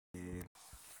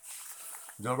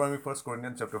যোৱাবাৰ আমি 1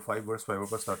 Corinthians chapter 5 verse 5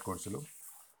 পৰা start কৰিছিলোঁ।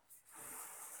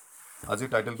 আজি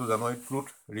টাইটেলটো জানো truth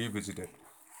ৰিভিজিটেড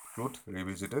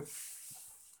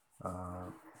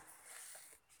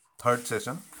third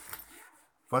session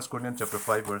 1 Corinthians chapter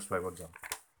 5 verse 5 যাম।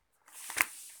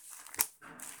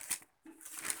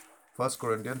 1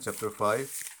 Corinthians chapter 5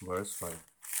 verse 5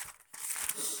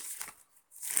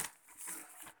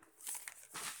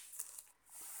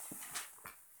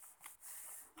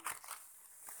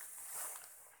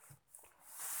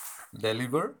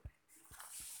 deliver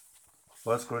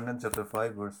 1 Corinthians chapter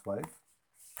 5 verse 5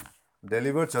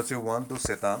 deliver such a one to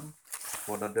Satan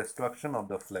for the destruction of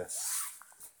the flesh,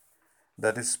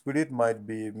 that his spirit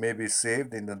may be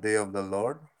saved in the day of the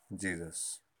Lord Jesus.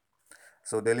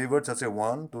 So deliver such a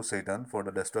one to Satan for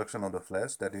the destruction of the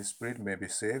flesh, that his spirit may be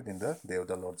saved in the day of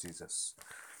the Lord Jesus.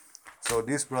 So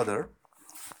this brother,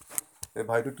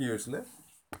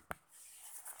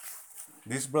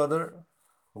 this brother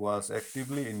was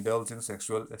actively indulged in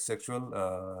sexual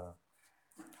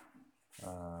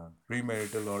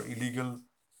premarital or illegal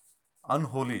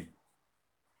unholy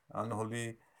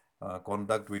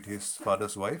conduct with his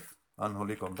father's wife,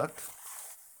 unholy conduct,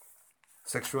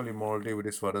 sexual immorality with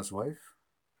his father's wife.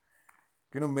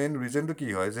 Main reason to ki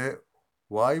hoy je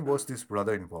why was this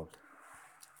brother involved?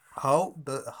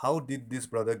 How did this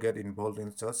brother get involved in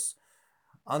such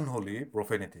unholy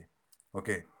profanity?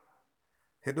 Okay,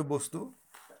 hetu bostu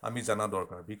ami jana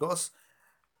dorkar, because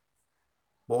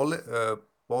Paul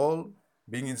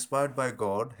being inspired by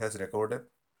God has recorded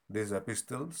this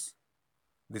epistle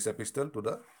to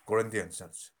the Corinthian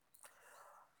church.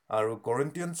 Aru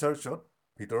Corinthian churchot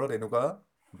bitorat enuka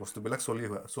bostu bilak soli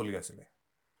asile,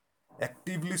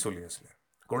 actively soli asile.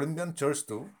 Corinthian church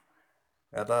to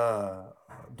eta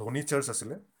dhoni church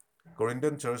asile.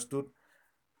 Corinthian church to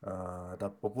eta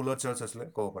popular church asile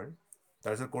kobo pari.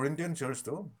 Tarপিছত Corinthian church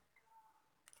to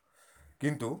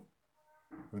কিন্তু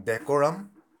decorum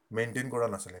maintain কৰা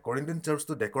নাছিলে। Corinthian church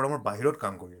to decorum বাহিৰত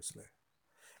কাম কৰি আছিলে।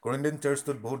 Corinthian church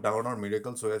to বহুত ডাঙৰ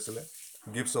miracles হৈ আছিলে,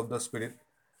 gifts of the spirit,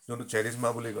 যোনটো charisma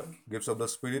বুলি কয়, gifts of the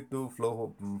spirit to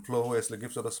flow হৈ আছিলে,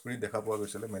 gifts of the spirit দেখা পোৱা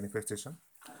গৈছিলে, manifestation।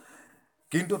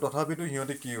 কিন্তু তথাপিতো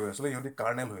সিহঁতে কি হৈ আছিলে, সিহঁতে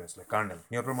কাৰ্নেল হৈ আছিলে, কাৰ্নেল।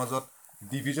 সিহঁতৰ মাজত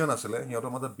ডিভিজন আছিলে,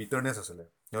 সিহঁতৰ মাজত বিটাৰনেছ আছিলে।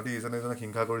 সিহঁতে ইজনে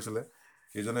হিংসা কৰিছিলে,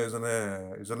 ইজনে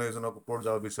ইজনক ওপৰত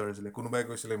যাব বিচাৰিছিলে। কোনোবাই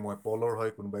কৈছিলে মই পলৰ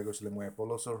হয়, কোনোবাই কৈছিলে মই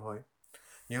এপলছৰ হয়।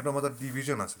 সিহঁতৰ মাজত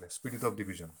ডিভিজন আছিলে, স্পিৰিট অফ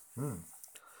ডিভিজন।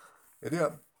 এতিয়া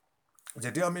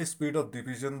যেতিয়া আমি স্পিৰিট অফ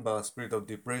ডিভিজন বা স্পিৰিট অফ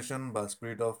ডিপ্ৰেশ্যন বা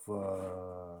স্পিৰিট অফ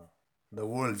দ্য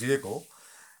ৱৰ্ল্ড যিয়ে কওঁ,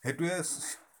 সেইটোৱে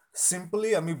চিম্পলি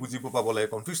আমি বুজিব পাব লাগে,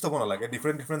 কনফিউজ হ'ব নালাগে,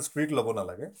 ডিফাৰেণ্ট স্পিৰিট ল'ব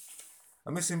নালাগে।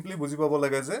 আমি চিম্পলি বুজি পাব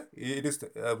লাগে যে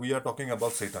we are talking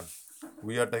about Satan.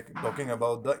 We are talking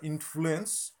about the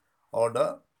influence or the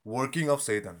working of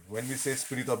Satan. When we say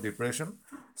spirit of depression,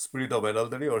 spirit of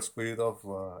adultery, or spirit of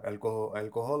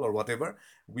alcohol or whatever,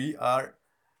 we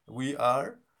are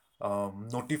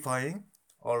notifying,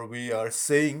 or we are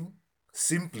saying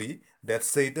simply that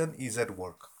Satan is at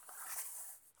work.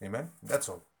 Amen? That's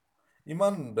all.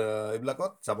 ইমান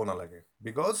এইবিলাকত যাব নালাগে,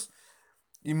 because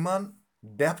ইমান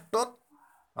ডেপথত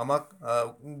আমাক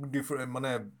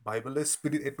মানে ভাবিবলৈ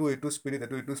spirit এইটো spirit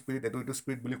এইটো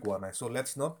স্পিৰিট বুলি কোৱা নাই। So'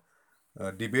 let's not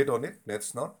debate on it, let's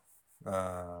not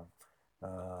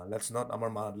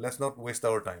waste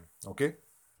our time. Okay,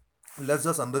 let's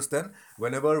just understand,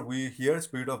 whenever we hear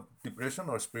spirit of depression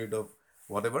or spirit of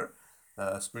whatever,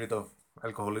 spirit of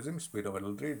alcoholism, spirit of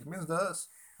adultery, it means the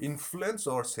influence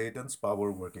or Satan's power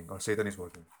working, or Satan is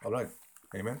working. All right,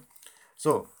 amen.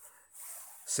 So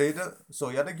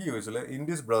yata ki hoisile, in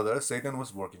this brother Satan was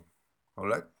working. All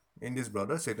right, in this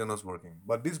brother Satan was working,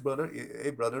 but this brother,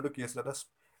 a brother to ki asile,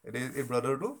 a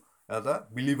brother to as a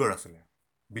believer asile,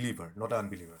 believer, not an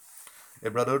unbeliever. A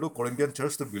brother to Corinthian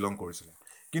church to belong কৰিছিলে।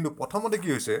 কিন্তু প্ৰথমতে কি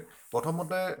হৈছে,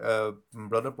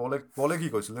 brother পলে কি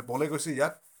কৈছিলে, পলে কৈছে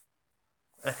ইয়াক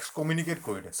এক্সকমিউনিকেট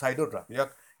কৰি দে, ছাইডত ৰাখ,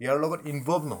 ইয়াৰ লগত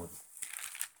ইনভলভ নহবি,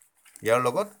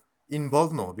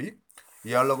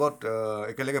 ইয়াৰ লগত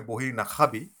একেলগে বহি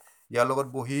নাখাবি, ইয়াৰ লগত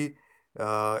বহি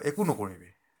একো নকৰিবি,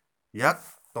 ইয়াক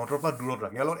তহঁতৰ পৰা দূৰত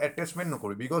ৰাখ, ইয়াৰ লগত এটেচমেণ্ট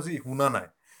নকৰিবি, বিকজ ই শুনা নাই,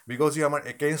 বিকজ ই আমাৰ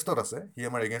এগেইনষ্টত আছে, সি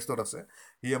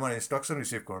আমাৰ ইনষ্ট্ৰাকশ্যন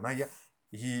ৰিচিভ কৰা নাই,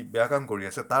 সি বেয়া কাম কৰি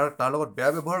আছে, তাৰ লগত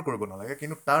বেয়া ব্যৱহাৰ কৰিব নালাগে,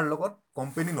 কিন্তু তাৰ লগত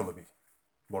কোম্পানী নল'বি।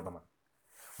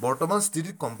 বৰ্তমান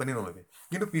স্থিতিত কোম্পানী নল'বি।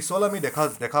 কিন্তু পিছলৈ আমি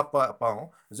দেখা পাওঁ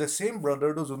যে ছেইম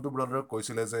ব্ৰাদাৰটো, যোনটো ব্ৰাদাৰক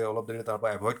কৈছিলে যে অলপ দেৰি তাৰ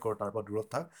পৰা এভইড কৰ, তাৰ পৰা দূৰত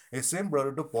থাক, এই ছেইম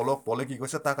ব্ৰাদাৰটো পলে কি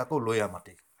কৈছে, তাক আকৌ লৈ আহ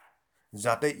মাতি,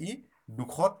 যাতে ই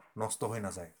দুখত নষ্ট হৈ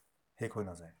নাযায়, শেষ হৈ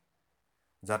নাযায়,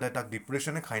 যাতে তাক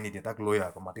ডিপ্ৰেশ্যনে খাই নিদিয়ে, তাক লৈ আহ,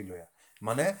 আকৌ মাতি লৈ আহ।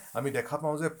 মানে আমি দেখা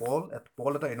পাওঁ যে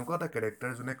পল এটা এনেকুৱা এটা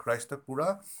কেৰেক্টাৰ যোনে খ্ৰীষ্টক পুৰা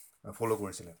ফ'ল'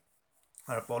 কৰিছিলে,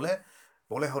 আৰু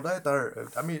পলে সদায় তাৰ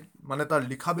আমি মানে তাৰ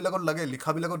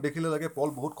লিখাবিলাকত দেখিলে লাগে পল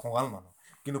বহুত খঙাল মানুহ,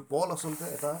 কিন্তু পল আচলতে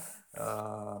এটা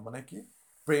মানে কি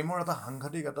প্ৰেমৰ এটা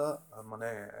সাংঘাতিক এটা মানে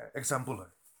এক্সাম্পল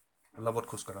হয়। লাভত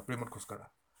খোজকঢ়া, প্ৰেমত খোজকঢ়া।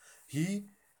 সি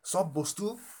চব বস্তু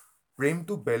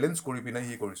প্ৰেমটো বেলেঞ্চ কৰি পিনে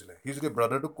সি কৰিছিলে। সি যদি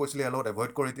ব্ৰাদাৰটোক কৈছিলে ইয়াৰ লগত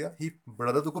এভইড কৰি দিয়া, সি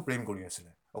ব্ৰাদাৰটোকো প্ৰেম কৰি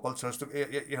আছিলে, অকল চাৰ্চটোক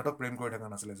ইহঁতক প্ৰেম কৰি থকা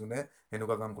নাছিলে যোনে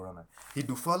সেনেকুৱা কাম কৰা নাই। সি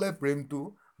দুফালে প্ৰেমটো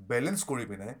বেলেঞ্চ কৰি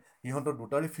পিনে সিহঁতৰ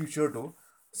দুটাৰে ফিউচাৰটো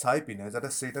চাই পিনে যাতে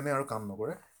চেইটানে আৰু কাম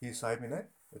নকৰে, সি চাই পিনে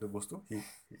এইটো বস্তু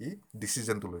সি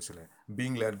ডিচিজনটো লৈছিলে,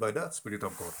 being led by the spirit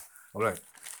of God. Alright,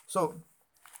 so'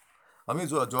 আমি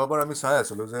যোৱাবাৰ আমি চাই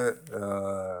আছিলোঁ যে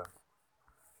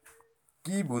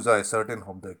কি বুজায় চাৰ্টেন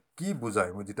শব্দই, কি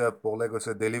বুজায় যেতিয়া পলে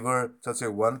কৈছে deliver such a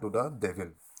one to the devil.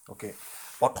 Okay,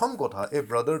 প্ৰথম কথা এই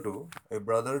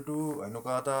ব্ৰাদাৰটো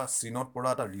এনেকুৱা এটা চিনত পৰা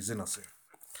এটা ৰিজন আছে।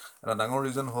 এটা ডাঙৰ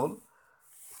ৰিজন হ'ল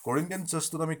কৰিন্থিয়ান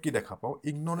চাৰ্চটোত আমি কি দেখা পাওঁ,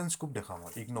 ইগনৰেঞ্চ খুব দেখা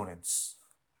পাওঁ।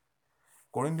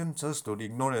 কৰিন্থিয়ান চাৰ্চটোত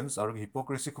ইগনৰেঞ্চ আৰু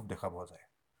হিপক্ৰেচি খুব দেখা পোৱা যায়।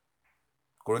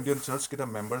 কৰিন্থিয়ান চাৰ্চকেইটা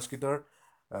মেম্বাৰ্ছকেইটাৰ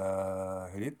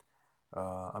হেৰিত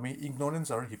আমি ইগনৰেঞ্চ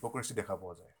আৰু হিপক্ৰেচি দেখা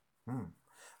পোৱা যায়।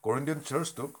 কৰিন্থিয়ান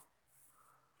চাৰ্চটোক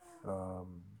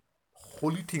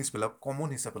হোলি থিংছবিলাক কমন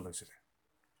হিচাপে লৈছিলে।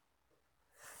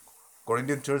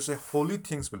 কৰিন্থিয়ান চাৰ্চে হোলি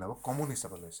থিংছবিলাকক কমন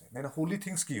হিচাপে লৈছে। হোলি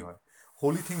থিংছ কি হয়?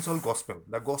 হোলি থিংছ হ'ল gospel.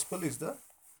 The gospel is the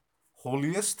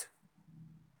holiest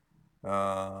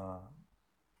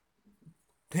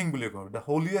thing বুলি কয়, the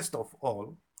holiest of all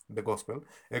the gospel.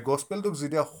 এই গছপেলটোক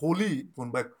যেতিয়া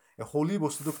কোনোবাই হোলি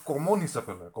বস্তুটোক কমন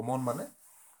হিচাপে লয়, কমন মানে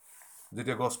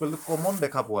যেতিয়া গছপেলটো কমন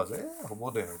দেখা পোৱা যায়, হ'ব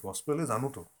দে গছপেলে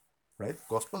জানোতো, ৰাইট?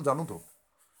 গছপেল জানোতো,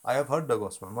 I have heard the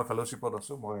gospel, মই ফেলোশ্বিপত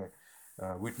আছোঁ, মই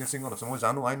উইটনেছিঙত আছোঁ, মই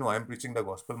জানো, I am preaching the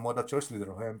gospel, মই এটা চাৰ্চ লিডাৰ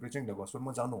হয়, I am preaching the gospel,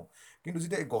 মই জানো। কিন্তু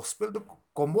যেতিয়া এই গছপেলটো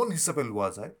কমন হিচাপে লোৱা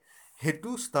যায়, সেইটো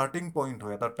ষ্টাৰ্টিং পইণ্ট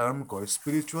হয়, এটা টাৰ্ম কয়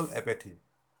স্পিৰিচুৱেল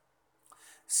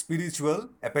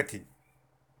এপেথি।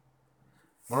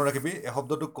 মনত ৰাখিবি, এই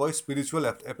শব্দটোক কয় স্পিৰিচুৱেল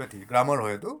এপেথি, গ্ৰামাৰ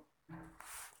হয় এইটো।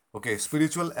 অ'কে,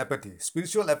 স্পিৰিচুৱেল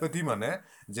এপেথি মানে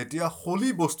যেতিয়া হোলি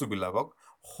বস্তুবিলাকক,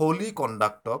 হোলি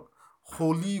কণ্ডাক্টক,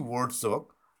 হোলি ৱৰ্ডছক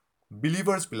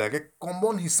বিলিভাৰ্ছবিলাকে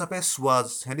কমন হিচাপে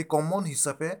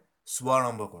চোৱা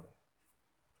আৰম্ভ কৰে।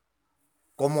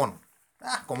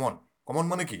 কমন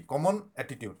মানে কি?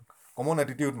 কমন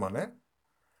এটিটিউড মানে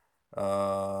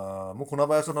মোক শুনা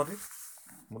পাই আছ নদী?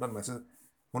 মোৰ তাত মেছেজ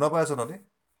শুনা পাই আছ নদী?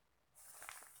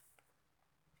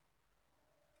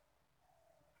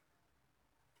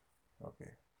 অ'কে,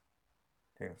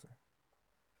 ঠিক আছে,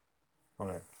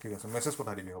 ঠিক আছে, মেছেজ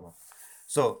পঠাই দিবি, হ'ব।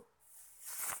 চ'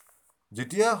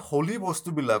 যেতিয়া হোলি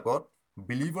বস্তুবিলাকত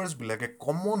বিলিভাৰ্ছবিলাকে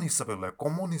কমন হিচাপে লয়,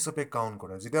 কমন হিচাপে কাউণ্ট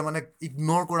কৰে, যেতিয়া মানে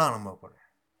ইগন'ৰ কৰা আৰম্ভ কৰে।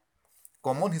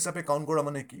 কমন হিচাপে কাউণ্ট কৰা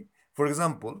মানে কি? ফৰ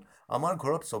এক্সাম্পল, আমাৰ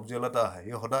ঘৰত চব্জিৱালা এটা আহে,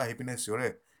 সি সদায় আহি পিনে চিঞৰে,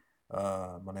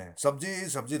 মানে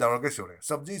চব্জি ডাঙৰকৈ চিঞৰে,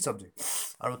 চব্জি।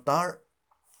 আৰু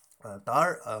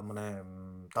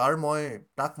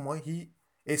তাক মই সি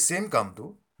এই ছেইম কামটো,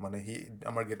 মানে সি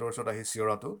আমাৰ গেটৰ ওচৰত আহি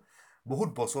চিঞৰাটো বহুত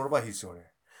বছৰৰ পৰা সি চিঞৰে,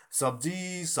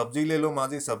 চব্জি লৈ লো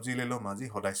মাজি,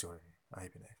 সদায় চিঞৰে আহি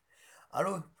পিনে।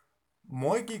 আৰু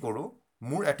মই কি কৰোঁ,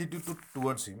 মোৰ এটিটিউডটো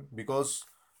টুৱাৰ্ডছ হিম, বিকজ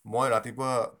মই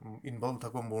ৰাতিপুৱা ইনভল্ভ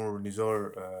থাকোঁ মোৰ নিজৰ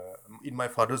ইন মাই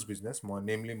ফাদাৰ্ছ বিজনেছ, মই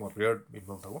প্ৰেয়াৰত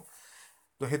ইনভল্ভ থাকোঁ।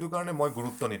 তো সেইটো কাৰণে মই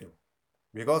গুৰুত্ব নিদিওঁ,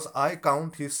 because I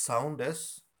count his sound as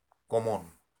common.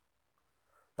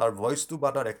 তাৰ ভইচটো বা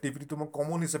তাৰ এক্টিভিটিটো মই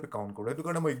কমন হিচাপে কাউণ্ট কৰোঁ, সেইটো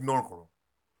কাৰণে মই ইগন'ৰ কৰোঁ।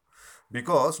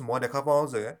 বিকজ মই দেখা পাওঁ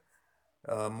যে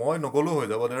মই নগ'লেও হৈ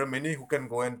যাব, দেৰ আৰ মেনি হু কেন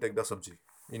গ' এণ্ড টেক দ্য চব্জি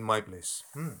ইন মাই প্লেচ।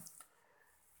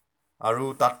 আৰু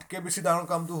তাতকৈ বেছি ডাঙৰ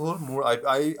কামটো হ'ল মোৰ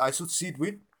আই should seat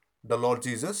with the lord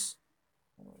Jesus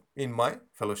in my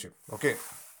fellowship. Okay,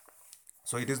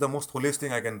 so' it is the most holiest thing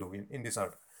I can do in this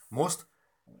আৰ্থ।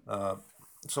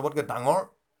 চবতকৈ ডাঙৰ,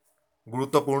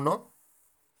 গুৰুত্বপূৰ্ণ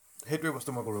সেইটোৱে বস্তু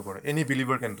মই কৰিব পাৰোঁ। Any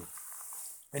believer can do,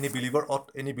 any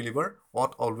believer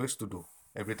auto always to do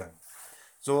every time.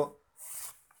 চ'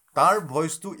 তাৰ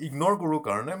ভইচটো ইগন'ৰ কৰোঁ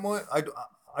কাৰণে মই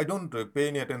আই ডোণ্ট পে'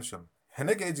 এনি এটেনশ্যন।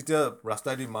 সেনেকৈ যেতিয়া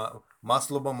ৰাস্তাইদি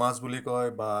মাছ বুলি কয়,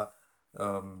 বা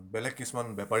বেলেগ কিছুমান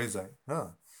বেপাৰী যায়,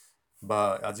 বা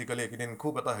আজিকালি এইকেইদিন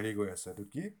খুব এটা হেৰি গৈ আছে, এইটো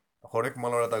কি হৰেক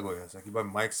মালৰ এটা গৈ আছে, কিবা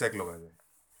মাইক চাইক লগাই যায়,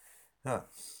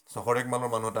 চ' হৰেক মালৰ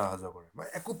মানুহ এটা অহা যোৱা কৰে, মই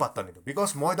একো পাত্তা নিদিওঁ, বিকজ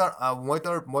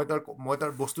মই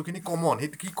তাৰ বস্তুখিনি কমন,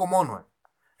 কি কমন হয়,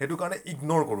 সেইটো কাৰণে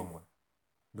ইগন'ৰ কৰোঁ মই।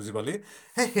 বুজি পালি?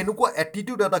 সেনেকুৱা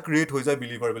এটিটিউড এটা ক্ৰিয়েট হৈ যায়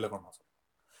বিলিভাৰবিলাকৰ মাজত।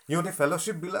 সিহঁতি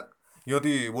ফেলোশ্বিপবিলাক,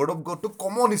 সিহঁতি ৱৰ্ড অফ গডটো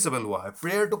কমন হিচাপে লোৱা হয়,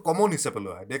 প্ৰেয়াৰটো কমন হিচাপে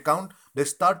লোৱা হয়। দে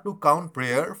start two count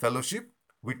prayer, fellowship,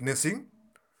 উইটনেছিং,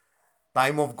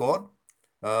 time of god,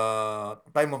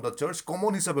 time of the search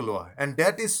common হিচাপে লোৱা হয়। And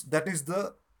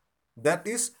that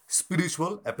is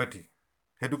spiritual এপেথি।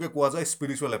 হেতুকে কোৱা যায়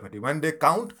spiritual এপেথি when they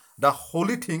count the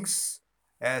holy things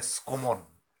as common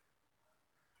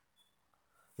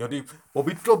সিহঁতি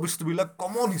পবিত্ৰ বস্তুবিলাক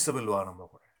কমন হিচাপে লোৱা আৰম্ভ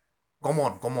কৰে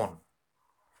কমন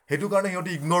সেইটো কাৰণে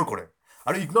সিহঁতি ইগনোৰ কৰে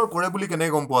আৰু ইগনোৰ কৰে বুলি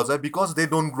কেনেকৈ গম পোৱা যায় because they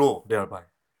don't grow' thereby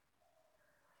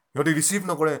সিহঁতি ৰিচিভ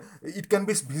নকৰে it can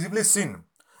be visibly seen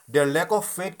their lack of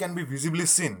faith can be visibly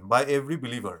seen by every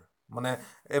believer মানে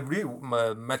every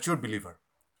mature believer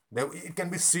it can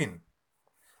be seen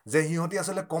যে সিহঁতি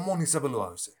আচলতে কমন হিচাপে লোৱা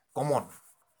হৈছে common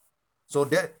so'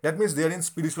 that means they are in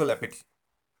spiritual apathy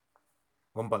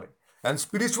গম পালে and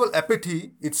spiritual apathy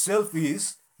itself is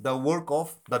the work of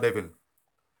the devil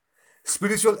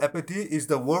spiritual apathy is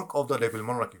the work of the devil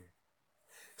মনত ৰাখিবি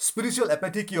স্পিৰিচুৱেল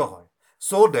এপেথি কিয় হয়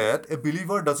so' that a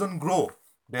believer doesn't grow'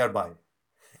 thereby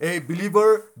a believer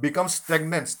becomes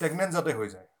stagnant যাতে হৈ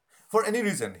যায় for any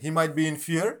reason he might be in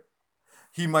fear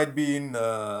he might be in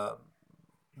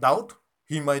doubt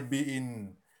he might be in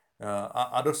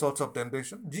other sorts of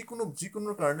temptation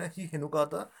যিকোনো কাৰণে সি সেনেকুৱা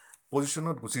এটা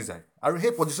পজিশ্যনত গুচি যায় আৰু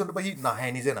সেই পজিশ্যনৰ পৰা সি নাহে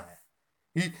নিজে নাহে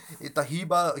he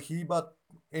বা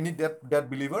any that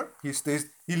believer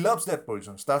he loves that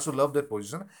position starts to love that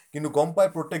position কিন্তু গম পাই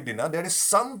প্ৰত্যেক দিনা there is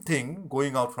something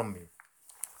going out from me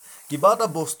কিবা এটা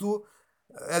বস্তু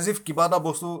as if কিবা এটা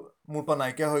বস্তু মোৰ পৰা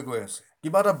নাইকিয়া হৈ গৈ আছে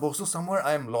কিবা এটা বস্তু somewhere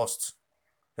I am lost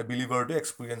a believer to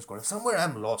experience কৰে somewhere I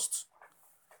am lost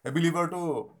a believer to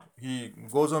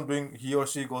he or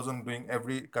she goes on doing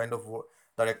every kind of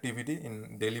their activity in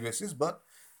daily basis but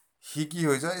he কি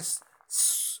হৈ যায়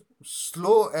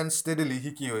slow and steadily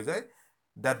he কি হৈ যায়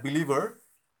that believer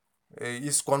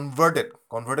is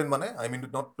converted মানে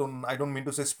I don't mean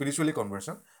to say spiritually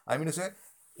conversion I mean to say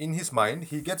in his mind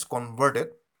he gets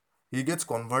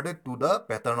converted to the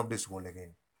pattern of this world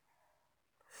again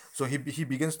so he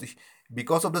begins to,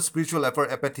 because of the spiritual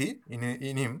apathy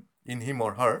in him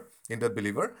or her in that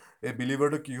believer a believer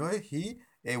to ki hoy he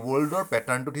a world or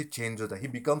pattern to he change hota he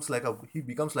becomes like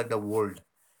the world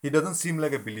he doesn't seem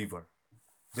like a believer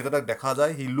jeta tak dekha jay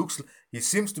he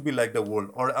seems to be like the world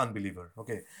or unbeliever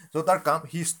okay so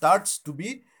he starts to be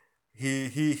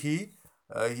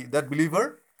that believer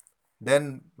then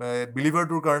believer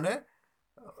tur karone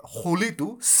holy to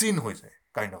sin হৈ যায়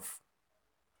kind of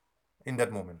in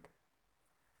that moment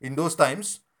in those times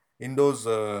in those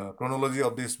chronology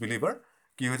of this believer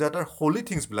কি হৈ যায় তাৰ holy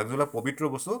things বিলাক যোনবিলাক পবিত্ৰ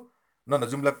বস্তু না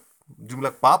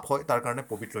যোনবিলাক পাপ হয় তাৰ কাৰণে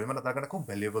পবিত্ৰ হয় মানে তাৰ কাৰণে খুব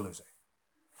ভ্যালুয়েবল হৈ যায়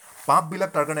পাপ বিলাক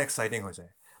তাৰ কাৰণে এক্সাইটিং হৈ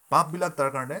যায় পাপ বিলাক তাৰ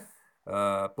কাৰণে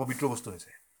পবিত্ৰ বস্তু হৈ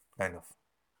যায় kind of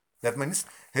that means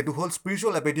হেতু হল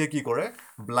spiritual apathy কি কৰে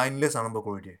blindness আৰম্ভ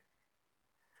কৰি দিয়ে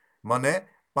মানে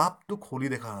পাপটো খলি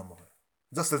দেখা আৰম্ভ হয়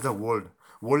just as the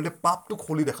world পাপটো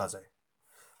খলি দেখা যায়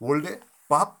world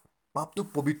পাপটো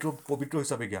পবিত্ৰ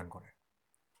হিচাপে জ্ঞান কৰে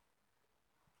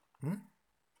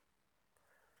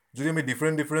যদি আমি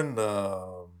different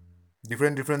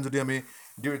যদি আমি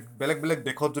বেলেগ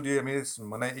দেশত যদি আমি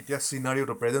মানে এতিয়া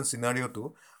সিনাৰিওটো প্ৰেজেন্ট সিনাৰিওটো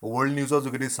ওয়াৰ্ল্ড নিউজৰ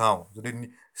যোগেদি চাওঁ যদি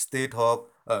ষ্টেট হওক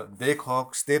দেশ হওক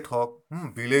ষ্টেট হওক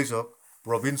ভিলেজ হওক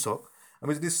প্ৰভিন্স হওক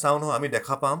আমি যদি চাওঁ নহয় আমি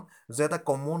দেখা পাম যে এটা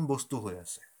কমন বস্তু হৈ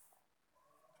আছে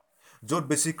য'ত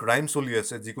বেছি ক্ৰাইম চলি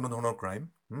আছে যিকোনো ধৰণৰ crime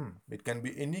it can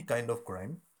be any kind of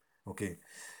crime okay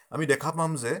আমি দেখা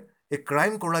পাম যে এই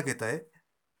ক্ৰাইম কৰা কেইটাই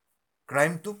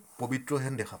ক্ৰাইমটো পবিত্ৰ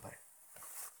হেন দেখা পায়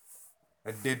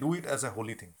they do it as a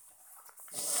holy thing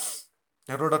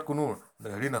তেহেঁতৰ তাত কোনো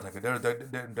হেৰি নাথাকে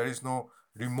there is no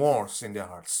remorse in their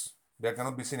hearts there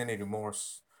cannot be seen any remorse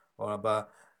বা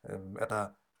এটা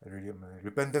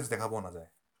repentance দেখা পোৱা নাযায়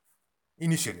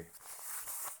initially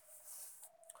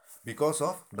because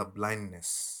of the blindness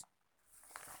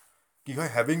কি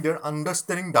হয় having their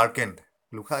understanding darkened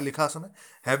লিখা আছে না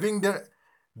having their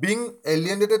being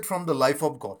alienated from the life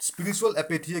of God spiritual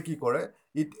apathy কি কৰে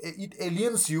it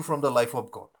alienates you from the life of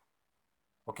God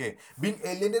okay being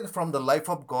alienated from the life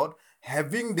of God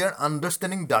having their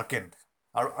understanding darkened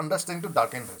our understanding to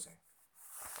darkened হৈ যায়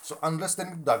so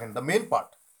understanding to darkened the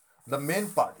main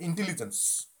part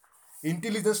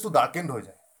intelligence to darkened হৈ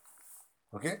যায়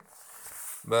okay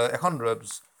এখন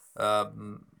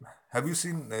have you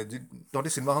seen তহঁতি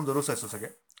চিনেমাখন জৰুৰ চাইছ চাগে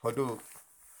হয়তো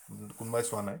কোনোবাই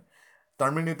চোৱা নাই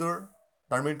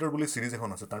টাৰ্মিনেটৰ বুলি সিৰিজ এখন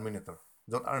আছে টাৰ্মিনেটৰ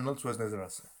য'ত আৰ্নল্ড শ্বাৰ্জনেগাৰ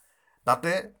আছে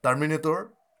তাতে টাৰ্মিনেটৰ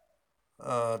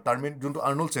যোনটো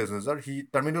আৰ্নল্ড শ্বাৰ্জনেগাৰ সি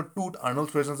টাৰ্মিনেটৰ 2ত আৰ্নল্ড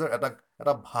শ্বাৰ্জনেগাৰ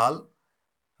এটা ভাল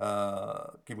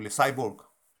কি বুলি সাইবৰ্গ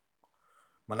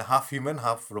মানে half human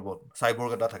half robot cyborg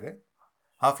এটা থাকে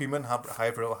হাফ হিউম্যান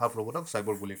হাফ ৰবটক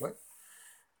সাইবৰ্গ বুলি কয়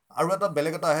আৰু এটা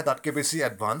বেলেগ এটা আহে তাতকৈ বেছি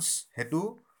এডভান্স হেতু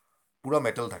পুৰা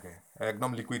মেটেল থাকে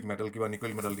একদম লিকুইড মেটেল কিবা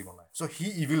নিকেল মেটেল দি বনায় চ' হি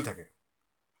ইভিল থাকে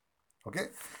ওকে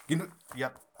কিন্তু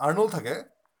ইয়াত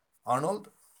আৰ্নল্ড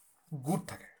গুড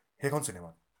থাকে সেইখন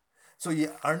চিনেমাত চ'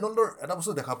 আৰ্নল্ডৰ এটা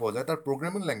বস্তু দেখা পোৱা যায় তাৰ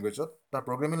প্ৰগ্ৰেমিং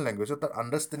লেংগুৱেজত তাৰ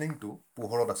আণ্ডাৰষ্টেণ্ডিংটো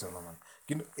পোহৰত আছে অলপমান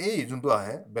কিন্তু এই যোনটো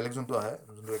আহে বেলেগ যোনটো আহে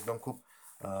যোনটো একদম খুব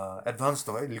এডভান্সড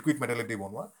হয় লিকুইড মেটেলিটি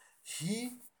বনোৱা সি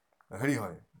হেৰি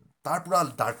হয় তাৰ পূৰা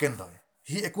ডাৰ্কেণ্ড হয়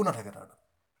সি একো নাথাকে তাৰ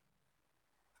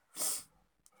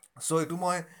চ' এইটো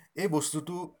মই এই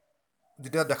বস্তুটো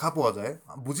যেতিয়া দেখা পোৱা যায়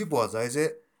বুজি পোৱা যায় যে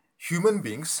হিউমেন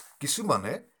বিংছ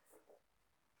কিছুমানে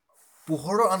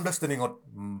পোহৰৰ আণ্ডাৰষ্টেণ্ডিঙত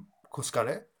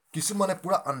খোজকাঢ়ে কিছুমানে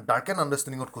পূৰা dark and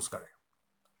আণ্ডাৰষ্টেণ্ডিঙত খোজকাঢ়ে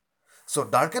so'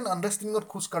 dark and আণ্ডাৰষ্টেণ্ডিঙত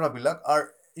খোজকাঢ়াবিলাক R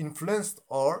ইনফ্লুৱেঞ্চড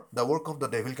or the work of the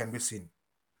devil can be চিন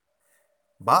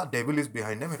বা ডেভিল ইজ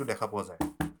বিহাইণ্ড দেম সেইটো দেখা পোৱা যায়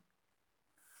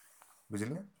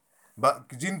বুজিলেনে বা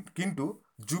কিন্তু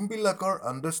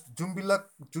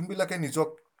যোনবিলাকে নিজক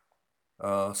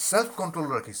চেল্ফ কণ্ট্ৰল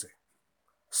ৰাখিছে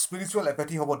স্পিৰিচুৱেল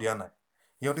এপেথি হ'ব দিয়া নাই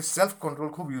সিহঁতে চেল্ফ কণ্ট্ৰল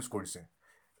খুব ইউজ কৰিছে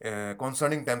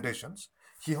কনচাৰ্নিং টেম্পটেশ্যনছ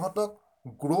সিহঁতক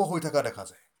গ্ৰ' হৈ থকা দেখা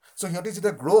যায় চ' সিহঁতে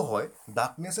যেতিয়া গ্ৰ' হয়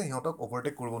ডাৰ্কনেছে সিহঁতক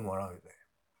অভাৰটেক কৰিব নোৱাৰা হৈ যায়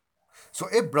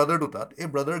চ' এই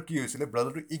ব্ৰাদাৰ কি হৈছিলে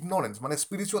ব্ৰাদাৰটো ইগনৰেঞ্চ মানে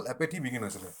স্পিৰিচুৱেল এপেথি বিগিন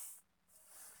হৈছিলে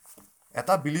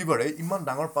এটা বিলিভাৰে ইমান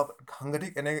ডাঙৰ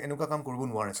সাংঘাতিক এনেকুৱা কাম কৰিব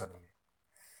নোৱাৰে চাডেনলি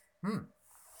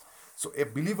চ' এই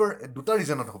বিলিভাৰ দুটা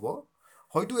ৰিজনত হ'ব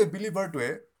হয়তো এই বিলিভাৰটোৱে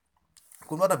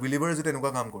কোনোবা এটা বিলিভাৰে যদি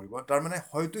এনেকুৱা কাম কৰিব তাৰমানে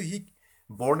হয়তো সি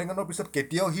বৰ্ণিঙনৰ পিছত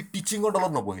কেতিয়াও সি টিচিঙৰ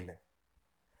তলত নবহিলে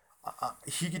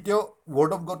সি কেতিয়াও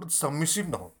ৱৰ্ড অফ গডটোত ছাবমিছিভ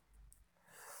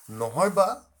নহয় বা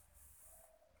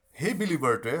সেই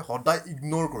বিলিভাৰটোৱে সদায়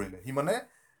ইগন'ৰ কৰিলে সি মানে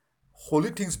হলি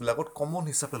থিংছবিলাকত কমন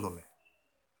হিচাপে ল'লে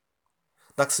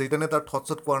তাক চেইটানে তাৰ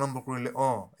থটছত কোৱা আৰম্ভ কৰিলে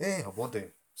এই হ'ব দে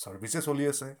ছাৰ্ভিচে চলি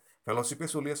আছে ফেল'শ্বিপে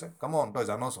চলি আছে কামন তই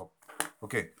জান চব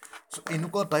অ'কে চ'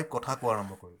 এনেকুৱা টাইপ কথা কোৱা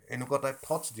আৰম্ভ কৰিলে এনেকুৱা টাইপ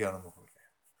থটছ দিয়া আৰম্ভ কৰিলে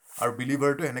আৰু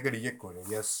বিলিভাৰটোৱে সেনেকৈ ৰিয়েক্ট কৰিলে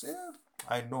yes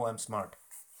I know' I am smart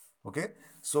okay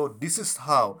so' this is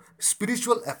how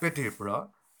spiritual এপেথিৰ পৰা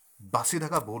বাচি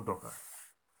থকা বহুত দৰকাৰ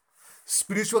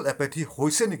স্পিৰিচুৱেল এপেথি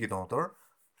হৈছে নেকি তহঁতৰ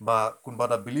বা কোনোবা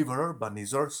এটা বিলিভাৰৰ বা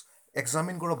নিজৰ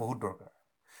এক্সামিন কৰা বহুত দৰকাৰ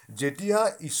যেতিয়া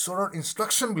ঈশ্বৰৰ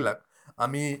ইনষ্ট্ৰাকশ্যনবিলাক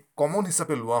আমি কমন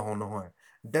হিচাপে লোৱা হওঁ নহয়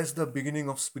that's the beginning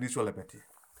of spiritual apathy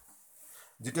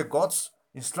যেতিয়া গডছ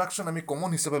ইনষ্ট্ৰাকশ্যন আমি কমন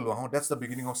হিচাপে লোৱা হওঁ that's the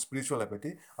beginning of spiritual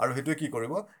apathy আৰু সেইটোৱে কি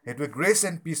কৰিব সেইটোৱে গ্ৰেচ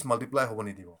এণ্ড পিচ মাল্টিপ্লাই হ'ব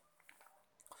নিদিব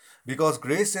because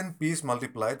grace and peace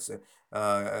multiplied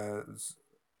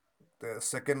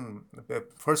second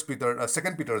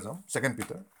Peter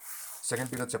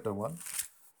chapter 1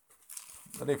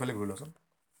 তাতে এইফালে ঘূৰি লচোন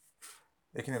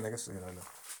এইখিনি এনেকৈ চাই লওঁ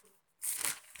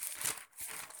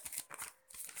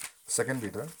Second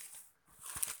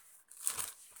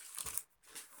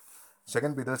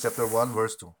Peter chapter 1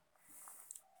 verse 2.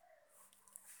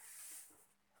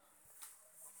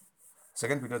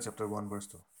 2 Peter chapter 1 verse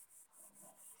 2.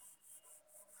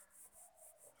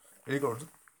 এই কৰচোন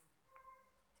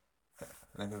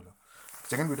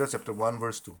 2 Peter chapter 1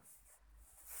 verse 2.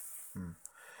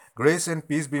 Grace and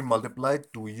peace be multiplied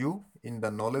to you in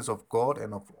the knowledge of God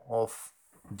and of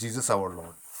Jesus our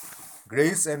Lord.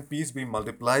 Grace and peace be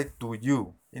multiplied to you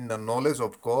in the knowledge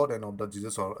of God and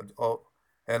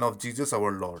of Jesus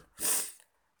our Lord.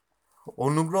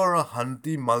 অনুগ্ৰহ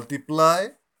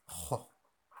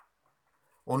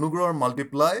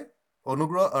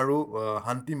আৰু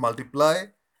শান্তি multiply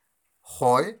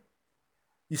হয়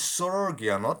ঈশ্বৰৰ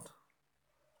জ্ঞানত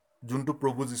যোনটো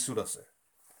প্ৰভু যীশুত আছে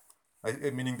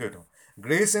এই মিনিংটো এইটো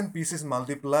Grace and peace is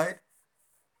multiplied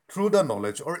through the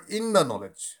knowledge or in the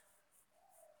knowledge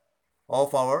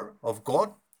of God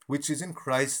which is in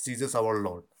Christ Jesus our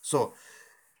Lord. So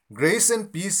grace and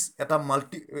peace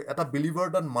এটা বিলিভাৰ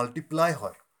তাত মাল্টিপ্লাই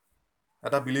হয়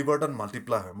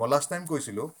মই লাষ্ট টাইম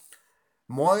কৈছিলোঁ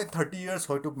মই 30 years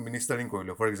হয়তো মিনিষ্টাৰিং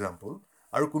কৰিলোঁ ফৰ এক্সাম্পল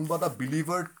আৰু কোনোবা এটা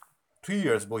বিলিভাৰ 3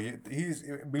 years বহি he is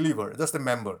believer just A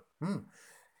member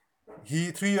he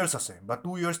 3 years আছে বা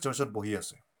 2 years চাৰ্চত বহি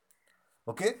আছে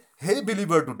অ'কে সেই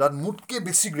বিলিভাৰটো তাত মোতকৈ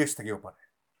বেছি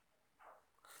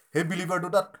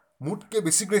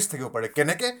গ্ৰেছ থাকিব পাৰে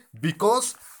কেনেকৈ বিকজ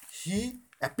সি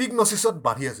এপিগনচিছত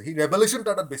বাঢ়ি আছে সি ৰেভেলেশ্যন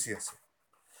তাৰ তাত বেছি আছে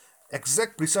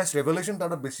একজেক্ট প্ৰিচাইজ ৰেভেলেশ্যন তাৰ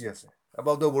তাত বেছি আছে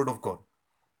about the word of God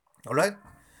alright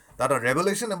তাৰ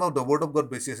ৰেভেলেশ্যন about the word of god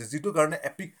বেছি আছে যিটো কাৰণে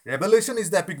ৰেভেলেশ্যন ইজ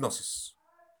দ্য এপিগনচিছ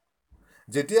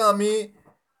যেতিয়া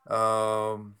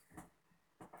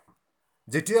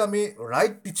আমি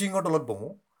ৰাইট টিচিঙৰ তলত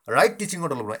বহোঁ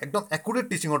একদম একুৰেট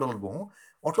টিচিঙৰ তলত বহোঁ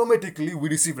automatically we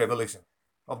receive ৰেভেলেশ্যন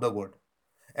of the word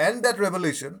and that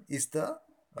revelation is the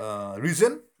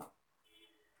reason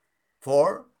for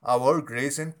our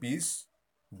grace and peace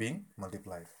being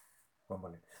multiplied.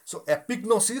 So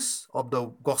epignosis of the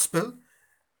gospel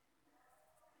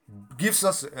gives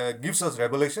us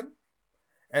revelation,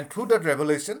 and through that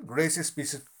revelation grace is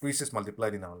peace is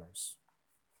multiplied in our lives.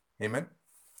 Amen.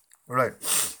 Right.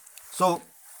 So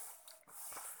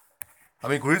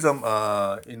আমি ঘূৰি যাম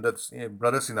in the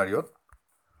brother চিনাৰিঅ'ত.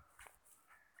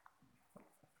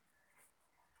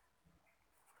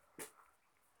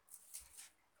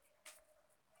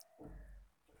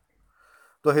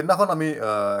 তো সেইদিনাখন আমি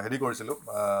হেৰি কৰিছিলোঁ,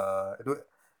 এইটো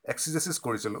এক্সিজেচিছ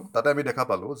কৰিছিলোঁ. তাতে আমি দেখা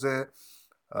পালোঁ যে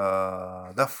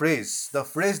the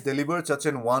phrase deliver church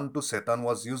and one to Satan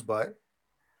was use by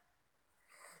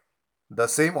the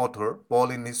same author Paul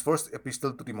in his first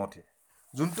epistle to Timothy.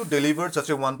 যোনটো deliver search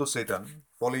A one to চেটান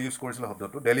পলে ইউজ কৰিছিলে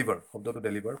শব্দটো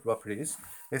ডেলিভাৰ বা ফ্ৰেজ,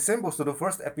 এই ছেইম বস্তুটো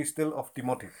first epistle of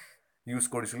Timothy use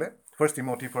কৰিছিলে. First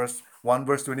Timothy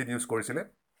 1:20 use কৰিছিলে,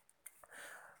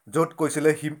 য'ত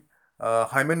কৈছিলে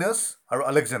হাইমেনাছ আৰু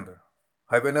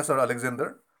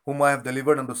Alexander whom I have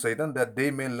delivered unto Satan that they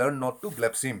may learn not to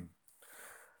blaspheme.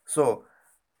 So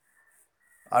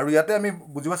আৰু ইয়াতে আমি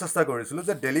বুজিব চেষ্টা কৰিছিলোঁ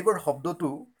যে ডেলিভাৰ শব্দটো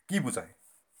কি বুজায়.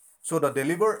 So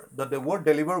the word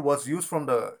deliver was used from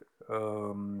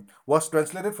was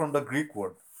translated from the Greek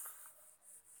word.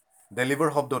 Deliver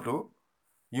শব্দটো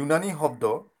ইউনানী শব্দ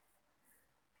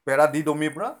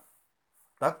পেৰাডিডমিৰ পৰা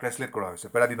তাক ট্ৰেন্সলেট কৰা হৈছে.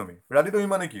 পেৰাডিডমি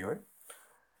মানে কি হয়?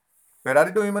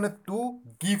 পেৰাডিডমি মানে to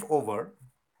give over,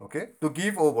 okay, to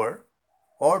give over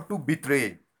or to betray,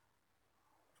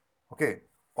 okay,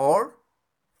 or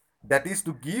that is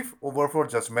to give over for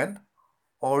judgment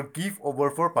or give over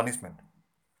for punishment,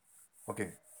 okay.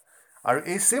 আৰু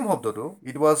এই ছেইম শব্দটো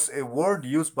it was a word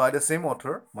use by the same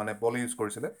author, মানে পলে use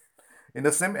কৰিছিলে in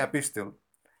the same এপিষ্টল,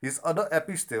 his আদাৰ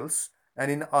এপিষ্টলছ and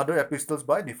in আদাৰ এপিষ্টলছ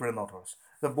বাই different অথৰ্ছ.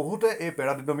 বহুতে এই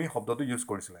পেৰাডিডমি শব্দটো ইউজ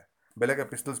কৰিছিলে, বেলেগ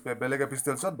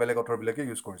এপিষ্টলছত বেলেগ অথৰবিলাকে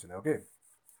ইউজ কৰিছিলে, অ'কে.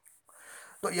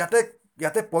 তো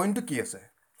ইয়াতে পইণ্টটো কি আছে?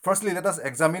 Firstly let us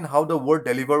examine how the word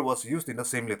deliver was used in the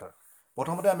same letter.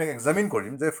 প্ৰথমতে আমি এক্সামিন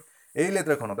কৰিম যে এই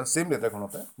লেটাৰখনতে, ছেইম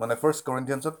লেটাৰখনতে, মানে ফাৰ্ষ্ট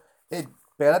কৰিন্থিয়ানছত এই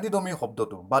পেৰাডিডমি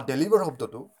শব্দটো বা ডেলিভাৰ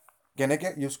শব্দটো কেনেকৈ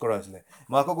ইউজ কৰা হৈছিলে.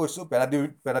 মই আকৌ কৈছোঁ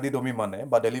পেৰাডিডমি মানে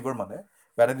বা ডেলিভাৰ মানে,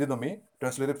 paradidomi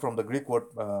translated from the Greek word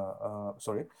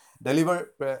deliver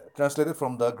translated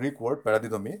from the Greek word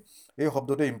পেৰাডিডমি. এই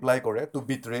শব্দটোৱে ইমপ্লাই কৰে two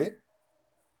betray,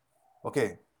 okay,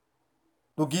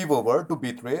 to give over, to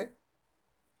betray,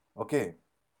 okay,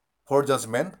 for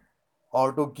judgment, or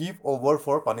to give over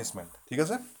for punishment. ঠিক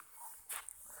আছে?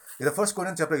 In the 1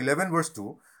 Corinthians chapter 11 verse 2,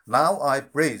 now I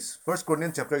praise, 1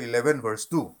 Corinthians chapter 11 verse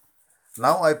 2,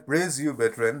 now I praise you,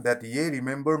 brethren, that ye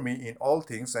remember me in all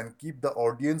things and keep the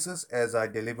ordinances as I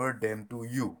delivered them to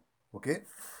you. Okay?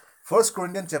 1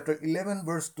 Corinthians chapter 11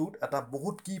 verse 2 এটা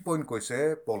বহুত কি point কৈছে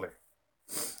পলে,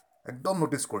 একদম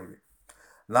notice কৰিবি.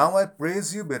 Now I praise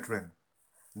you, brethren,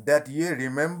 that ye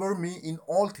remember me in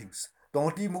all things.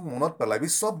 তহঁতি মোক মনত পেলাবি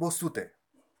চব বস্তুতে.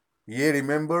 Ye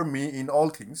remember me in all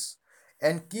things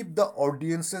and keep the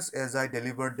ordinances as I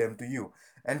delivered them to you.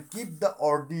 And keep the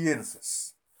ordinances.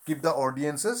 Keep the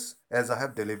ordinances as I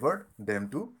have delivered them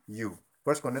to you.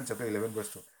 1 Corinthians chapter 11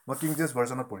 verse 2. মই king James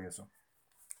ভাৰ্চনত পঢ়ি আছোঁ.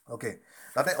 Okay,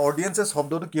 তাতে অৰ্ডিয়েঞ্চেছ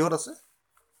শব্দটো কিহত আছে?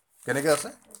 কেনেকৈ আছে?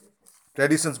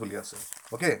 Traditions বুলি আছে.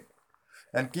 Okay,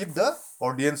 and keep the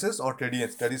ordinances or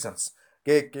traditions.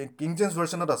 King James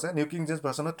ভাৰ্চনত আছে, নিউ কিং জেমছ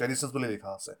ভাৰ্চনত ট্ৰেডিশ্যনছ বুলি লিখা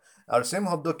আছে, আৰু ছেইম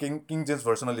শব্দ কিং জেমছ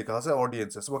ভাৰ্চনত লিখা আছে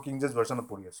অৰ্ডিয়েঞ্চেছ. মই কিং জেমছ ভাৰ্চনত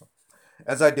পঢ়ি আছোঁ.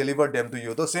 As I deliver dam to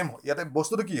you, তো ছেইম. ইয়াতে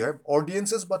বস্তুটো কি হয়?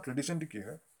 অৰ্ডিয়েঞ্চেছ বা ট্ৰেডিশ্যনটো কি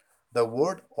হয়? The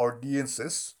word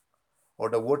ordinances or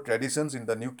the word traditions in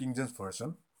the New King James Version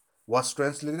was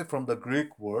translated from the Greek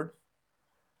word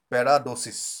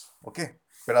paradosis. Okay,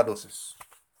 paradosis.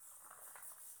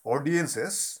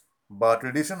 Ordinances বা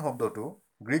ট্ৰেডিশ্যন শব্দটো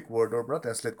গ্ৰীক ৱৰ্ডৰ পৰা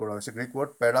ট্ৰেন্সলেট কৰা হৈছে, গ্ৰীক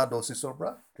ৱৰ্ড পেৰাডচিছৰ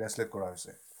পৰা ট্ৰেন্সলেট কৰা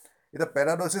হৈছে. এতিয়া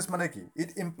পেৰাডচিছ মানে কি? It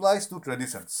implies to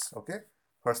traditions, okay,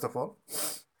 first of all.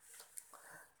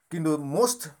 কিন্তু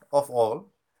most of all,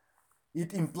 it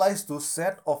implies to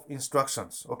set of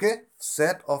instructions, okay,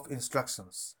 set of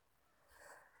instructions.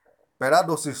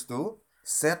 পেৰাডচিছটো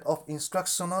set of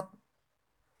instructionত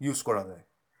ইউজ কৰা যায়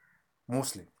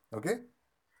mostly, okay.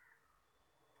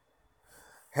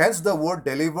 Hence the word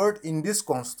delivered in this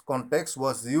context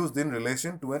was used in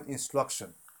relation to an instruction.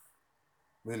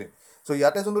 বুজিলে? So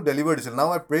ইয়াতে যোনটো deliver দিছিল, now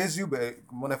I praise you,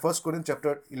 মানে 1 Corinthians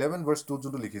chapter 11 verse 2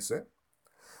 যোনটো লিখিছে,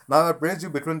 now I praise you,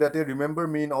 brethren, that ye remember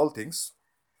me in all things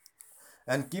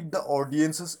and keep the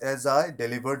ordinances as I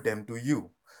delivered them to you.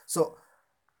 So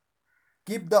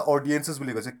keep the ordinances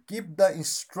বুলি কৈছে, keep the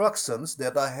instructions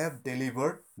that I have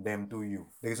delivered them to you.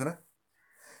 দেখিছে নে?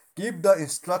 Keep the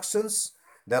instructions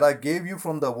that I gave you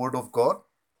from the word of God.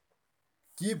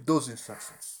 Keep those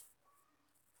instructions.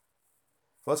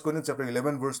 1 Corinthians chapter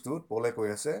 11 verse 2, Paul কৈ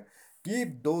আছে, keep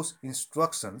those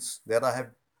instructions that I have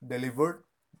delivered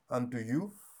unto you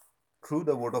through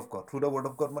the word of God. Through the word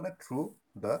of God মানে through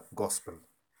the gospel.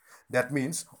 That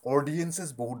means audiences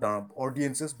বহুত ডাঙৰ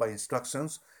audiences by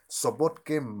instructions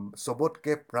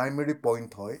চবতকে primary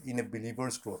point হয় in a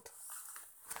believer's growth.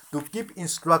 To keep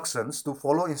instructions, to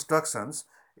follow instructions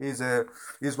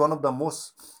is one of the most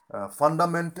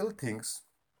fundamental things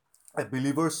a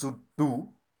believer should do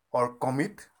or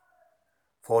commit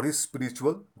for his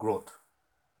spiritual growth.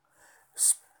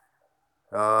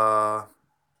 Uh,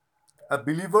 a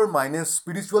believer minus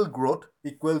spiritual growth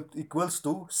equals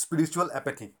to spiritual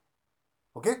apathy.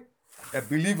 Okay? A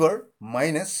believer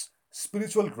minus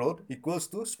spiritual growth equals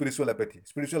to spiritual apathy.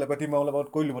 Spiritual apathy মই অলপ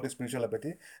কৈলো what is spiritual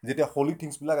apathy যেতিয়া holy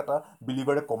things বিলাক এটা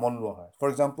believer common লোৱা হয়. For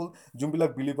example,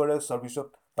 যোনবিলাক believer serviceত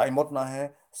টাইমত নাহে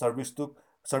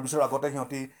serviceৰ আগতে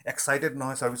সিহঁতি excited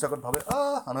নহয় serviceৰ আগত ভাবে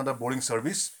another boring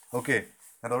service. Okay?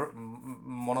 সিহঁতৰ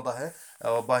মনত আহে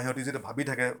বা সিহঁতি যেতিয়া ভাবি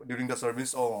থাকে during the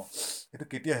service এইটো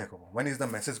কেতিয়া শেষ হ'ব? When is the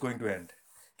message going to end?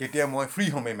 কেতিয়া মই ফ্ৰী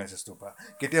হ'ম এই মেছেজটোৰ পৰা?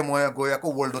 কেতিয়া মই গৈ আকৌ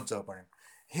ৱৰ্ল্ডত যাব পাৰিম?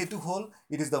 সেইটো হ'ল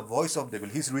it is the voice of devil.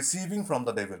 He is receiving from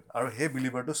the devil. আৰু সেই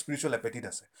বিলিভাৰটো স্পিৰিচুৱেল এপেটিত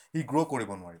আছে. হি গ্ৰ' কৰিব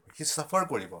নোৱাৰিব. হি ছাফাৰ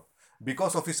কৰিব.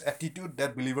 Because of his attitude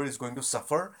that believer is going two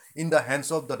suffer in the hands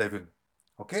of the devil.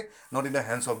 Okay, not in the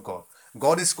hands of God.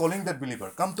 God is calling that believer,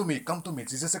 come to me, come to মি.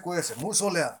 জিজাছে কৈ আছে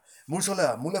মোৰ চলে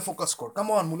মোলে focus কৰ, come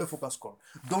on মোলে focus কৰ.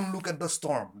 Don't look at the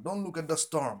storm, don't look at the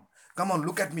storm, come on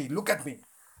look at me, look at me.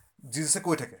 জিজাছে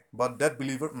কৈ থাকে, বাট that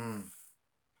believer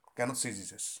cannot see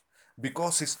Jesus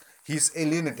because he is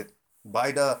alienated by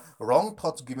the wrong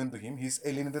thoughts given to him. He is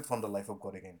alienated from the life of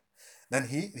God again. Then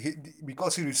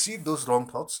because he received those wrong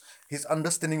thoughts, his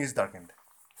understanding is darkened.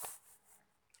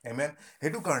 Amen.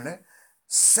 Hetu karne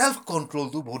self control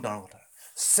to bahut dangor kotha.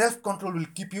 Self control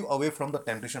will keep you away from the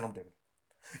temptation of devil.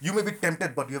 You may be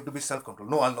tempted, but you have to be self control.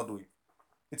 No, I'll not do it.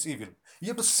 It's evil. You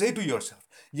have to say to yourself,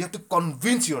 you have to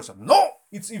convince yourself, no,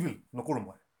 it's evil. No koru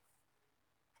moi.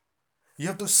 You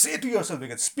have to say to yourself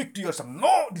again, speak to yourself,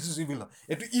 no, this is evil.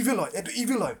 It's evil.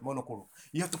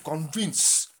 You have to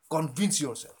convince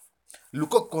yourself.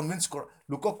 Look convince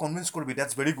korbi,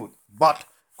 that's very good. But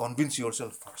convince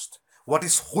yourself first. What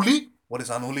is holy, what is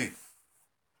unholy?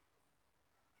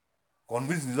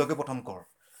 Convince nijoke prothom kor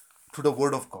through the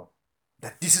word of God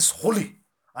that this is holy.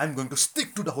 I'm going to stick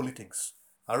to the holy things.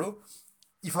 Aru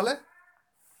ifale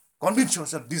convince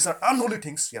yourself these are unholy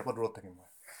things. Yarpa durot thakim moi.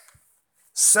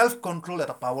 Self-control at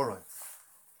a power.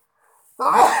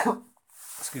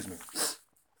 Excuse me.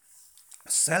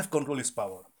 Self-control is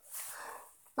power.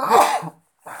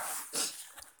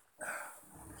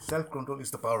 Self-control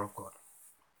is the power of God.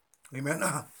 Amen.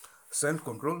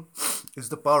 Self-control is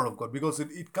the power of God because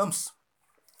it comes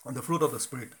on the fruit of the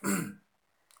Spirit.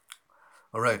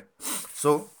 All right.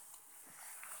 So,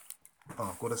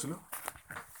 what is it?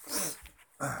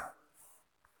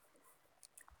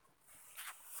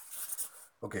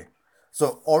 Okay, so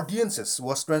audiences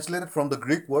was translated from the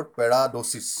Greek word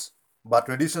paradosis, but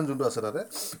tradition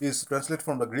is translated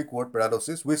from the Greek word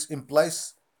paradosis, which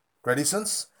implies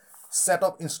traditions, set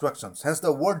of instructions. Hence,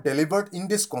 the word delivered in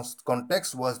this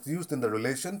context was used in the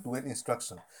relation to an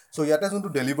instruction. So, yate to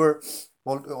deliver,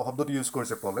 use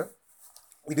pole.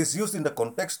 It is used in the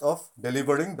context of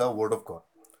delivering the word of God.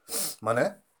 Mane,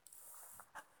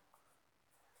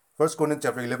 1 Corinthians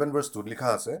chapter 11 verse 2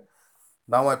 likha ase.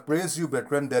 Now I praise you,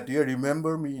 brethren, that ye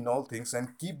remember me in all things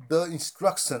and keep the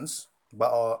instructions,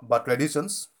 but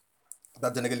traditions,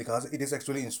 that it is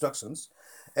actually instructions,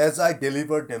 as I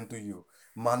delivered them to you.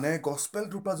 Mane gospel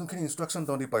rupa junkhini instruction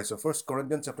toni paiso. 1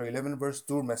 Corinthians chapter 11 verse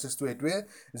 2 message to etwe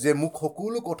je muk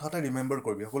hokulu kothate remember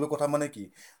korbi. Hokulu kotha mane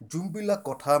ki jumbila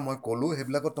kotha moi kolu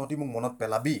hebilakot toti muk monot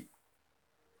pelabi.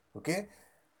 Okay?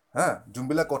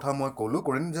 যোনবিলাক কথা মই ক'লো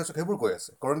Corinthians church সেইবোৰ কৈ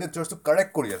আছে. Corinthians church to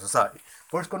correct কৰি আছে. চাই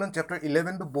 1 Corinthians chapter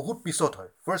 11 to বহুত পিছত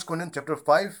হয়. 1 Corinthians chapter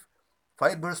 5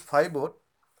 verse 5 ত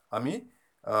আমি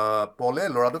পলে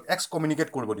লৰাটোক এক্সকমিউনিকেট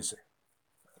কৰিব দিছে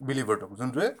বিলিভাৰটোক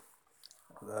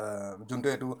যোনটোৱে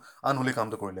এটো আনহলি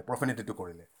কামটো কৰিলে, প্ৰফেনিটিটো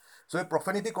কৰিলে. সো এই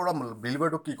প্ৰফেনিটি কৰা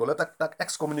বিলিভাৰটোক কি ক'লে, তাক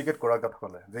এক্সকমিউনিকেট কৰাৰ কথা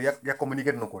ক'লে যে ইয়াক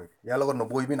কমিউনিকেট নকৰিবি, ইয়াৰ লগত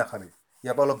নবহিবি, নাখাবি,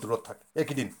 ইয়াৰ পৰা অলপ দূৰত থাক,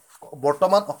 এইকেইদিন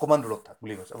বৰ্তমান অকণমান দূৰত থাক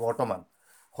বুলি কৈছে. বৰ্তমান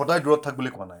সদায় দূৰত থাক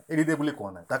বুলি কোৱা নাই, এৰি দে বুলি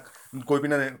কোৱা নাই, তাক কৈ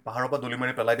পিনে পাহাৰৰ পৰা দলি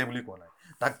মাৰি পেলাই দে বুলি কোৱা নাই,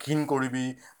 তাক ঘীন কৰিবি,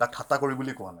 তাক ঠাট্টা কৰি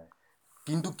বুলি কোৱা নাই.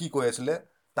 কিন্তু কি কৈ আছিলে,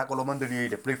 তাক অলপমান দেৰি এৰি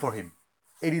দে, প্ৰে ফৰ হিম,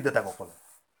 এৰি দে তাক অকলে.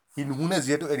 সি নুশুনে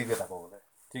যিহেতু এৰি দে তাক অকলে.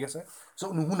 ঠিক আছে,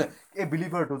 চ' নুশুনে. এই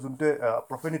বিলিভাৰটো যোনটোৱে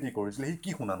প্ৰফেনিটি কৰিছিলে সি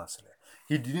কি শুনা নাছিলে,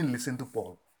 হি ডিডন্ট লিসেন টু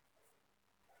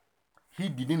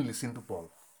পল.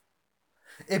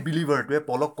 এই বিলিভাৰটোৱে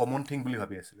পলক কমন থিং বুলি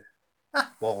ভাবি আছিলে.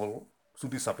 পল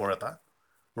চুটি চাপৰ এটা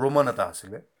ৰোমান এটা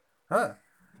আছিলে,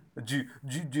 যি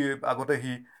আগতে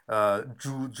সি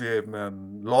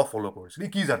ল ফ'ল' কৰিছিলে,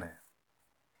 কি জানে,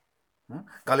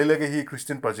 কালিলৈকে সি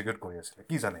খ্ৰীষ্টিয়ান পাৰ্জিকিউট কৰি আছিলে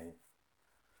কি জানে সি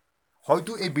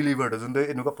হয়তো এই বিলিভাৰটো যোনটো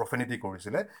এনেকুৱা প্ৰফেনিটি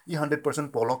কৰিছিলে ই 100%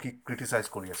 পলক সি ক্ৰিটিচাইজ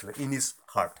কৰি আছিলে in is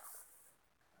heart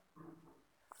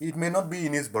it may not be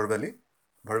in is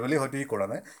ভাৰ্বেলি হয়তো সি কৰা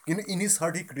নাই কিন্তু in is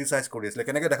heart C criticise কৰি আছিলে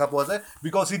কেনেকৈ দেখা পোৱা যায়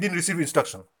because he dean receive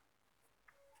instruction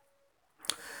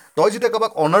তই যেতিয়া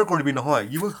কাৰোবাক অনাৰ কৰিবি নহয়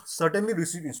U will চাৰ্টেনলি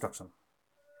receive instruction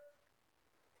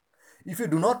if U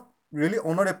do not really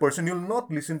অনাৰ a person U will not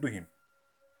listen to him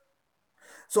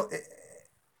চ'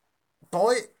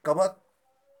 তই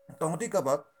তহঁতি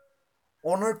কাৰোবাক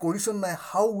অনাৰ কৰিছ নাই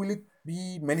হাউ will it be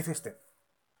মেনিফেষ্টেড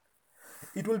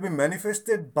it will be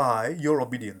মেনিফেষ্টেড বাই ইয়ৰ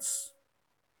অবিডিয়েঞ্চ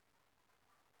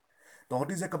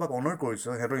তহঁতি যে কাৰোবাক অনাৰ কৰিছ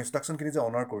সিহঁতৰ ইনষ্ট্ৰাকশ্যনখিনি যে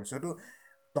অনাৰ কৰিছ সেইটো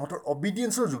তহঁতৰ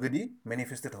অবিডিয়েঞ্চৰ যোগেদি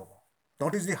মেনিফেষ্টেড হ'ব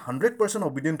তহঁতি যদি 100%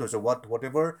 অবিডিয়েণ্ট হৈছে what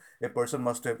ever a person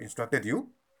must have instructed you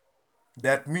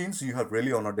that means you have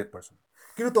really honored that person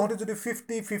কিন্তু তহঁতি যদি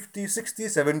 50-50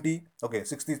 60-70 okay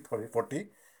 60-40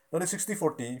 তহঁতি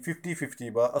 60-40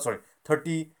 50-50 বা sorry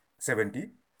 30-70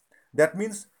 that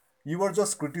means you are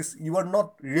just you are not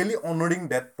really honoring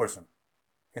that person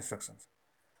instructions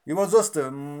you are just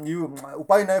you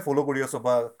উপায় নাই follow কৰি আছ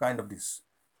বা kind of this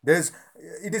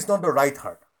it is not the right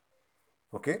heart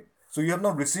okay so you have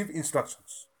not received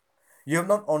instructions you have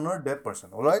not honored that person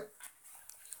all right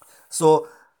so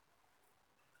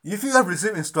if you have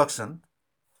received instruction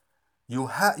you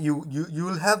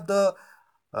will have the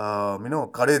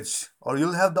courage or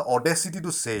you'll have the audacity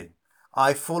to say I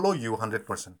follow you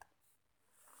 100%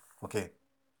 okay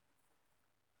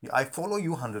I follow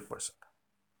you 100%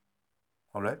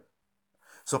 all right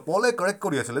so Paul correct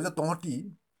কৰি আছিলে যে তহঁতি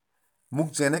মোক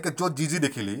যেনেকৈ য'ত যি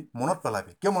দেখিলি মনত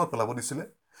পেলাবি কিয় মনত পেলাব দিছিলে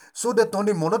so that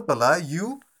তহঁতি মনত পেলাই you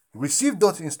receive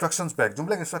those instructions back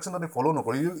যোনবিলাক instruction তহঁতি follow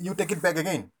নকৰি you take it back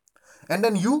again and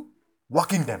then you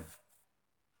walk in them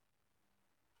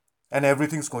and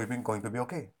everything's going to be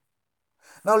okay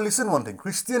now listen one thing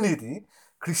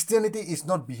Christianity is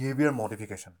not behavior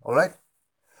modification all right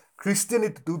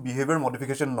Christianity to behavior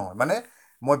modification নহয় মানে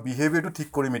মই behaviorটো ঠিক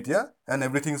কৰিম এতিয়া and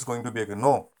everything is going to be okay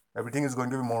no everything is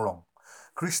going to be more wrong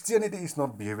Christianity is not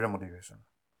behavior modification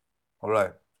all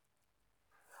right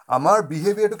আমাৰ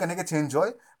behaviorটো কেনেকৈ change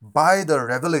হয় by the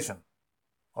revelation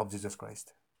of Jesus Christ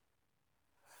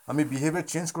আমি behavior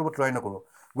change কৰিব try নকৰো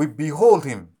we behold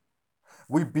him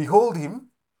we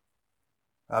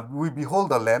behold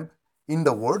the lamb in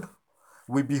the word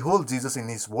we behold Jesus in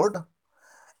his word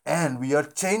and we are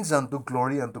changed unto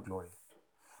glory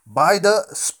by the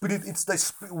spirit it's the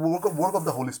work of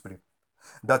the Holy Spirit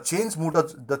the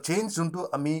change junto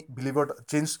ami believer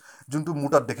change junto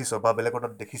mutat dekhiso ba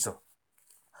belegotat dekhiso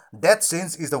that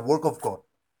change is the work of God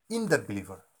in that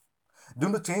believer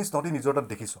junto change not in ijotat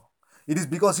dekhiso it is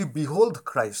because you behold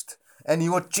Christ and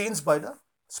you are changed by the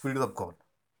Spirit of God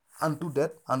unto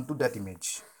that image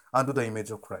unto the image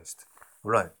of Christ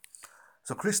right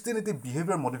so Christianity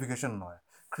behavior modification noy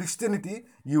Christianity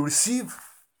you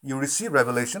receive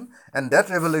revelation and that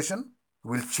revelation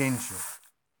will change you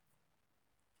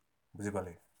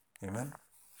bujibale amen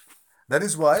that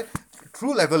is why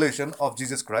through revelation of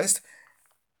Jesus Christ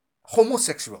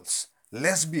homosexuals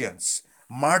lesbians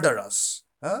murderers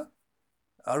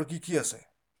aru ki ase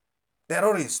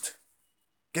terrorist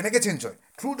keneke change hoy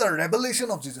through the revelation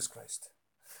of Jesus Christ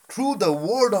through the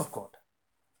word of God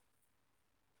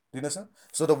do you understand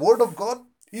so the word of God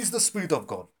is the Spirit of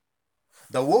God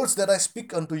the words that I speak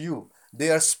unto you they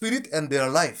are spirit and they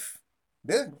are life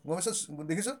the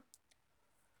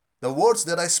words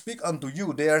that I speak unto you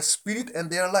they are spirit and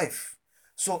they are life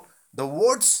so the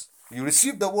words you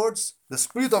receive the words the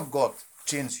Spirit of God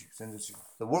changes you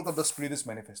the work of the Spirit is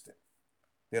manifested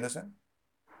do you understand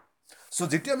so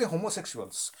যেতিয়া আমি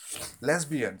homosexuals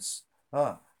lesbians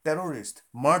terrorists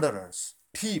murderers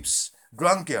thieves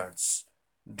drunkards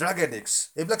drug addicts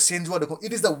এইবিলাক change হোৱা দেখো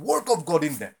it is the work of God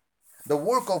in them the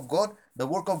work of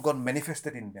God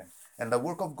manifested in them and the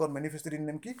work of God manifested in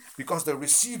them ki because they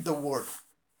received the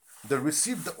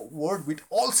word with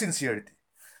all sincerity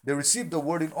they received the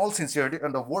word in all sincerity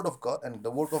and the word of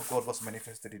God was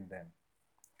manifested in them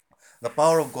the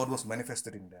power of God was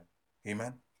manifested in them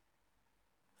amen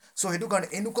so hetu karone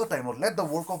enuka time let the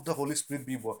work of the Holy Spirit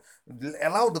be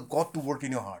allow the God to work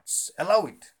in your hearts allow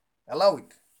it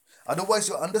otherwise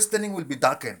your understanding will be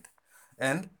darkened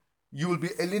and you will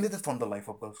be alienated from the life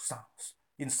of God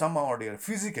in some or other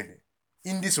physically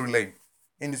in this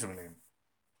realm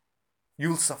you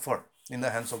will suffer in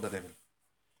the hands of the devil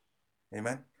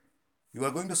amen you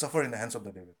are going to suffer in the hands of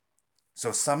the devil so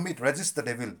resist the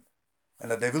devil and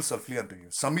the devil shall flee unto you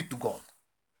submit to God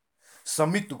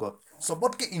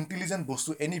सबतके intelligent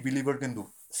bostu any believer can do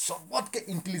सबतके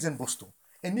intelligent bostu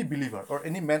any believer or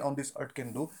any man on this earth can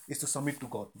do is to submit to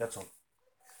God. That's all.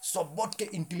 চবতকে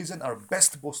intelligent আৰু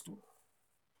best বস্তু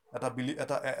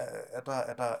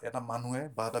এটা মানুহে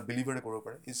বা এটা বিলিভাৰে কৰিব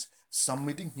পাৰে is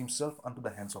submitting himself unto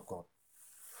the hands of God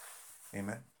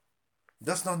Amen.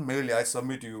 Just not merely I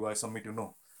submit you, I submit you.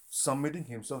 No. Submitting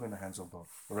himself in the hands of God.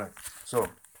 Right. So,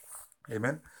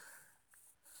 amen.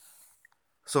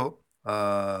 So,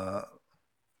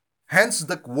 hence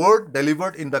the word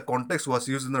delivered in the context was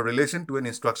used in a relation to an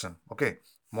instruction. Okay.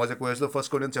 মই যে কৈ আছিলোঁ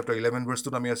 1 Corinthians chapter 11 verse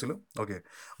 2 আমি আছিলোঁ. Okay.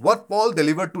 What Paul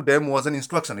delivered to them was an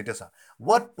instruction. It is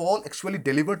what Paul actually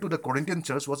delivered to the Corinthian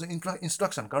church was an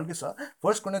instruction. কাৰণ কি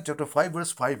 1 Corinthians chapter 5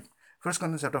 verse 5, 1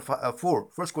 Corinthians chapter 4,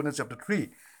 1 Corinthians chapter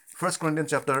 3, 1 Corinthians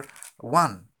chapter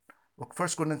 1,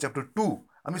 1 Corinthians chapter 2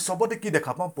 আমি সবতে কি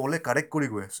দেখা পাওঁ পলে correct কৰি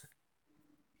গৈ আছে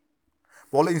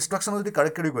পলে ইনষ্ট্ৰাকশ্যন যদি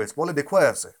কাৰেক্ট কৰি গৈ আছে পলে দেখুৱাই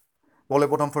আছে পলে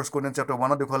প্ৰথম 1 Corinthians chapter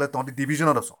 1 দেখুৱালে তহঁতি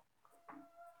ডিভিজনত আছ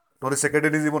তহঁতি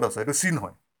ছেক্ৰেটাৰিজিমত আছ এইটো চিন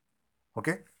হয়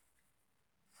অ'কে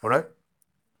অলৰাইট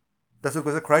তাৰপিছত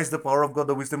কৈছে Christ the power of God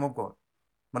the wisdom of God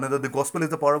মানে the gospel is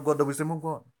the power of God the wisdom of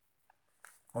God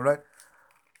alright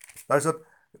তাৰপিছত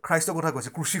খ্ৰাইষ্টৰ কথা কৈছে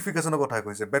ক্ৰুচিফিকেশ্যনৰ কথা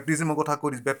কৈছে বেপ্টিজিমৰ কথা কৈ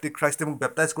দিছে খ্ৰাইষ্টে মোক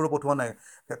বেপ্টাইজ কৰিব পঠোৱা নাই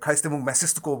খ্ৰাইষ্টে মোক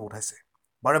মেছেজটো ক'ব পঠাইছে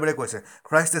বাৰে বাৰে কৈছে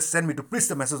খ্ৰাইষ্টে send me to preach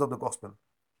the message of the gospel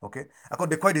okay আকৌ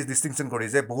দেখুৱাই দিছে ডিষ্টিংশ্যন কৰি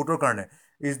যে বহুতৰ কাৰণে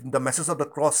is the message of the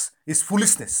cross is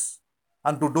foolishness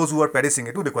unto those who are perishing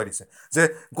এইটো দেখুৱাই দিছে যে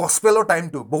গস্পেলৰ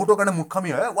টাইমটো বহুতৰ কাৰণে মূৰ্খামি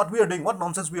হয় what we are doing what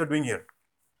nonsense we are doing here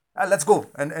let's go'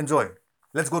 and enjoy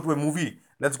let's go' to a movie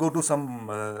let's go' to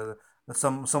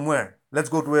somewhere let's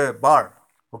go' to a bar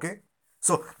okay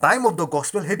So, time of the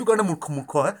gospel, সেইটো কাৰণে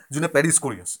মূৰ্খ হয় যোনে Paris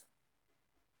কৰি আছে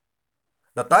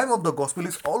The time of the gospel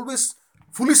is always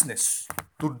foolishness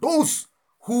to those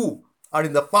who are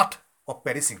in the path of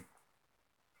perishing.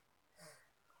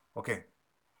 Okay.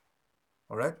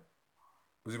 Alright?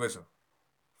 বুজি পাইছ?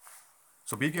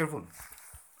 So, be careful.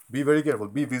 Be very careful.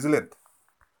 Be vigilant.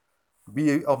 Be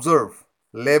observe.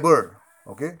 Labor.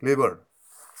 Okay? Labor.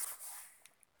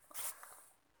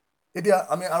 এতিয়া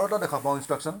আমি আৰু এটা দেখা পাওঁ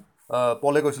instruction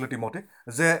পলে কৈছিলে টিমতে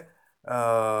যে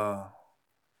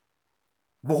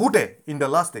বহুতে in the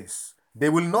last days they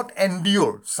will not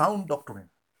এণ্ডিঅ'ৰ sound doctrine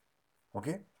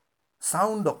okay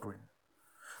sound doctrine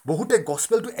বহুতে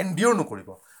গস্পেলটো এণ্ডিঅ'ৰ নকৰিব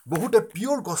বহুতে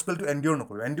পিয়'ৰ গস্পেলটো এণ্ডিঅ'ৰ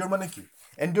নকৰিব এণ্ডিঅ'ৰ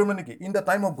মানে কি in the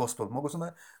time of gospel মই কৈছোঁ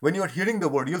নহয় when U R hearing the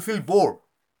word U feel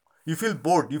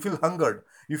board U feel হাংগাৰ্ড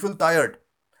U feel tired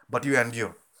but U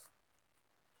এণ্ডিঅ'ৰ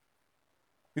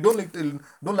You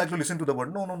don't like to listen to the word.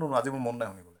 No. আজি মোৰ মন নাই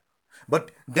শুনিবলৈ. But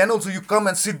then also you come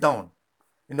and sit down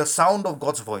in the sound of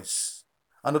God's voice,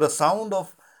 under the sound of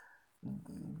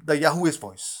the Yahweh's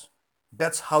voice.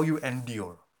 That's how you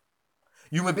endure.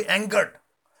 You may be angered.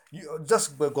 Just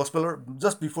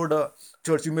before the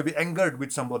church, you may be angered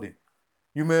with somebody.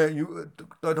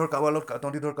 তই ধৰ কাৰোবাৰ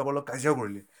লগত কাজিয়া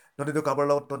কৰিলি তহঁতি ধৰ কাৰোবাৰ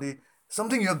লগত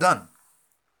something you have done.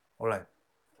 Alright.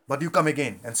 But you come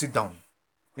again and sit down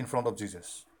in front of Jesus.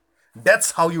 That's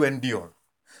how you endure.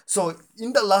 So, in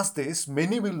the last days,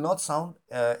 many will not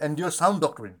endure sound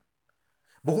doctrine.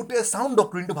 বহুতে sound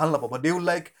doctrine to ভাল নাপাব. They will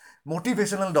like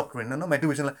motivational doctrine.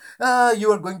 Motivational. You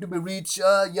are going to be rich.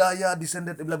 This and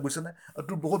that. এইবিলাক বুজিছে নাই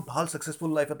তোৰ বহুত ভাল successful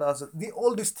life এটা আছে.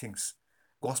 All these things.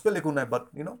 Gospel একো নাই, but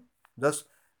just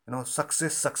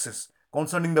success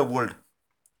concerning the world.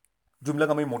 যোনবিলাক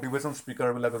আমি motivation speaker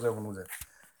বিলাক আছে শুনো যে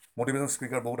motivation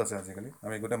speaker বহুত আছে আজিকালি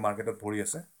আমি গোটেই মাৰ্কেটত ভৰি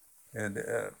আছে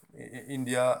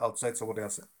ইণ্ডিয়া আউটছাইড চবতে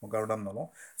আছে মই কাৰো নাম নলওঁ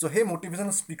চ' সেই মটিভেশ্যন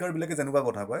স্পীকাৰবিলাকে যেনেকুৱা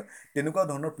কথা কয় তেনেকুৱা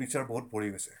ধৰণৰ প্ৰিচাৰ বহুত ভৰি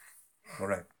গৈছে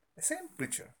ৰাইট চেম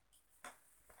প্ৰিচাৰ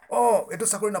এইটো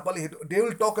চাকৰি নাপালি সেইটো they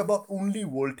will talk about only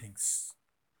world things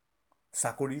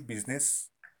চাকৰি business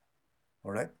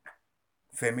right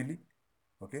family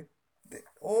okay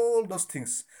all দছ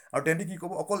থিংছ আৰু তেহেঁতি কি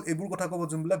ক'ব অকল এইবোৰ কথা ক'ব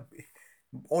যোনবিলাক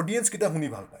অডিয়েঞ্চকেইটা শুনি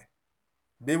ভাল পায়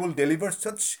they will deliver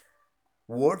such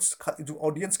words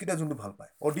audience kita juntu bhal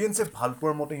paয় audience bhal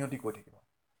por mote hioti কৈ থাকিব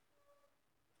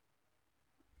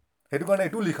হেতু কাৰণে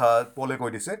এটু লিখা পলে কৈ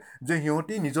দিছে যে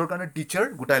হিয়তি নিজৰ কাৰণে টিচাৰ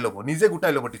গুটাই লব নিজে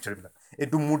গুটাই লব টিচাৰ বিলাক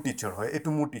এটু মোৰ টিচাৰ হয় এটু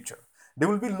মোৰ teacher they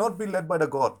will be not be led by the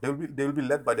god they will be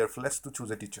led by their flesh to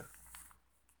choose a teacher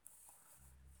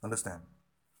understand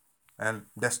and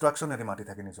destruction eti mati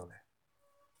thake nijole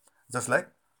just like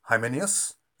Hymenaeus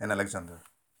and Alexander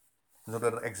not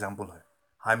an example হয়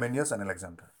Hymenaeus and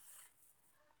Alexander.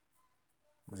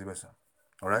 বুজি পাইছা?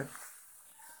 Alright?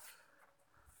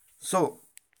 So,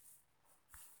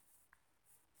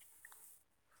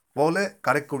 Paul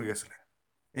correct কৰি আছিলে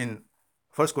in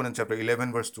 1 Corinthians chapter 11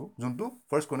 verse 2 যোনটো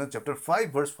 1 Corinthians chapter 5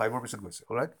 verse 5 ৰ পিছত গৈছে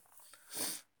alright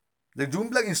যে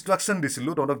যোনবিলাক ইনষ্ট্ৰাকশ্যন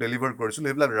দিছিলোঁ তহঁতক ডেলিভাৰ কৰিছিলোঁ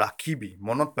সেইবিলাক ৰাখিবি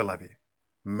মনত পেলাবি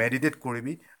মেডিটেট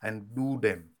কৰিবি and do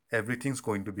them everything's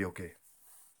going to be okay.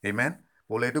 Amen.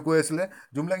 Pole etu koi asile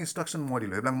jumlak instruction moi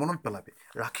dilo eblang monot pelabi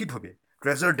rakhi thobi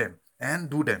treasure them and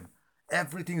do them.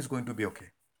 Everything is going to be okay.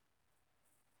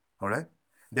 All right.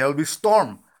 There will be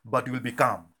storm, but you will be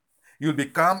calm. You will be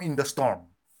calm in the storm.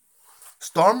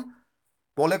 Storm,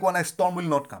 Pole kwana storm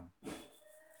will not come.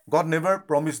 God never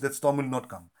promised that storm will not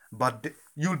come, but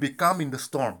you will be calm in the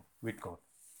storm with God.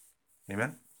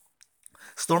 Amen.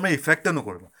 Storm may affect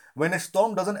you. When a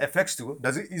storm doesn't affect you,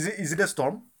 is it a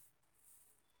storm?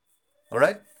 All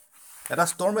right. Eta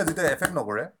storm is it affect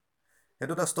nokore?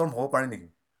 Etu ta storm hobo pare niki?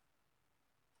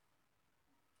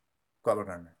 Kobar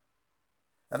karone.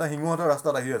 Eta hingohota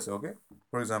rastat ahi ase, okay?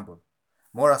 For example,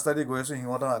 moi rasta di goi asu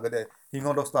hingohota agade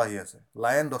hingo 10ta ahi ase.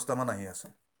 Lion 10ta man ahi ase.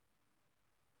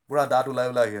 Pura dat ulai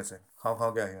ulai ahi ase. Khao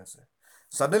khao ke ahi ase.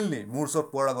 Suddenly mur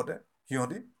sot por agote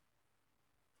hihoti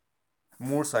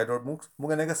mur side or muk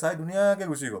eneke sai dunia ke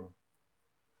gusi gol.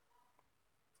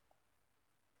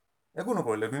 একো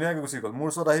নকৰিলে ধুনীয়াকৈ গুচি গ'ল মোৰ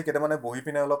ওচৰত আহি কেইটামানে বহি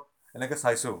পিনে অলপ এনেকৈ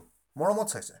চাইছোঁ মৰমত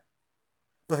চাইছে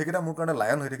তো সেইকেইটা মোৰ কাৰণে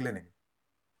লায়ন হৈ থাকিলে নেকি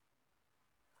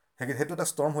সেইটো এটা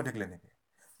ষ্টৰ্ম হৈ থাকিলে নেকি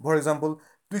ফৰ এক্সাম্পল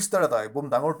টুইষ্টাৰ এটা একদম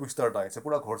ডাঙৰ টুইষ্টাৰ এটা আহিছে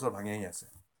পুৰা ঘৰ চৰ ভাঙি আহি আছে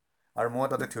আৰু মই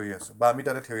তাতে থিয় হৈ আছোঁ বা আমি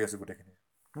তাতে থিয় হৈ আছোঁ গোটেইখিনি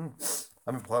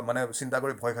আমি ভয় মানে চিন্তা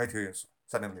কৰি ভয় খাই থিয় হৈ আছোঁ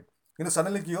ছাডেনলি কিন্তু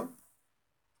ছাডেনলি কি হ'ল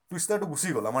টুইষ্টাৰটো গুচি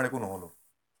গ'ল আমাৰ একো নহ'লো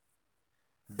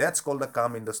that's call the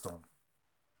come in the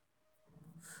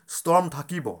storm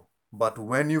থাকিব. But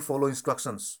when you follow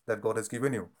instructions that God has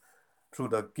given you through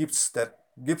the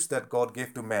gifts that God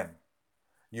gave to man,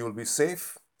 you will be safe,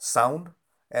 sound,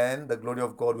 and the glory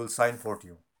of God will shine forth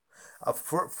you.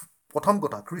 Prothom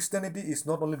kotha, Christianity is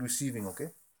not only receiving, okay?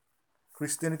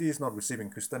 Christianity is not receiving,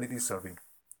 Christianity is serving.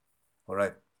 All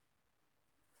right.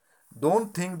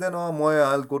 Don't think that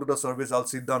I'll go to the service,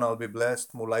 I'll sit down, I'll be blessed,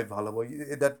 more life bhalo.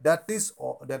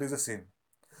 That is a sin.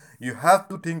 You have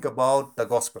to think about the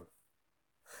gospel.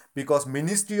 Because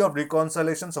ministry of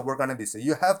reconciliation sabor kane dise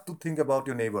you have to think about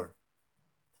your neighbor.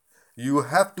 You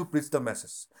have to preach the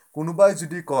message. Kunubai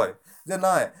jodi koy je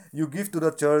nai you give to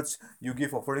the church, you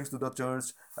give offerings to the church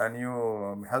and you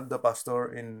help the pastor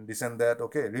in this and that,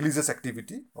 okay, religious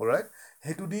activity, all right,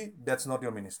 that's not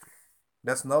your ministry.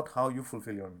 That's not how you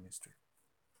fulfill your ministry.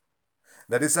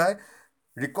 That is why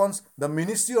the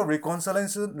ministry of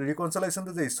reconciliation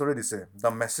to the story dise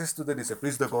the message to the dise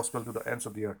preach the gospel to the ends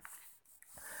of the earth.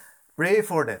 Pray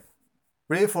for that.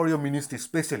 Pray for your ministry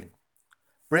especially.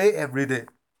 Pray every day.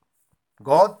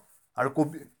 God, I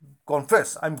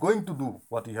confess, I'm going to do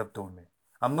what you have told me.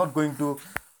 I'm not going to,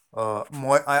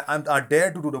 I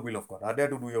dare to do the will of God. I dare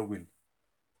to do your will.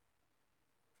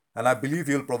 And I believe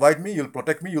you'll provide me, you'll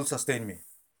protect me, you'll sustain me.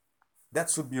 That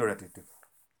should be your attitude.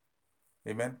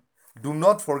 Amen. Do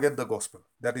not forget the gospel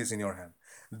that is in your hand.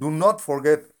 Do not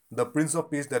forget the Prince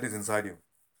of Peace that is inside you.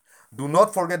 Do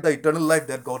not forget the eternal life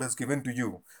that God has given to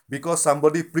you because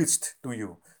somebody preached to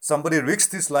you. Somebody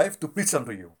risked his life to preach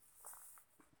unto you.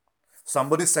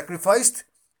 Somebody sacrificed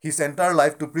his entire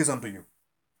life to preach unto you.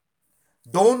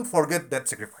 Don't forget that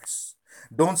sacrifice.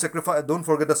 Don't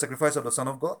forget the sacrifice of the Son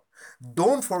of God.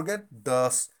 Don't forget the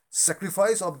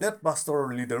sacrifice of that pastor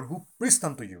or leader who preached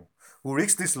unto you, who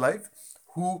risked his life,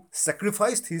 who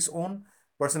sacrificed his own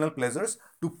personal pleasures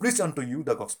to preach unto you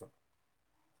the gospel.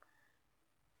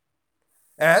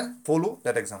 And follow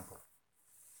that example.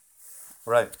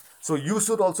 Right. So you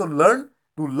should also learn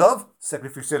to love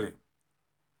sacrificially.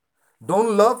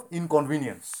 Don't love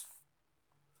inconvenience.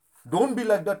 Don't be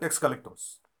like the tax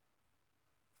collectors.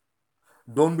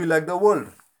 Don't be like the world.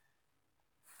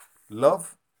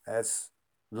 Love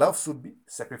should be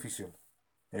sacrificial.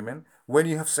 Amen. When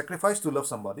you have sacrificed to love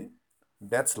somebody,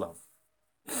 that's love.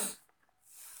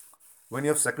 When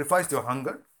you have sacrificed your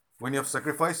hunger, when you have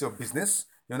sacrificed your business,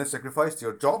 you have sacrificed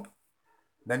your job,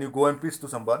 then you go and preach to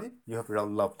somebody, you have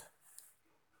loved.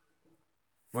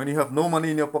 When you have no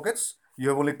money in your pockets, you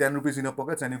have only 10 rupees in your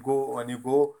pockets and you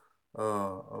go,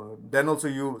 then also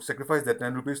you sacrifice that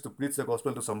 10 rupees to preach the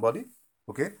gospel to somebody,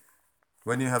 okay?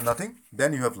 When you have nothing,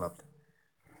 then you have loved.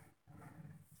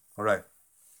 All right.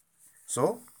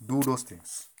 So, do those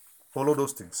things. Follow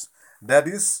those things. That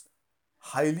is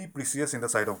highly precious in the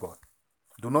sight of God.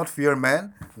 Do not fear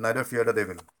man, neither fear the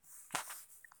devil.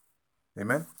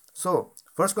 Amen. So,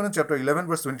 1 Corinthians chapter 11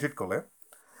 verse 28 kole,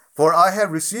 for I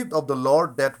have received of the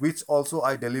Lord that which also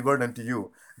I delivered unto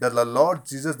you, that the Lord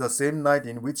Jesus the same night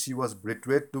in which he was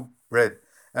betrayed took bread.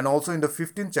 And also in the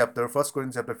 15th chapter, 1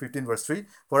 Corinthians chapter 15 verse 3,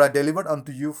 for I delivered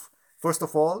unto you first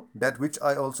of all that which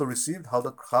I also received,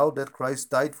 how that Christ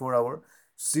died for our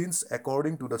sins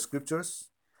according to the scriptures.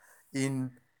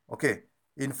 In 1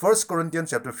 Corinthians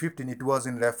chapter 15, it was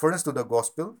in reference to the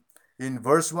gospel. In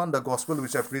verse 1, the gospel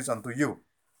which I preach unto you.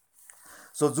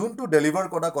 So যোনটো deliver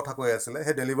কৰা কথা কৈ আছিলে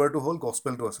সেই ডেলিভাৰটো হ'ল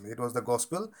গছপেলটো আছিলে. It was the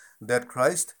gospel that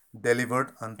Christ delivered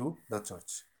unto the church.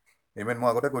 Amen মই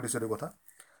আগতে কৈ দিছোঁ এইটো কথা.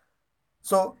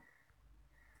 চ'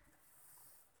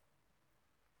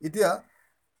 এতিয়া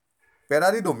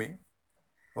paradidomi,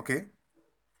 okay,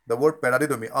 the word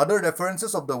paradidomi, other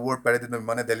references of the word paradidomi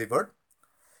মানে delivered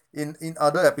in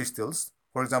other epistles.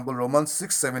 For example, Romans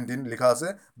 6:17 লিখা আছে,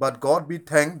 but God be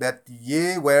thanked that ye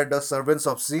were the servants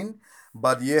of sin,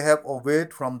 but ye have obeyed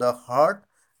from the heart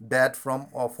that from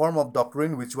a form of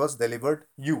doctrine which was delivered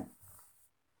you.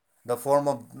 The form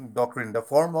of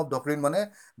doctrine মানে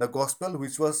the gospel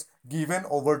which was given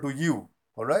over to you.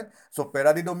 Alright? So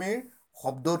paradidomi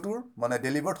শব্দটোৰ মানে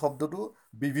delivered শব্দটো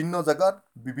বিভিন্ন জেগাত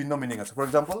বিভিন্ন meaning আছে. For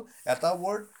example, এটা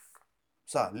word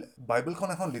চা, বাইবেলখন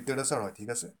এখন লিটাৰেচাৰ হয়, ঠিক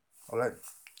আছে, অলৰাইট,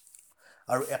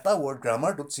 আৰু এটা ৱৰ্ড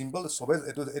গ্ৰামাৰটোত চিম্পল, চবে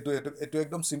এইটো এইটো এইটো এইটো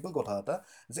একদম চিম্পল কথা এটা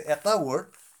যে এটা ৱৰ্ড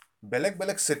বেলেগ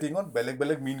বেলেগ ছেটিঙত বেলেগ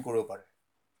বেলেগ মিন কৰিব পাৰে.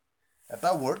 এটা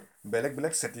ৱৰ্ড বেলেগ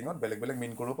বেলেগ ছেটিঙত বেলেগ বেলেগ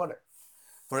মিন কৰিব পাৰে.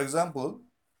 ফৰ এক্সাম্পল,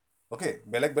 অ'কে,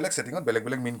 বেলেগ বেলেগ ছেটিঙত বেলেগ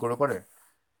বেলেগ মিন কৰিব পাৰে.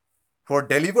 ফৰ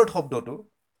ডেলিভাৰ্ড শব্দটো,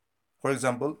 for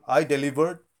example, I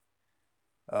delivered,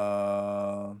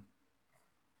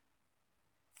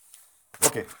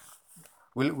 okay,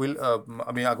 will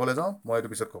আমি আগলৈ যাওঁ, মই এইটো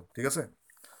পিছত ক'ম, ঠিক আছে.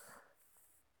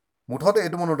 মুঠতে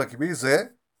এইটো মনত ৰাখিবি যে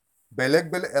বেলেগ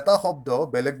বেলেগ এটা শব্দ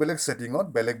বেলেগ বেলেগ ছেটিঙত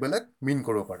বেলেগ বেলেগ মিন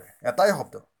কৰিব পাৰে. এটাই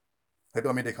শব্দ, সেইটো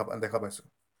আমি দেখা পাইছোঁ.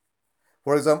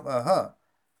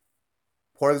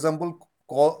 ফৰ এক্সাম্পল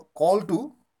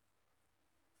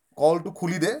কলটো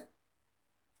খুলি দে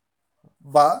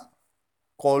বা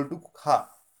কলটো খা,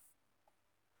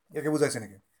 একে বুজাইছে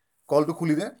নেকি? কলটো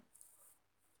খুলি দে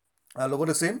আৰু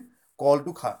লগতে চেম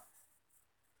কলটো খা.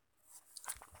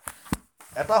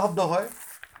 এটা শব্দ হয়,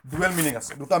 ডুৱেল মিনিং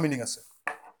আছে, দুটা মিনিং আছে.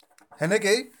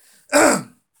 সেনেকেই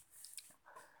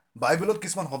বাইবেলত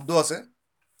কিছুমান শব্দ আছে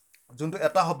যোনটো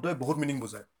এটা শব্দই বহুত মিনিং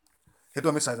বুজায়. সেইটো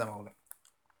আমি চাই যাম আগলৈ.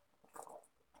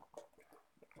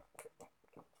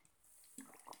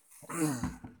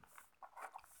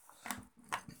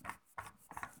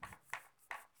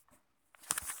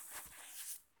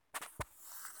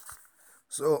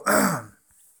 So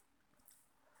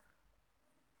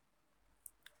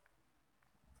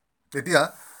এতিয়া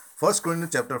 1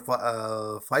 Corinthians chapter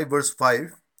 5 verse 5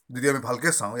 যদি আমি ভালকে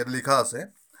চাওঁ, ইয়াত লিখা আছে,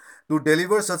 to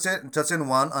deliver such an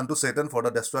one unto Satan for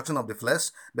the destruction of the flesh,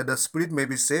 that the spirit may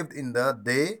be saved in the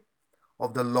day of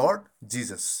the Lord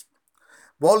Jesus.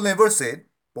 Paul never said,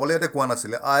 পলে এটা কোৱা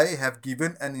নাছিলে, I have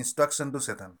given an instruction to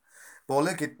Satan.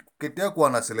 পলে কেতিয়াও কোৱা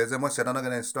নাছিলে যে মই চেতানক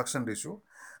এটা ইনষ্ট্ৰাকশ্যন দিছোঁ.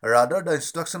 rather the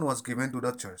instruction was given to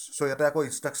the church. So ইয়াতে আকৌ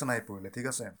ইনষ্ট্ৰাকশ্যন আহি পৰিলে, ঠিক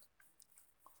আছে.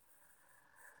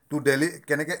 to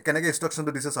কেনেকৈ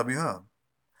ইনষ্ট্ৰাকশ্যনটো দিছে চাবি হা.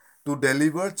 To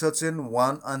deliver such an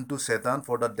one unto Satan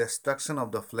for the destruction of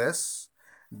the flesh,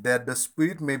 that the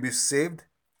spirit may be saved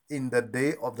in the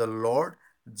day of the Lord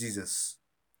Jesus.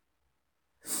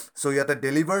 So ইয়াতে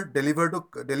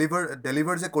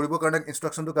ডেলিভাৰ যে কৰিবৰ কাৰণে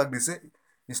ইনষ্ট্ৰাকশ্যনটো কাক দিছে?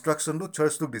 ইনষ্ট্ৰাকশ্যনটো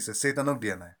চাৰ্চটোক দিছে, চেতানক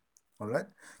দিয়া নাই. অলৰাইট,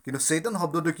 কিন্তু চেতান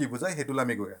শব্দটো কি বুজায় সেইটোলৈ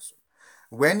আমি গৈ আছোঁ.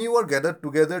 When you are gathered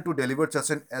together to deliver such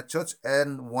an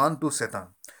one to Satan,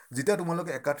 যেতিয়া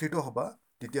তোমালোকে একাত্ৰিত হ'বা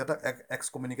তেতিয়া তাক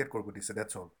এক্সকমিউনিকেট কৰিব দিছে.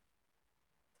 That's all.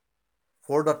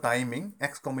 For the timing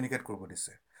এক্সকমিউনিকেট কৰিব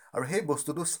দিছে. আৰু সেই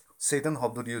বস্তুটো চেতান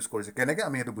শব্দটো ইউজ কৰিছে. কেনেকৈ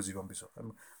আমি সেইটো বুজি পাম পিছত,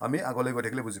 আমি আগলৈ গৈ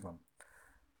থাকিলে বুজি পাম.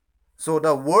 So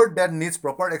the word that needs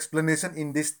proper explanation in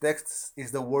this text is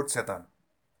the word Satan.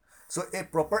 So a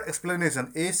proper explanation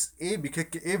is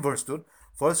বিশেষকৈ এই ভাৰ্চটোত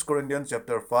 1 Corinthians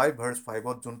chapter 5 verse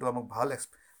 5ত যোনটো আমাক ভাল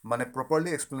মানে প্ৰপাৰ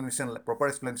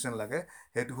এক্সপ্লেনেশ্যন লাগে,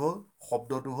 সেইটো হ'ল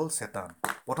শব্দটো হ'ল চেতান.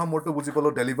 প্ৰথম ৱৰ্ডটো বুজি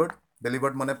পালোঁ,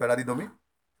 ডেলিভাৰ্ড মানে পেৰাডিডমি,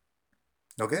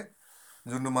 অ'কে,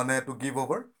 যোনটো মানে টু গিভ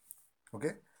অভাৰ,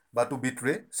 অ'কে, বা টু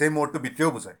বিট্ৰে, চেম ৱৰ্ডটো বিট্ৰেও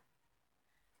বুজায়.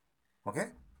 অ'কে,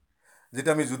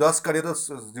 যেতিয়া আমি জুদাছ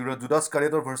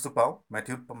কাৰিয়টৰ ভাৰ্চটো পাওঁ,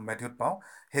 মেথিউত পাওঁ,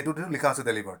 সেইটোতো লিখা আছে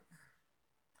ডেলিভাৰ্ড,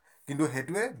 কিন্তু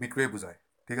সেইটোৱে বিট্ৰে বুজায়,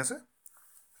 ঠিক আছে.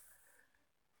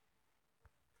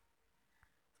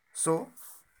 চ'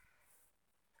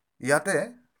 ইয়াতে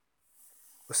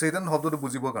চেতান শব্দটো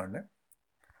বুজিবৰ কাৰণে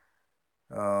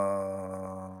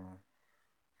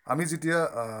আমি যেতিয়া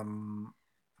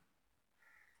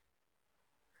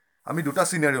আমি দুটা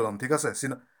চিনাৰিঅ' ল'ম, ঠিক আছে.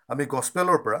 আমি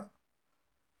গছপেলৰ পৰা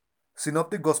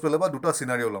চিনপটিক গছপেলৰ পৰা দুটা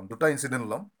চিনাৰিঅ' ল'ম, দুটা ইনচিডেণ্ট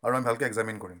ল'ম, আৰু আমি ভালকৈ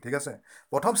এক্সামিন কৰিম, ঠিক আছে.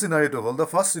 প্ৰথম চিনাৰিটো হ'ল, the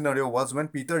first scenario' was when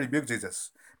Peter rebuke Jesus.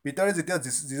 পিটাৰে যেতিয়া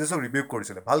জিজাছক ৰিবিউক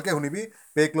কৰিছিলে, ভালকৈ শুনিবি,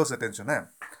 পে ক্ল'জ এটেনশ্যন হে.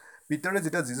 পিটাৰে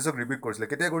যেতিয়া জিজাছক ৰিবিউক কৰিছিলে,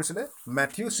 কেতিয়া কৰিছিলে?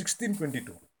 Matthew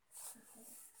 16:22.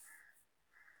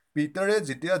 পিটাৰে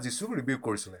যেতিয়া যীচুক ৰিবিউক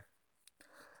কৰিছিলে,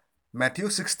 Matthew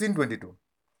 16:22.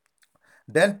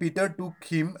 Then Peter took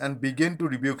him and began to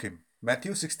rebuke him.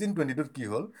 Matthew 16:22 কি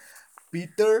হ'ল?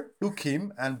 Peter took him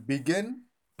and began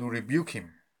to rebuke him,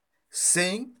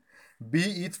 saying, Be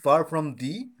it far from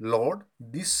thee, Lord,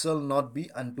 this shall not be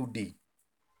unto thee.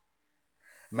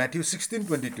 Matthew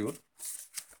 16:22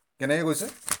 কেনেকৈ কৈছে?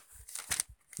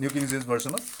 New King James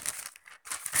Version.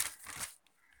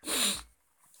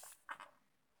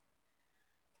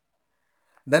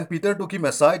 Then Peter took him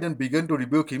aside and began to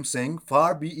rebuke him, saying, Far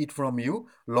be it from you,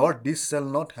 Lord, this shall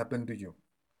not happen to you.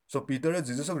 So Peter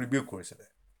Jesus rebuke কৰিছিলে.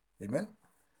 Amen.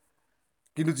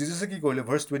 কিন্তু Jesus কি কৰিলে?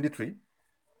 Verse 23.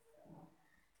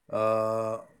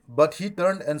 But he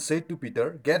turned and said to Peter,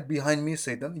 Get behind me,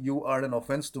 Satan, you are an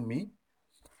offense to me,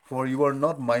 for you are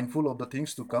not mindful of the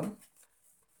things to come,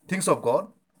 things of God,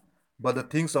 but the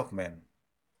things of man.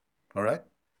 Alright?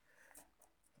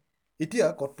 এতিয়া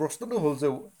প্ৰশ্নটো হ'ল যে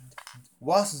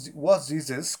was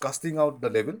Jesus casting out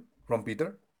the devil from Peter?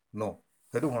 No.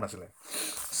 সেইটো হোৱা নাছিলে.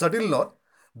 Certainly not,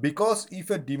 because if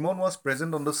a demon was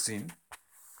present on the scene,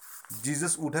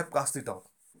 Jesus would have cast it out.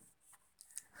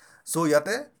 So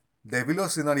ইয়াতে ডেভিলৰ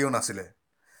চিনাৰিও নাছিলে.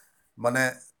 মানে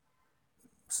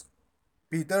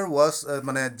Peter was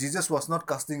Jesus was not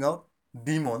casting out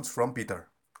demons from Peter.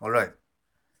 Alright.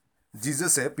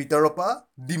 জিজাছে পিটাৰৰ পৰা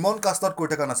Demon caste out কৰি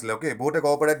থকা নাছিলে. Okay, বহুতে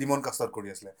ক'ব পাৰে ডিমন কাষ্ট আউট কৰি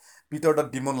আছিলে, পিটাৰ তাত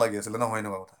ডিমন লাগি আছিলে. নহয়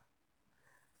এনেকুৱা কথা,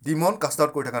 ডিমন কাষ্ট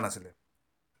আউট কৰি থকা নাছিলে.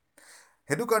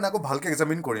 সেইটো কাৰণে আকৌ ভালকৈ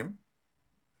এক্সামিন কৰিম,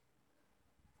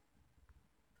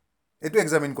 এইটো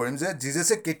এক্সামিন কৰিম যে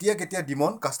জিজাছে কেতিয়া কেতিয়া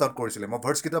ডিমন কাষ্ট আউট কৰিছিলে. মই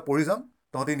ভাৰ্ছকেইটা পঢ়ি যাম,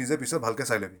 তহঁতি নিজে পিছত ভালকৈ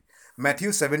চাই ল'বি. Matthew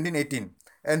 17:18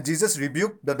 And Jesus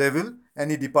rebuked the devil and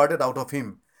he departed out of him,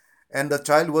 and the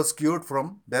child was cured from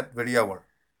that very hour.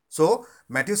 So,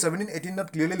 Matthew 17:18 not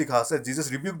clearly likha ase, Jesus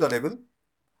rebuked the devil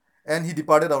and he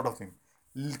departed out of him.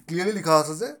 Clearly likha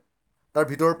ase je tar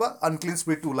bhitor pa unclean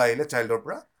spirit to ulai aile child or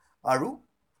pra aru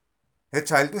he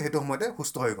child to hetu homote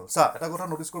husto hoy gol. Sa eta kotha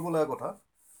notice koribo laga kotha,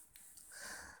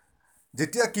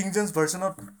 jetia King James version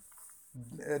of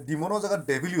demonor jaga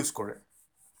devil use kore,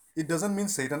 it doesn't mean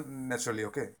Satan naturally,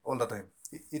 okay, all the time.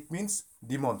 It means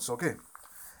demons, okay.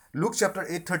 Luke chapter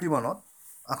 8:31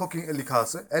 আকৌ কি লিখা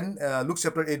আছে, and Luke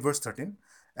chapter 8 verse 13,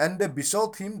 and they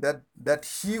besought him that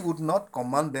he would not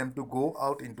command them to go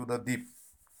out into the deep.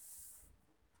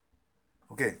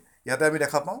 Okay, ইয়াতে আমি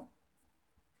দেখা পাওঁ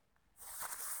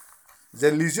যে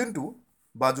লিজনটো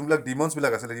বা যোনবিলাক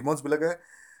ডিমনছবিলাক আছিলে, ডিমনছবিলাকে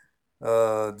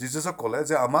জিজাছক ক'লে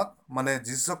যে আমাক মানে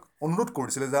জিজাছক অনুৰোধ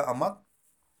কৰিছিলে যে আমাক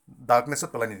ডাৰ্কনেছত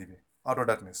পেলাই নিদিবি, outer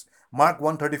darkness. Mark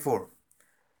 1:34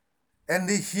 And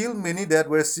he healed many that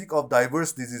were sick of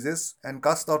diverse diseases and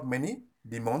cast out many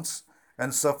demons and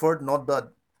suffered not the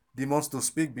demons to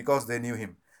speak because they knew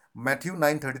him. Matthew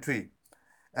 9:33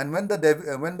 And when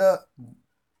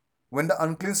the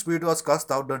unclean spirit was cast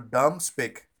out, the dumb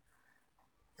spake,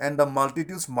 and the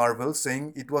multitudes marveled, saying,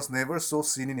 It was never so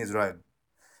seen in Israel.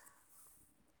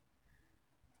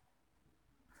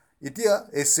 এতিয়া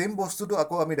এই same বস্তুটো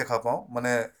আকৌ আমি দেখা পাওঁ,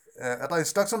 মানে এটা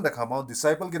instruction দেখা পাওঁ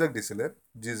ডিচাইপল কেইটাক দিছিলে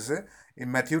জিজাছে ইন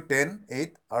Matthew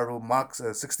 10:8 আৰু Mark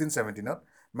 16:17.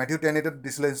 Matthew 10:8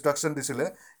 দিছিলে, ইনষ্ট্ৰাকশ্যন দিছিলে,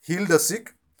 heal the sick,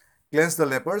 cleanse the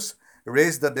lepers,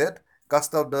 raise the dead,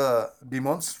 cast out the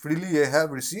demons, freely ye have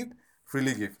received,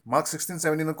 freely give. Mark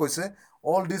 16:17 কৈছে,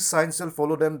 all these signs shall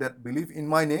follow them that believe in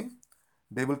my name,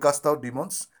 they will cast out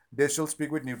demons, they shall speak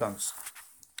with new tongues.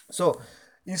 So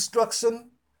instruction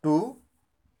to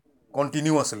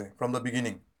continue asile from the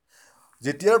beginning.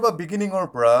 যেতিয়াৰ পৰা বিগিনিঙৰ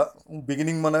পৰা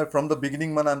beginning মানে from the beginning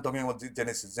মানে I am talking about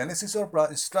জেনেচিছৰ পৰা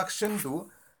ইনষ্ট্ৰাকশ্যনটো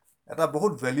এটা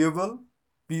বহুত ভেলুৱেবল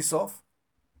পিচ অফ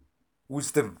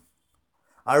উইজডম.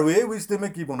 আৰু এই উইজডমে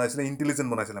কি বনাইছিলে? ইণ্টেলিজেণ্ট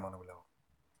বনাইছিলে মানুহবিলাকক.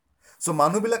 চ'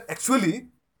 মানুহবিলাক একচুৱেলি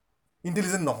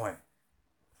ইণ্টেলিজেণ্ট নহয়,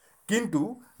 কিন্তু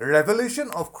ৰেভেলেশ্যন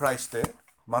অফ খ্ৰাইষ্টে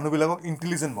মানুহবিলাকক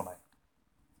ইণ্টেলিজেণ্ট বনায়.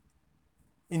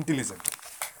 ইণ্টেলিজেণ্ট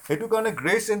সেইটো কাৰণে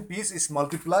grace and peace is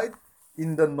multiplied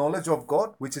in the knowledge of God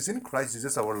which is in Christ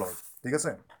Jesus our Lord. ঠিক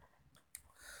আছে?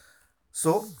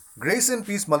 So grace and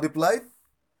peace multiplied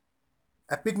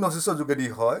epignosisৰ যোগেদি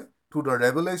হয় through the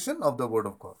revelation of the word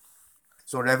of God.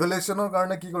 So revelationৰ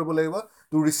কাৰণে কি কৰিব লাগিব?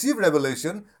 To receive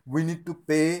revelation we need to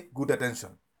pay good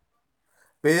attention.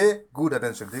 Pay good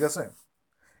attention. ঠিক আছে?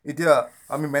 এতিয়া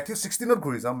আমি Matthew 16ত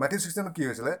ঘূৰি যাম. Matthew 16ত কি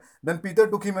হৈছিলে? Then Peter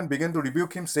took him and began to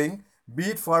rebuke him, saying, Be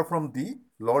it far from thee,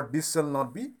 Lord, this shall not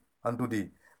be unto thee.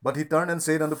 But he turned and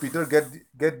said unto Peter,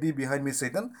 Get thee behind me,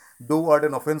 Satan, thou art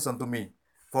an offense unto me.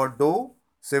 For thou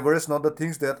savorest not the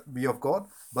things that be of God,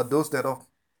 but those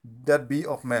that be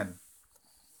of man.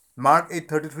 Mark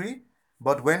 8:33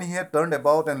 But when he had turned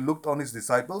about and looked on his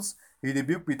disciples, he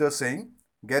rebuked Peter, saying,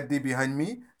 Get thee behind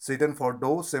me, Satan, for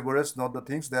thou savorest not the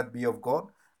things that be of God,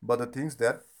 but the things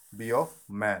that be of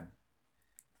man.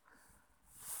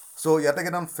 চ' ইয়াতে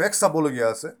কেইটামান fact চাবলগীয়া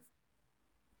আছে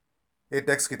এই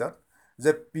টেক্সটকেইটাত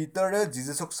যে পিটাৰে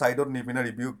জিজাছক ছাইডত নি পিনে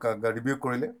ৰিবিউ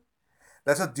কৰিলে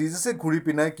তাৰপিছত জিজাছে ঘূৰি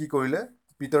পিনাই কি কৰিলে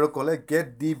পিটাৰক ক'লে গেট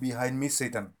দি বিহাইণ্ড মি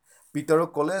ছেইটান পিটাৰক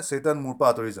ক'লে ছেইটান মোৰ পৰা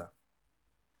আঁতৰি যা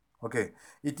অ'কে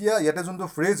এতিয়া ইয়াতে যোনটো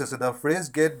ফ্ৰেজ আছে the phrase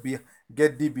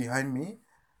get thee behind me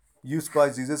use by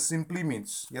Jesus simply means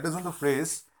ইয়াতে যোনটো phrase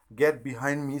get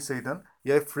behind me Satan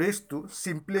ইয়াৰ ফ্ৰেজটো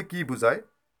চিম্পলি কি বুজায়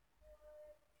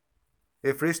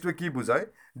এই ফ্ৰেজটোৱে কি বুজায়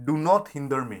do not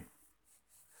hinder me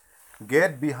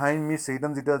get behind me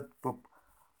Satan যেতিয়া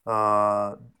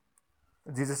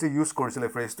জিজাছে ইউজ কৰিছিলে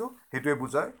ফ্ৰেজটো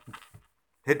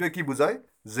সেইটোৱে কি বুজায়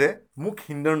যে মোক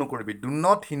হিণ্ডাৰ নকৰিবি do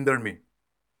not hinder me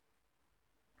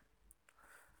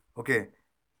okay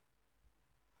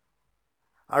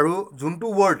আৰু যোনটো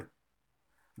word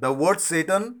the word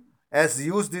ছেইটান as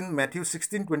used in Matthew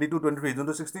 16:22-23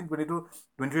 যোনটো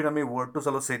 16:22-23 আমি ৱৰ্ডটো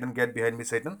চালোঁ ছেইটান গেট বিহাইণ্ড মি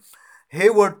ছেইটান সেই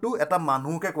ৱৰ্ডটো এটা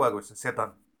মানুহকে কোৱা গৈছে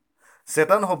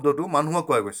ছেটান শব্দটো মানুহক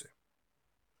কোৱা গৈছে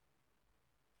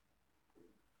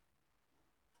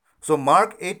চ' mark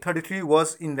 8:33 was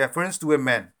in reference two a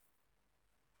man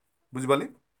বুজি পালি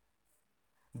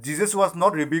Jesus was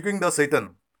not rebuking the Satan.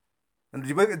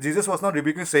 Jesus was not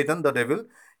rebuking Satan, the devil.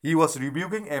 He was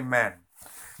rebuking a man.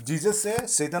 Jesus-এ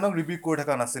Satan-ক ৰিবিউক কৰি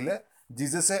থকা নাছিলে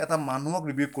Jesus-এ এটা মানুহক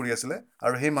ৰিবিউক কৰি আছিলে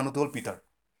আৰু সেই মানুহটো হ'ল পিটাৰ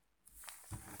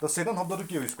তো Satan শব্দটো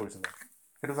কি ইউজ কৰিছিলে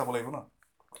সেইটো চাব লাগিব ন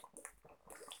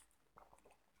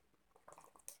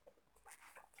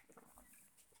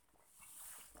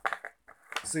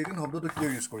Satan শব্দটো কি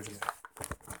ইউজ কৰিছিলে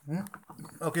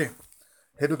অ'কে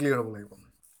সেইটো ক্লিয়াৰ হ'ব লাগিব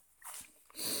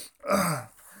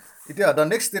এতিয়া the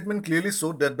next statement clearly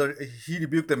showed that he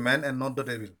rebuked the man and not the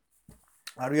devil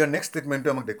আৰু ইয়াৰ নেক্সট ষ্টেটমেণ্টটো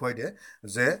আমাক দেখুৱাই দিয়ে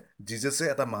যে জিজাছে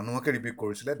এটা মানুহকে ৰিবিউক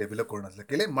কৰিছিলে ডেভিলক কৰা নাছিলে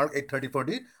কেলে মাৰ্ক 8:34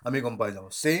 দি আমি গম পাই যাওঁ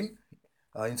ছেইম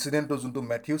ইনচিডেণ্টটো যোনটো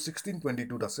মেথিউ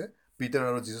 16:22 আছে পিটাৰ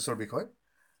আৰু জিজাছৰ বিষয়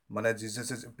মানে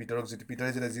জিজাছে পিটাৰে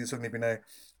যেতিয়া জিজাছক নিপিনাই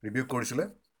ৰিবিউক কৰিছিলে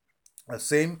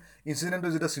ছেইম ইনচিডেণ্টটো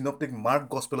যেতিয়া চিনপটিক মাৰ্ক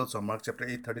গছপেলত চাওঁ মাৰ্ক চেপ্টাৰ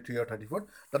 8:33 আৰু 34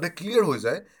 তাতে ক্লিয়াৰ হৈ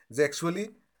যায় যে একচুৱেলি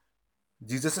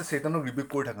জিজাছে ছেইটানক ৰিবিউক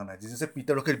কৰি থকা নাই জিজাছে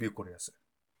পিটাৰকে ৰিবিউক কৰি আছে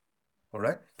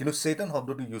অলৰাইট কিন্তু ছেইটান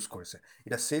শব্দটো ইউজ কৰিছে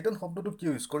এতিয়া ছেইটান শব্দটো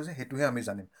কিয় ইউজ কৰিছে সেইটোহে আমি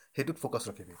জানিম সেইটোত ফ'কাছ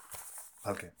ৰাখিবি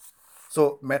ভালকৈ চ'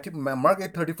 মাৰ্ক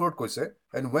 8:34 কৈছে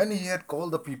and when he had called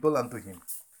the people unto him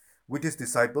with his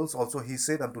disciples also' he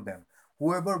said unto them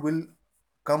whoever will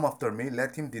come after me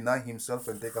let him deny himself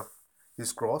and take up his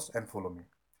cross and follow' me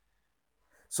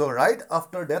so' right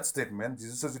after that statement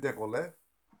Jesus যেতিয়া ক'লে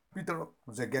পিটাৰক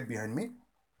যে gate behind me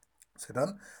ছেইটান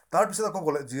তাৰপিছত আকৌ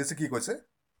ক'লে জিজাছে কি কৈছে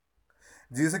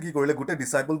জিজাছে কি কৰিলে গোটেই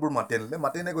ডিচাইপলবোৰ মাতি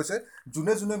আনিলে কৈছে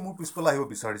যোনে যোনে মোৰ পিছফালে আহিব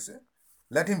বিচাৰিছে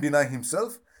let him deny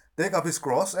himself take up his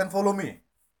cross and follow' me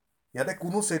ইয়াতে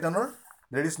কোনো ছেইটানৰ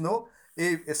দেৰ ইজ ন'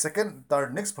 এই ছেকেণ্ড তাৰ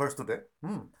নেক্সট ভাৰ্চটোতে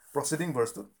প্ৰচিডিং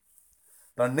ভাৰ্চটোত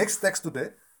তাৰ নেক্সট টেক্সটোতে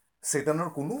ছেইটানৰ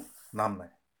কোনো নাম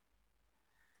নাই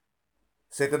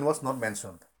Satan was not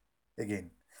mentioned again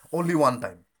only one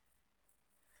time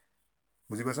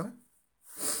বুজি পাইছনে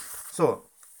চ'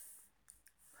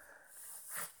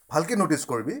 ভালকৈ ন'টিছ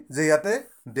কৰিবি যে ইয়াতে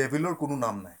ডেভিলৰ কোনো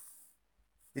নাম নাই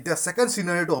এতিয়া ছেকেণ্ড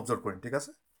চিনাৰীটো অবজাৰ্ভ কৰিম ঠিক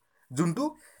আছে যোনটো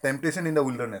temptation in the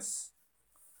wilderness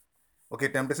okay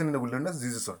temptation in the wilderness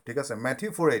জিজাছৰ ঠিক আছে Matthew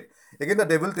 4:8 again the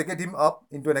devil taketh him up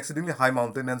into an exceedingly high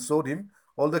mountain and showed him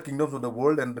all the kingdoms of the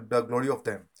world and the glory of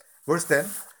them verse 10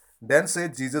 then said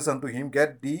Jesus unto him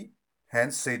get thee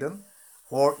hence Satan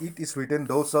for it is written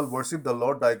thou shalt worship the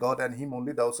Lord thy God and him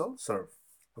only thou shalt serve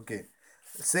okay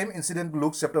same incident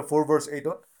Luke chapter 4 verse 8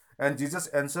 And Jesus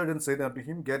answered and said unto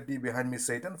him, Get thee behind me,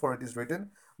 Satan, for it is written,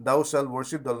 Thou shalt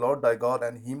worship the Lord thy God,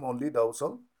 and him only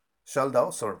shalt thou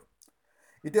serve.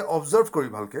 Ite observe kori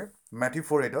bhalke, Matthew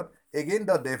 4:8. Again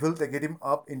the devil taketh him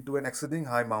up into an exceeding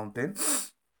high mountain,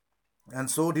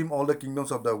 and showed him all the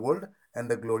kingdoms of the world and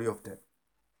the glory of them.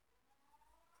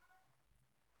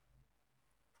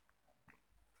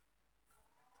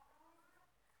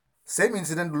 Same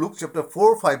incident Luke chapter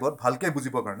 4:5 bhalke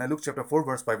bujibo karone Luke chapter 4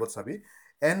 verse 5 sabi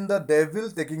and the devil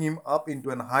taking him up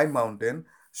into an high mountain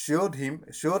showed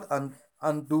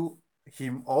unto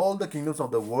him all the kingdoms of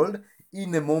the world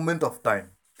in a moment of time.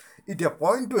 Itia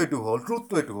point to etu hol truth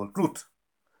to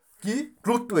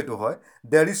etu hoy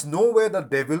there is no way the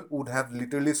devil would have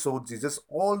literally showed Jesus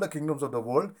all the kingdoms of the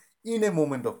world in a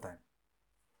moment of time.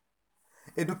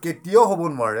 Etu ketio hobo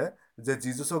nware je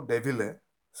Jesusok devile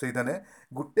সেইদানে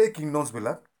গোটেই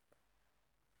কিংডমছবিলাক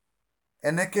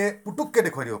এনেকৈ পুটুককৈ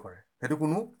দেখুৱাই দিব পাৰে সেইটো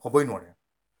কোনো হ'বই নোৱাৰে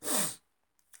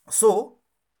চ'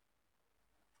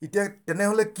 এতিয়া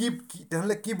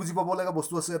তেনেহ'লে কি বুজি পাব লগা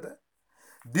বস্তু আছে ইয়াতে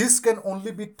দিছ কেন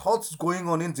only be thoughts going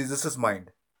on in জিজাছছ mind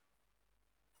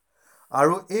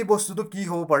আৰু এই বস্তুটো কি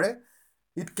হ'ব পাৰে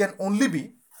it can only be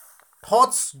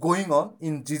thoughts going on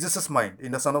in Jesus' mind,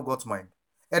 in the Son of God's mind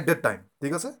at that time.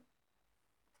 ঠিক আছে?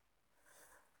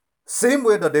 Same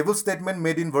way the devil's statement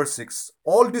made in verse 6,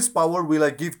 all this power will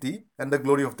I give thee and the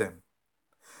glory of them,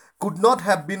 could not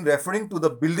have been referring to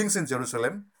the buildings in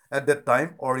Jerusalem at that time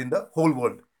or in the whole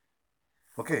world.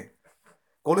 Okay?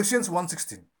 Colossians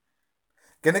 1:16.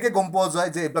 কেনেকৈ গম পোৱা যায়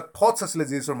যে এইবিলাক thoughts আছিলে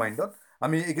জিজাছৰ মাইণ্ডত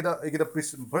আমি এইকেইটা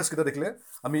ভাৰ্চকেইটা দেখিলে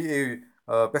আমি এই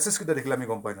পেছেজকেইটা দেখিলে আমি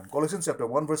গম পাই যাম Colossians chapter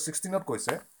 1 verse 16ত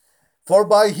কৈছে for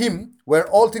by him were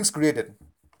all things created.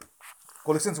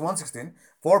 Colossians 1:16,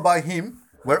 for by him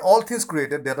were all things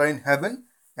created that are in heaven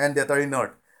and that are in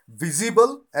earth,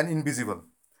 visible and invisible,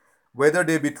 whether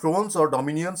they be thrones or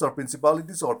dominions or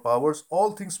principalities or powers, all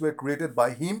things were created by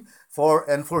him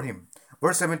for him.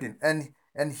 Verse 17,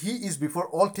 and he is before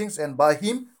all things, and by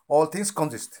him all things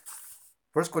consist.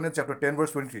 1 Corinthians chapter 10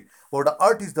 verse 23, for the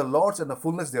earth is the Lord's and the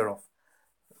fullness thereof.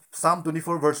 Psalm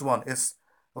 24 verse 1 is,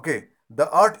 okay, the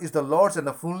earth is the Lord's and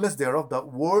the fullness thereof, the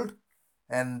world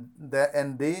and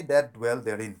they that dwell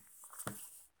therein.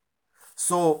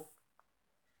 So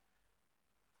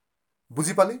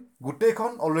বুজি পালি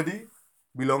গোটেইখন already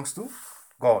belongs to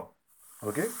God.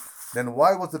 Okay, then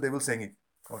why was the devil saying it?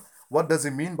 What does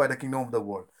he mean by the kingdom of the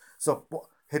world? So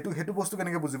hetu bostu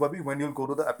keneke buji pabi when you'll go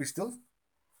to the epistle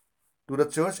to the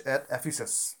church at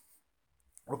Ephesus.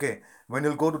 Okay, when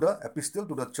you'll go to the epistle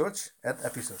to the church at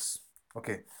Ephesus.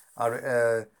 Okay, aru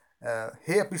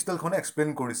he epistle khone explain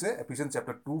korise Ephesians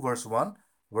chapter 2 verse 1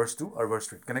 verse 2 or verse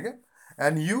 3 keneke,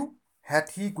 and you had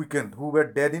he quickened who were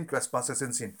dead in trespasses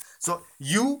and sin. So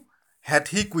you had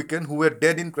he quickened who were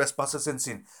dead in trespasses and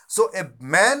sin. So a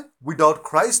man without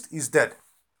Christ is dead.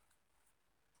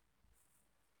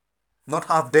 Not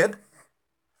half dead,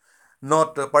 not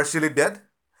partially dead,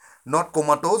 not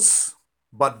comatose,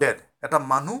 but dead. Eta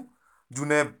manu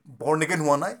june born again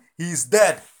hua nai, he is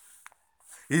dead.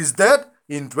 He is dead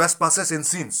in trespasses and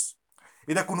sins.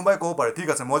 Ita kunubai kobo pare thik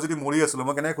ase moi jodi mori asilo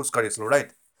moi kenai khoskhari asilo, right?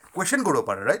 Question koribo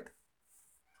pare, right?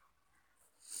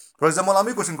 For example,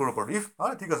 আমি question কৰিব পাৰোঁ if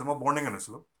ঠিক আছে মই বৰ্ণ again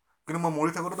হৈছিলোঁ কিন্তু মই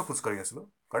মৰি থাকোঁতেতো খোজকাঢ়ি আছিলোঁ,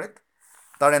 কাৰেক্ট?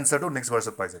 তাৰ এনচাৰটো নেক্সট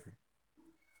ভাৰ্চত পাই যাবি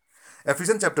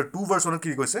Ephesians chapter 2 verse 1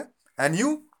 কি কৈছে, and you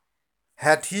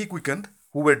had he quickened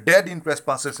who were dead in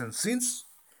trespasses and sins,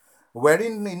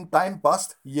 wherein in time past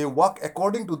ye walk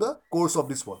according to the course of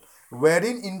this world.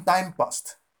 Wherein in time past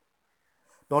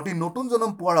তহঁতি নতুন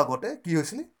জনম পোৱাৰ আগতে কি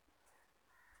হৈছিলি?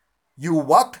 You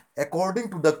walked according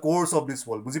to the course of this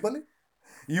world. বুজি পালি?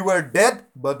 You were dead,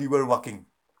 but you were walking.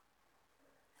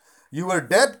 You were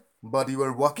dead, but you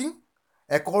were walking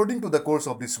according to the course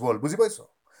of this world. বুজি পাইছ?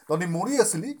 তহঁতি মৰি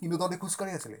আছিলি কিন্তু তহঁতি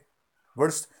খোজকাঢ়ি আছিলি.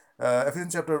 Verse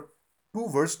Ephesians chapter 2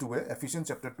 verse 2 Ephesians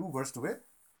chapter 2 verse 2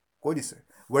 কৈ দিছে,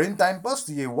 wherein time past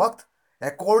ye walked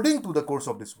according to the course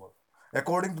of this world,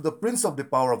 according to the prince of the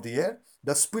power of the air,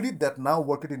 the spirit that now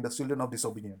worketh in the children of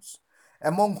disobedience,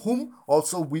 among whom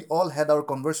also we all had our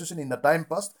conversation in the time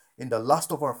past in the lust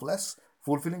of our flesh,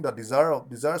 fulfilling the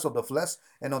desires of the flesh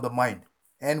and of the mind,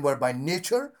 and were by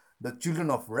nature the children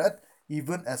of wrath,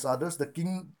 even as others.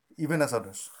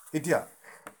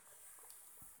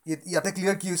 ইয়াতে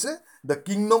clear কি হৈছে? The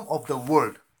kingdom of the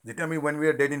world. যেতিয়া আমি when we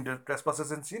are dead in trespasses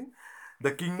and sin,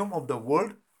 the kingdom of the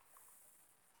world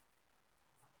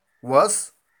was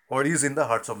or is in the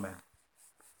hearts of man.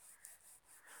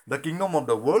 The kingdom of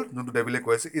the world, যোনটো ডেভিলে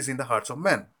কৈছে, is in the hearts of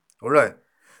man. Alright.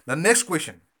 The next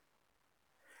question.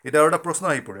 এটা আৰু এটা প্ৰশ্ন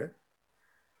আহি পৰে.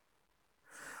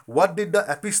 What did the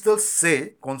epistles say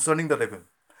concerning the devil?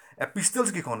 Epistles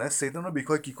কিখনে Sataনৰ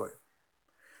বিষয়ে কি কয়?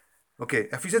 Okay,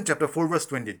 Ephesians chapter 4 verse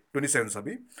 27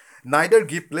 sabi, neither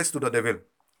give place to the devil.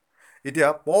 এতিয়া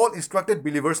Paul instructed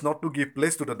believers not to give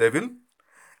place to the devil,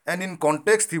 and in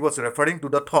context he was referring to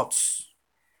the thoughts.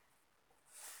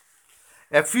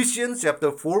 Ephesians chapter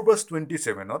 4 verse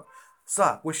 27 to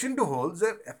question to hold যে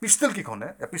epistle কিখনে,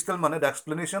 epistle মানে the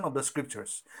explanation of the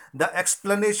scriptures, the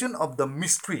explanation of the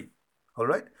mystery. All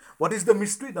right, what is the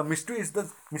mystery? The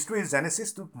mystery is Genesis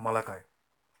to Malachi.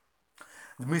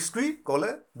 Mystery call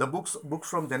the books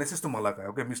from Genesis to Malachi.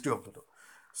 Okay, mystery of the two.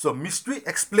 So mystery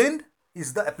explained is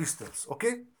the epistles.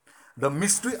 Okay, the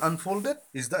mystery unfolded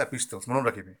is the epistles. মনত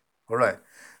ৰাখিবি. All right,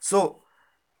 so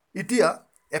এতিয়া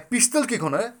epistle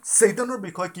কিখনে Satanৰ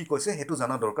বিষয়ে কি কৈছে হেতু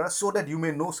জানা দৰকাৰ, so that you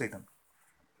may know Satan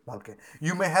ভালকে.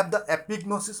 You may have the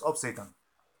epignosis of Satan,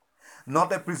 not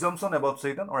a presumption about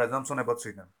Satan or assumption about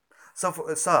Satan. So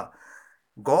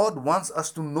God wants us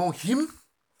to know him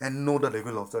and know the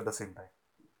devil also at the same time.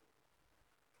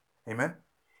 Amen.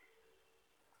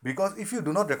 Because if you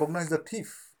do not recognize the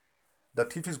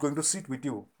thief is going to sit with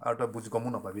you. Arta buji gomu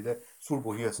napabi je sur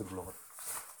bohi ase blogot.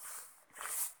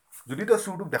 যদি তই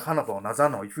চুৰটোক দেখা নাপাওঁ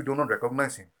নাজানো if you do not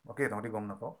recognise him okay তহঁতি গম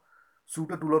নাপাওঁ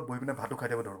চুৰটোৱে তোৰ লগত বহি পিনে ভাতো খাই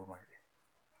থাকিব ধৰিব মাৰিবি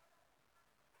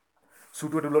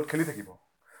চুৰটোৱে তোৰ লগত খেলি থাকিব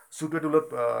চুৰটোৱে তোৰ লগত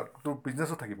তোৰ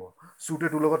বিজনেছত থাকিব চুৰটোৱে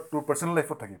তোৰ লগত তোৰ পাৰ্চনেল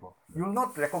লাইফত থাকিব you will not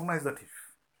recognize the thief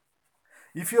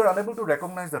if you are unable to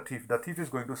recognize the thief is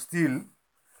going to steal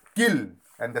kill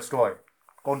and destroy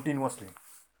continuously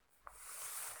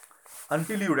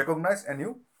until you recognize and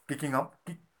you kick him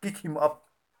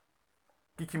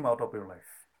out of your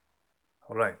life.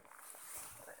 All right.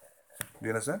 Do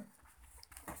you understand?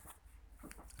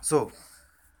 So,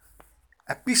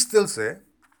 epistles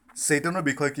Satan's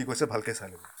বিষয়ে কি কৈছে ভালকে চাই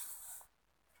ল'ব.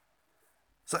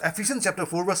 So, Ephesians chapter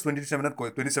 4 verse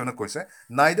 27 কৈছে,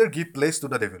 neither give place to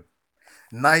the devil.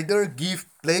 Neither give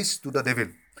place to the devil.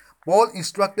 Paul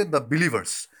instructed the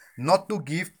believers not to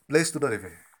give place to the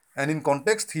devil. And in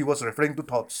context, he was referring to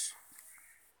thoughts.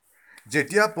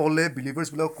 যেতিয়া পলে believers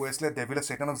বিলাকক কৈ আছিলে ডেভিলে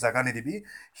চেটানক জাগা নিদিবি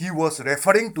he was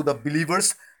referring to the believers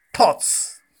thoughts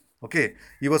okay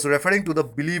he was referring to the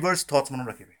believers thoughts মনত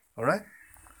ৰাখিবি alright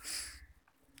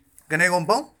কেনেকৈ গম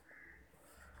পাওঁ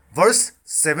verse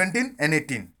 17 and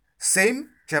 18 same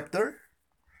chapter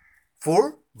 4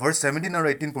 verse 17 আৰু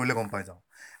 18 পঢ়িলে গম পাই যাওঁ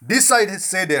দিছ I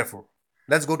say দেয়াৰফৰ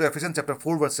let's go' two এফিচিয়েন্স chapter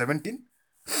 4 verse 17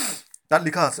 তাত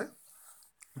লিখা আছে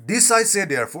দিছ I say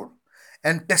দেয়াৰফৰ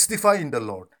and testify in the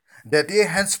Lord that ye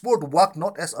henceforth walk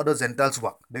not as other Gentiles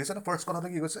walk. Dekhise na first kotha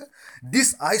ki koise this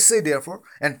I say therefore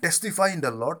and testify in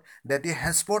the Lord that ye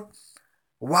henceforth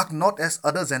walk not as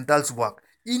other Gentiles walk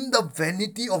in the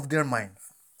vanity of their mind.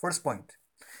 First point,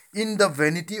 in the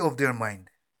vanity of their mind.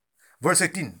 Verse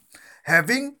 18,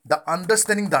 having the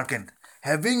understanding darkened,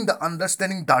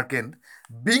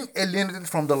 being alienated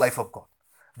from the life of God.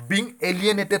 Being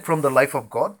alienated from the life of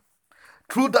God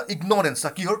through the ignorance,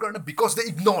 because they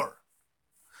ignore,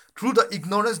 through the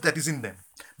ignorance that is in them,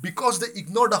 because they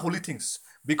ignore the holy things,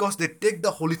 because they take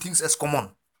the holy things as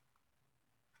common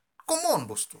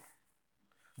bostu,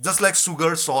 just like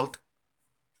sugar, salt,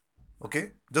 okay,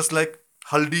 just like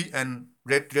haldi and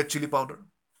red chili powder,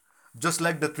 just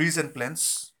like the trees and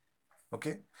plants,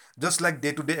 okay, just like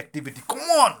day-to-day activity, come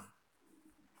on.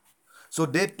 So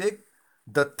they take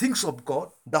the things of God,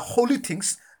 the holy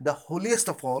things, the holiest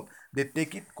of all, they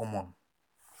take it common.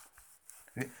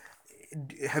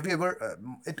 Have you ever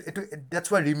that's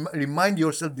why remind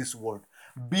yourself this word,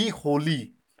 be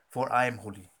holy for I am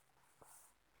holy.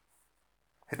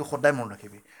 Hetu khoday mon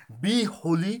rakhibi, be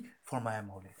holy for I am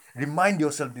holy. Remind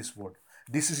yourself this word,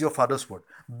 this is your father's word,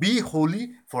 be holy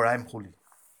for I am holy.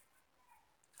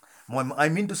 I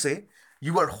mean to say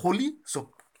you are holy, so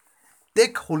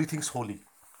take holy things holy.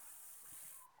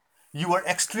 You are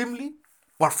extremely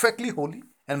perfectly holy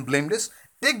and blameless,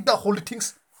 take the holy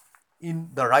things in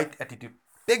the right attitude.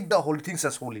 Take the holy things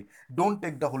as holy. Don't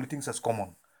take the holy things as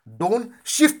common. Don't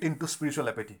shift into spiritual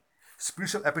apathy.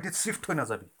 Spiritual apathy shift hoy na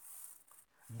jabi.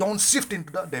 Don't shift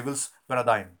into the devil's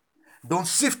paradigm. Don't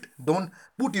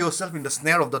put yourself in the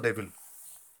snare of the devil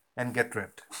and get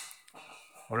trapped.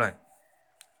 Alright.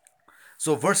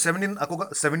 So verse 17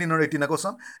 or 18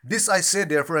 akosa, this I say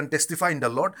therefore and testify in the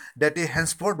Lord that ye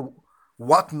henceforth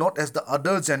walk not as the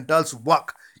other Gentiles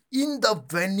walk in the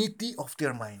vanity of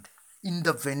their mind. In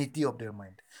the vanity of their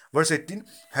mind. Verse 18,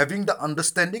 having the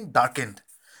understanding darkened,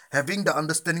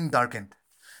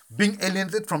 being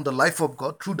alienated from the life of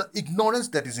God through the ignorance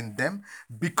that is in them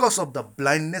because of the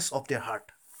blindness of their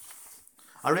heart.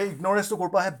 Are ignorance to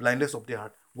korpa hai blindness of their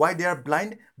heart. Why they are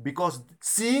blind? Because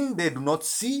seeing they do not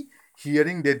see,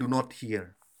 hearing they do not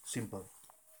hear. Simple.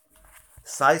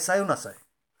 Sai na sai.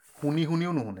 Huni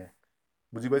nu hune.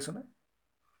 Buji paiso na?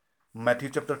 Matthew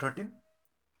chapter 13.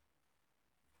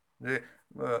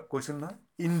 Question now.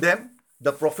 In them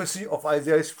the prophecy of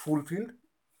Isaiah is fulfilled.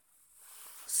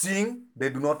 Seeing they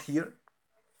do not hear,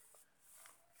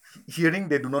 hearing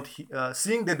they do not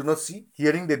seeing they do not see,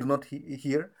 hearing they do not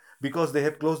hear, because they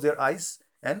have closed their eyes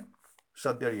and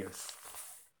shut their ears.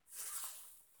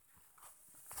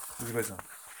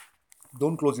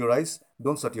 Don't close your eyes,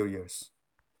 don't shut your ears.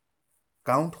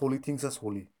 Count holy things as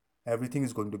holy. Everything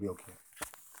is going to be okay.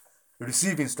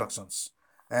 Receive instructions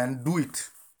and do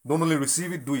it. Don't only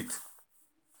receive it, do it.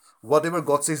 Whatever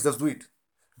God says, just do it.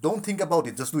 Don't think about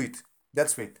it, just do it.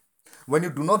 That's faith. When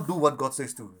you do not do what God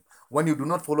says to you, when you do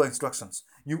not follow instructions,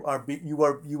 you have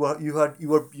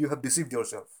deceived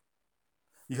yourself.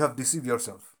 You have deceived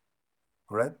yourself.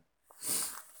 Alright?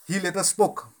 He later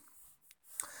spoke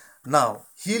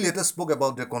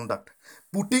about their conduct,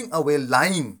 putting away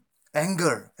lying,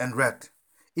 anger, and wrath.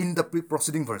 In the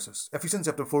preceding verses, Ephesians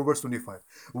chapter 4 verse 25.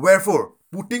 Wherefore,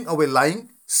 putting away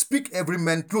lying, speak every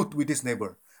man truth with his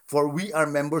neighbor, for we are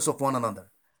members of one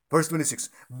another. Verse 26.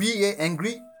 Be ye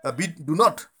angry do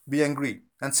not be angry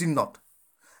and sin not.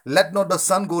 Let not the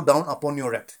sun go down upon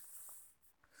your wrath.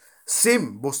 Same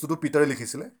বস্তুটো পিটাৰে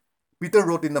লিখিছিলে. Peter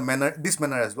wrote in this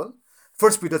manner as well.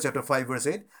 1 Peter chapter 5 verse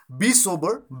 8. Be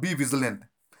sober, be vigilant,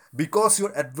 because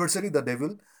your adversary the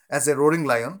devil, as a roaring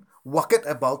lion, walketh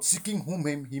about seeking whom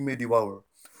he may devour.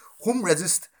 Whom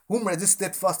resist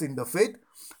steadfast in the faith,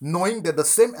 knowing that the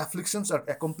same afflictions are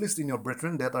accomplished in your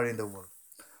brethren that are in the world.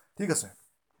 ঠিক আছে,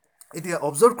 এতিয়া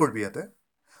observe কৰবি ইয়াতে.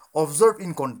 Observe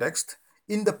in context.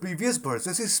 In the previous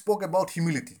verses he spoke about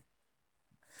humility.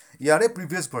 ইয়াৰে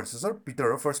previous verses or Peter,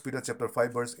 1 Peter chapter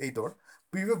 5 verse 8 or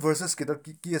previous verses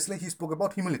কি আছিলে, he spoke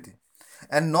about humility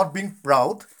and not being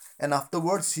proud, and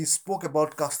afterwards he spoke about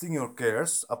casting your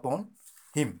cares upon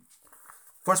him.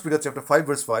 1 Peter chapter 5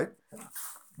 verse 5.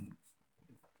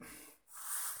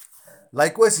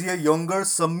 Likewise ye younger,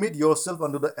 submit yourself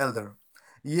unto the elder.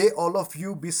 Yea, all of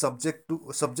you be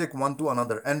subject one to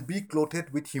another, and be clothed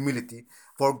with humility.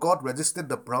 For God resisteth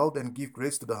the proud and give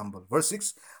grace to the humble. Verse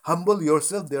 6. Humble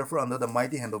yourself therefore under the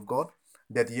mighty hand of God,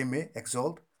 that he may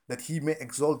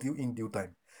exalt you in due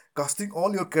time, casting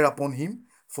all your care upon him,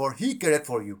 for he careth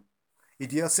for you.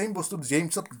 Itia same বস্তু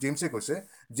James কৈছে,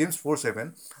 James 4:7.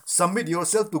 Submit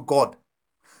yourself to God.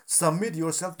 Submit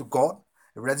yourself to God.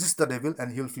 Resist the devil and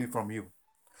he'll flee from you.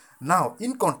 Now,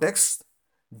 in context,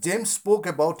 James spoke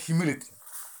about humility.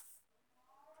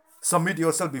 Submit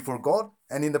yourself before God,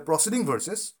 and in the preceding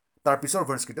verses, tar pisor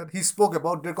verse kitat, he spoke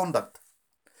about their conduct.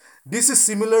 This is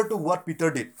similar to what Peter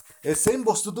did. A same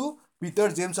bostu to Peter,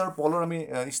 James and Paul ami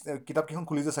kitab kikhon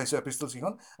khuli je saiso epistles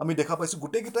kikhon ami dekha paisu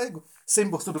gute kitai same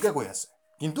bostu tuke koi ase,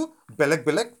 kintu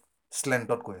beleg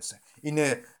slantot koi ase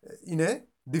in a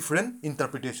different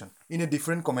interpretation, in a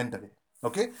different commentary.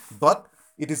 Okay, but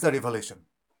it is the revelation.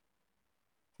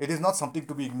 It is not something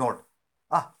to be ignored.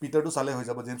 Peter to sale hoi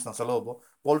jabo, James na sale hobo,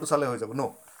 Paul to sale hoi jabo.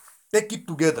 No, take it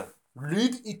together,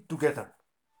 read it together,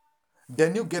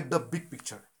 then you get the big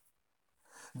picture.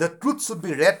 The truth should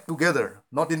be read together,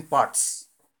 not in parts.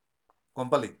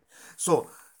 Completely. So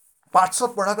parts of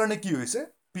পঢ়া কাৰণে কি হৈছে,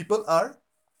 people are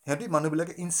হেঁতি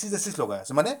মানুহবিলাকে ইনচিজেছিছ লগাই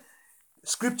আছে, মানে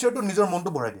স্ক্ৰিপচাৰটো নিজৰ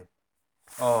মনটো ভৰাই দিয়ে.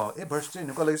 এই ভাৰ্চটো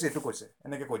এনেকুৱা লাগিছে, এইটো কৈছে,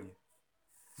 এনেকৈ কৈ দিয়ে.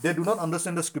 They do not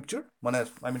understand the scripture, মানে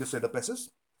I mean to say the passage,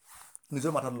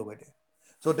 নিজৰ মাথাত লগাই দিয়ে.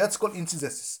 So that's called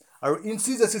ইনচিজেছিছ. আৰু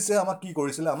ইনচিজেছিছে আমাক কি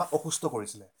কৰিছিলে, আমাক অসুস্থ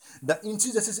কৰিছিলে. The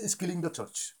ইনচিজেছিছ is killing the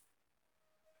church.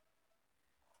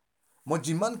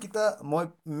 মই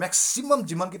মেক্সিমাম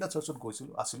যিমানকেইটা চাৰ্চত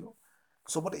গৈছিলোঁ আছিলোঁ,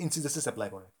 চবতে ইনচিজেছিছ এপ্লাই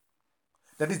কৰে.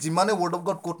 That is যিমানে ৱৰ্ড অফ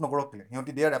গড কোট নকৰক কেলে,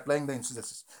 সিহঁতি দে R applying the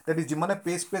ইনচিজেছিছ. That is যিমানে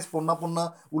পেজ পন্না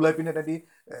ওলাই পিনে তাহাঁতি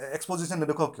এক্সপজিশ্যন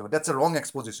নেদেখাওক কিয়, দেটছ এ ৰং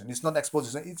এক্সপজিশ্যন. ইটছ নট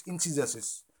এক্সপজিশ্যন, ইটছ ইনচিজেছিছ,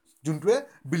 যোনটোৱে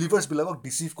বিলিভাৰ্ছবিলাকক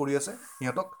ডিচিভ কৰি আছে,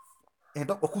 সিহঁতক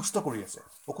অসুস্থ কৰি আছে.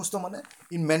 অসুস্থ মানে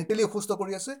ইন মেণ্টেলি অসুস্থ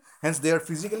কৰি আছে, হেন্স দে আৰ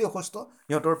ফিজিকেলি অসুস্থ,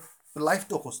 সিহঁতৰ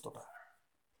লাইফটো অসুস্থতা.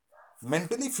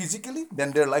 Mentally, physically, then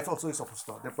their life also is অসুস্থ.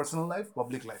 Their personal life,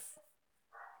 public life.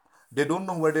 They don't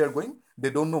know where they are going.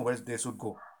 They don't know where they should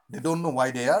go. They don't know why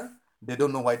they are. They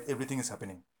don't know why everything is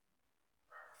happening.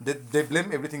 They blame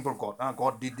everything for God.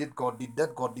 God did it, God did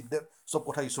that, God did that. সব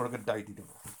কথা ঈশ্বৰকে দায়ী দি দিব.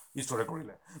 ঈশ্বৰে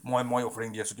কৰিলে. মই offering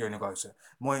দি আছোঁ কিয় এনেকুৱা হৈছে,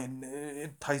 মই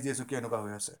ঠাইজ দি আছোঁ কিয় এনেকুৱা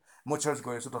হৈ আছে, মই চাৰ্চ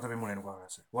কৰি আছোঁ তথাপি মোৰ এনেকুৱা হৈ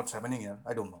আছে. What's happening here?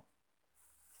 I don't know.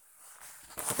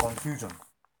 Confusion.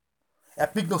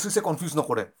 এপিগনচিছে confuse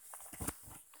নকৰে.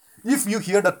 If you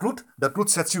hear the truth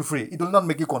sets you free. It will not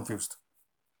make you confused.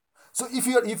 So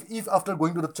if after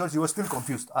going to the church you are still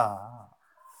confused,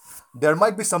 there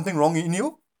might be something wrong in you,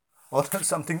 or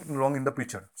something wrong in the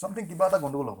preacher. Something kiba eta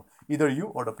gondogol hobo, either you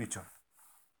or the preacher.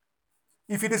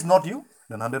 If it is not you,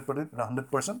 then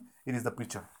 100% it is the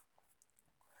preacher.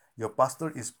 Your pastor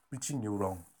is preaching you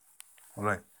wrong. All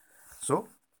right. So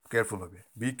careful of it.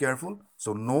 Be careful. So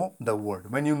know the word.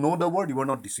 When you know the word, you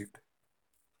are not deceived.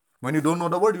 When you don't know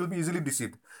the word, you will be easily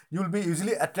deceived. You will be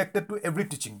easily attracted to every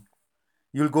teaching.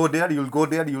 You'll go there,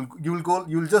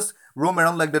 you'll just roam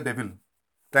around like the devil,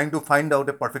 trying to find out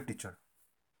a perfect teacher.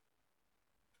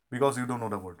 Because you don't know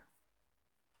the word.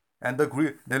 And there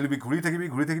will be ghuri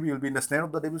thakibi, you'll be in the snare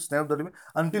of the devil,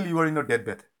 until you are in your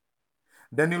deathbed.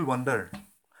 Then you'll wonder,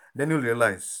 then you'll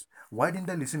realize, why didn't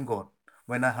I listen God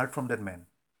when I heard from that man?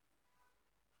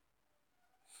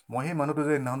 মই সেই মানুহটো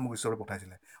যে সেইদিনাখন মোক ঈশ্বৰে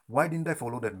পঠাইছিলে, why didn't I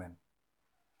follow that man?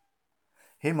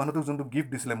 সেই মানুহটোক যোনটো গিফ্ট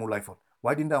দিছিলে মোৰ লাইফত,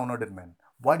 why didn't I honor that man?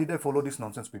 Why did I follow these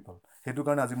nonsense people? সেইটো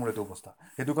কাৰণে আজি মোৰ এইটো অৱস্থা,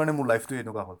 সেইটো কাৰণে মোৰ লাইফটো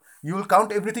এনেকুৱা হ'ল. You will count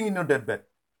everything in your deathbed.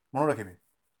 মনত ৰাখিবি.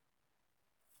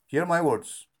 Hear my words.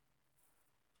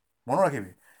 মনত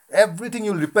ৰাখিবি. Everything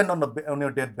you will repent on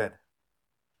your deathbed.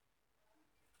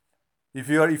 If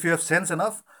you have sense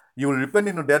enough, you will repent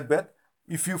in your deathbed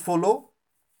if you follow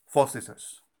false teachers.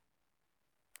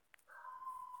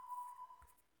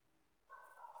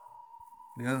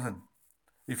 Do you understand?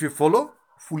 If you follow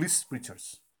foolish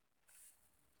preachers,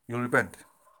 you'll repent.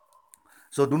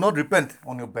 So do not repent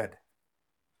on your bed.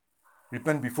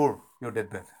 Repent before your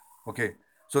deathbed. Okay?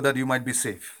 So that you might be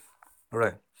safe.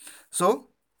 Alright. So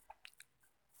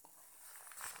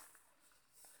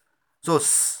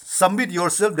submit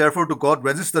yourself therefore to God,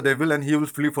 resist the devil, and he will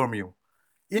flee from you.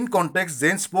 In context,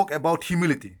 James spoke about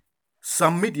humility.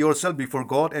 Submit yourself before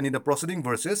God, and in the preceding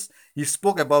verses, he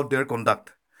spoke about their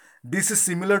conduct. This is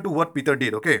similar to what Peter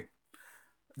did, okay?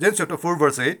 James chapter 4,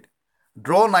 verse 8.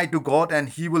 Draw nigh to God, and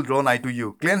he will draw nigh to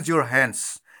you. Cleanse your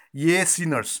hands, ye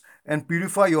sinners, and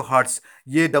purify your hearts,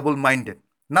 ye double minded.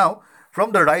 Now,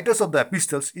 from the writers of the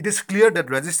epistles, it is clear that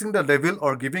resisting the devil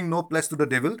or giving no place to the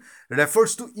devil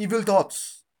refers to evil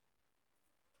thoughts.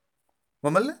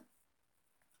 From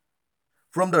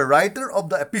the writer of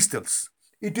the epistles,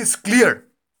 it is clear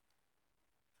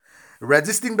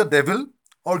resisting the devil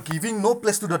or giving no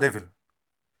place to the devil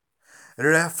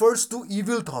refers to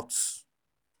evil thoughts.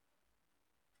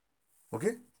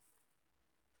 Okay?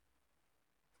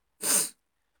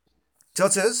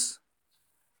 Such as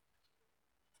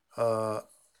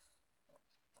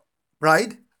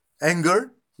pride,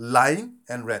 anger, lying,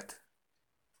 and wrath.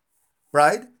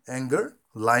 Pride, anger,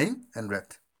 lying, and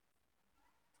wrath.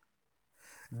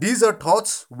 These are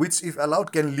thoughts which, if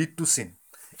allowed, can lead to sin.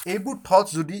 এইবোৰ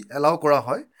thoughts যদি allow কৰা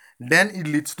হয়, then it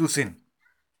leads to sin.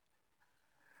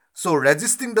 So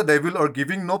resisting the devil or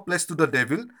giving no place to the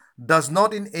devil does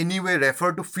not in any way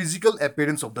refer to physical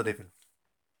appearance of the devil.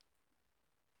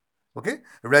 Okay?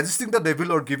 Resisting the devil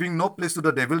or giving no place to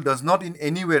the devil does not in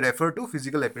any way refer to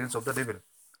physical appearance of the devil.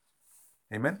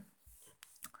 Amen?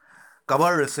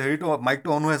 কাবাৰ হেৰিটো মাইকটো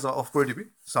on হৈ আছে, of কৰি দিবি,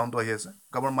 চাউণ্ডটো আহি আছে,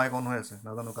 কাবাৰ মাইক অন হৈ আছে,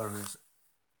 নাজানো কাৰ হৈ আছে.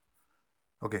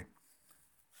 Okay.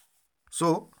 So,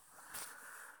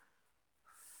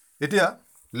 এতিয়া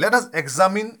let us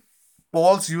examine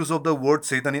Paul's use of the word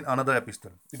Satan in another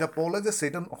epistle. এতিয়া Paul যে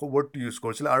Satan wordটো use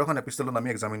কৰিছিলে আৰু এখন epistoleত আমি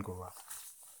examine কৰোঁ.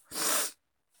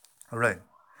 Alright.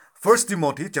 1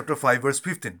 Timothy chapter 5 verse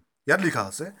 15. ইয়াত লিখা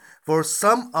আছে, for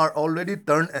some are already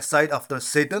turned aside after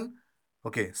Satan.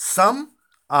 Okay, some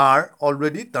are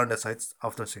already turned aside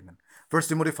after Satan. 1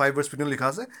 Timothy 5 verse 15 লিখা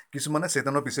আছে, কিছুমানে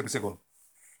Sataনৰ পিছে পিছে গ'ল.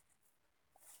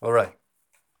 Alright.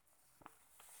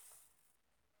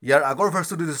 ইয়াৰ আগৰ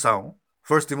ভাৰ্চটো যদি চাওঁ,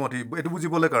 1 Timothy, এইটো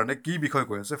বুজিবলৈ কাৰণে কি বিষয়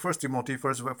কৈ আছে, 1 Timothy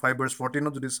 5 verse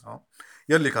 14 যদি চাওঁ,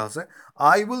 ইয়াত লিখা আছে,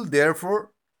 I will therefore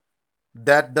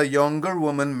that the younger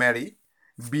women marry,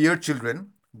 bear children,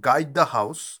 guide the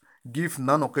house, give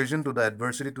none occasion to the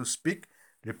adversary to speak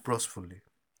reproachfully.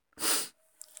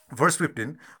 Verse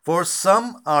 15, for some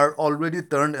are already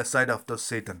turned aside after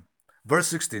Satan. Verse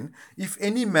 16, if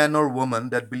any man or woman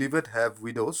that believeth have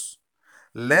widows,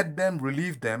 let them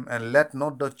relieve them, and let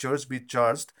not the church be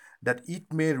charged that it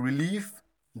may relieve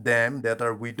them that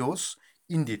are widows.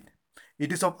 Indeed, it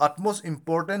is of utmost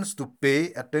importance to pay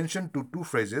attention to two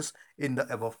phrases in the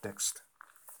above text.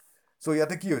 So,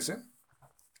 ইয়াতে কি হৈছে?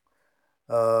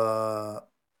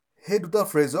 সেই দুটা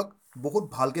ফ্ৰেজক বহুত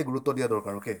ভালকে গুৰুত্ব দিয়া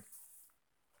দৰকাৰ, okay?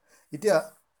 এতিয়া,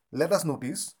 let us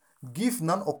notice, give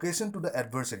none occasion to the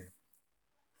adversary.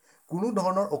 কোনো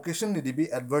ধৰণৰ occasion নিদিবি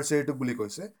adversaryটোক বুলি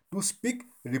কৈছে, to speak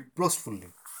reproachfully.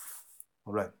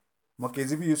 Alright. মই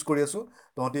KJV ইউজ কৰি আছোঁ,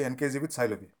 তহঁতি NKJVত চাই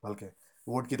ল'বি ভালকে,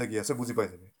 word কেইটা কি আছে বুজি পাই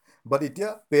যাবি. But এতিয়া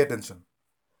pay attention.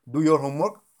 Do your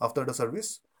homework after the service.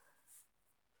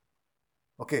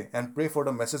 Okay, and pray for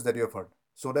the message that you have heard,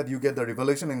 so that you get the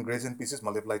revelation and grace and peace is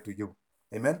multiplied to you.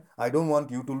 Amen. I don't want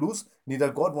you to lose, neither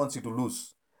God wants you to lose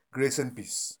grace and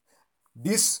peace.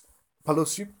 This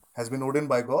fellowship has been ordained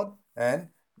by God, and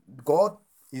God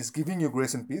is giving you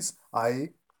grace and peace.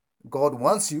 God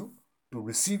wants you to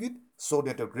receive it so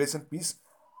that your grace and peace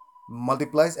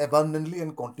multiplies abundantly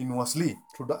and continuously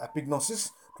through the epignosis,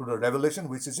 through the revelation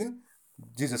which is in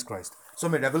Jesus Christ. So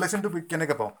my revelation to be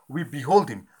keneka pao, we behold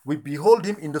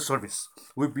him in the service,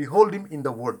 we behold him in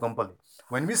the word completely.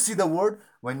 When we see the word,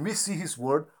 when we see his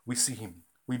word, we see him,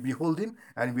 we behold him,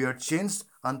 and we are changed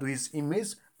unto his image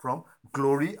from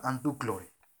glory unto glory.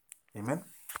 Amen.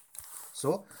 So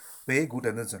pay good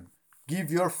attention, give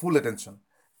your full attention,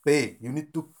 pay, you need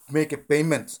to make a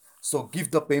payment, so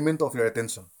give the payment of your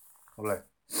attention. Alright.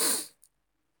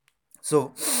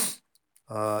 So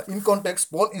in context,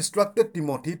 Paul instructed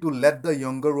Timothy to let the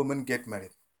younger woman get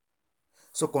married.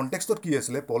 So context কি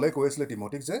আছিলে, পলে কৈ আছিলে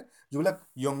টিমথিক যে যিবিলাক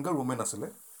younger women আছিলে,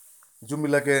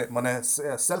 যোনবিলাকে মানে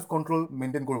self control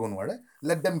maintain কৰিব নোৱাৰে,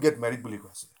 let them get married বুলি কৈ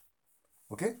আছিলে.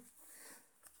 Okay?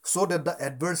 So that the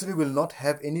adversary will not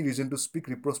have any reason to speak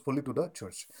reproachfully to the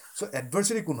church. So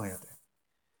adversary কোন হয় ইয়াতে?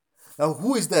 Now who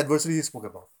is the adversary he spoke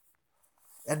about?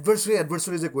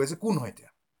 Adversary যে কৈ আছে কোন হয় এতিয়া?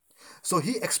 So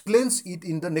he explains it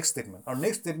in the next statement. Our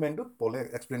next statement to Paul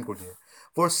explain kori diye.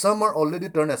 For some are already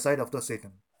turned aside after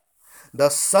Satan. The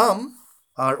some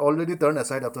are already turned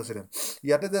aside after Satan.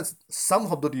 Yate the some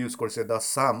শব্দটো use কৰিছে, the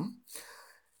some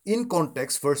in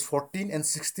context verse 14 and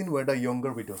 16 were the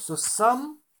younger widows. So some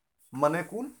মানে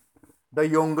কোন? The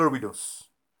younger widows.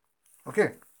 Okay.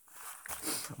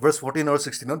 Verse 14 or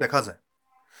 16 দেখা যায়.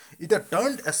 It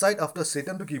turned aside after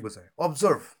Satan to কি বুজায়?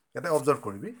 Observe. ইয়াতে observe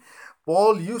কৰিবি.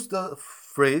 Paul used the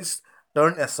phrase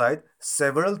turn aside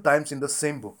several times in the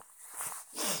same book.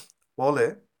 Paul'e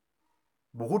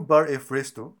বহুত বাৰ এই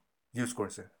ফ্ৰেজটো ইউজ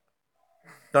কৰিছে,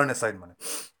 টাৰ্ণ এছাইড মানে,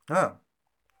 হা,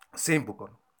 ছেইম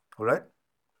বুকত, ৰাইট?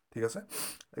 ঠিক আছে।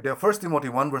 এতিয়া ফাৰ্ষ্ট টিমথি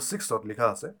 1:6 লিখা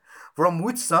আছে, ফ্ৰম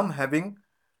উইচ চাম having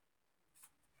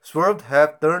swerved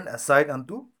have turned aside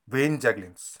unto vain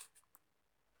jagglings.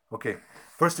 Okay,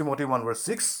 First Timothy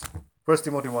 1:6. First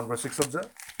Timothy 1:6 of the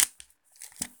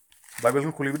Bible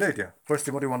খুলিবি দে এতিয়া। First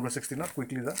Timothy 1:16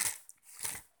 quickly যা।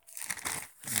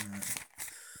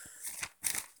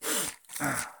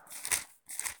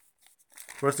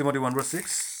 First Timothy 1:6.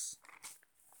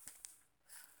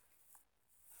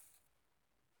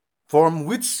 From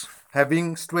which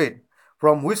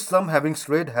some having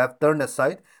strayed have turned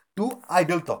aside to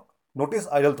idle talk. Notice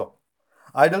idle talk.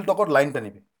 Idle talk or line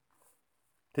tanibi.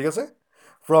 ঠিক আছে?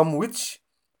 From which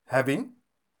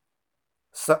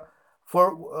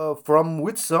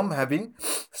some having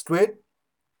strayed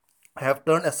have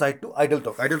turned aside to idle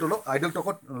talk. Idle talk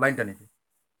line tanibi.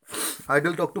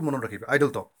 Idle talk to মনত ৰাখিবি,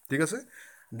 idle talk. ঠিক আছে?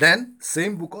 Then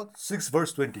same book of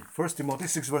 6:20. First Timothy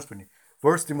 6:20.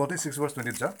 First Timothy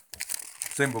 6:20 ja.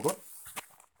 Same book of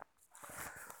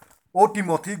O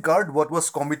Timothy, guard what was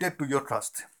committed to your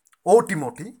trust. O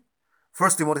Timothy,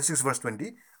 First Timothy 6:20.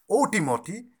 O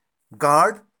Timothy,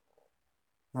 guard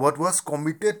what was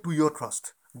committed to your trust.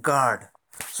 Guard.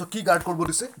 So ki guard korbo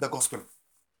dise? The gospel.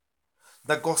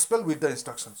 The gospel with the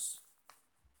instructions.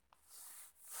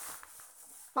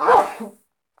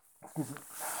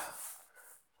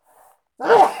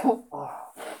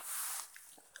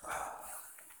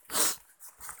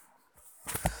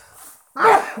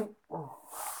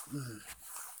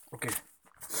 Okay.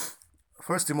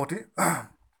 First Timothy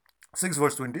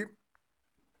 6:20.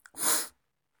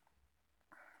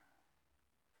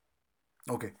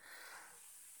 Okay.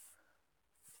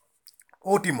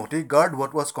 O Timothy, guard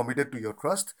what was committed to your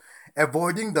trust,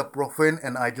 avoiding the profane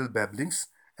and idle babblings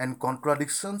and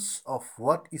contradictions of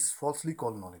what is falsely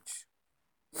called knowledge.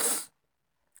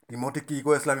 Timothy কি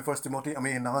কৈ আছিলে আমি first Timothy, আমি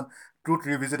সেইদিনাখন truth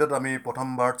ৰিভিজিটত আমি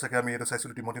প্ৰথমবাৰ চাগে আমি এইটো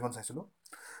চাইছিলোঁ, টিমথিখন চাইছিলোঁ।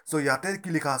 চ' ইয়াতে কি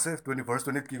লিখা আছে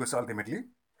 20 কি কৈছে ultimately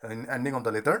ending of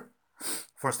the letter,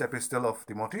 first epistle of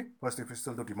Timothy, first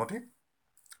epistle to Timothy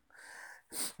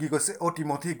কি কৈছে? O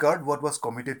Timothy, guard what was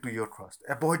committed to your trust,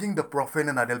 avoiding the profane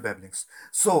and idle babblings.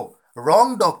 So wrong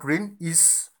doctrine is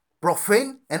profane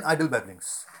and idle babblings.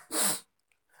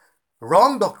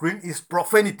 Wrong doctrine is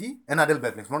profanity and idle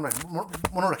babblings.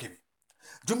 মনত ৰাখিবি।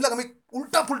 যোনবিলাক আমি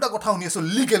উল্টা পুল্টা কথা শুনি আছোঁ,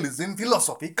 লিগেলিজিম,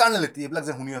 philosophy, কাৰ্নেলিটি, এইবিলাক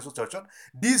যে শুনি আছোঁ চাৰ্চত,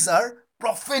 দিজ আৰ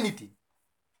প্ৰফেনিটি।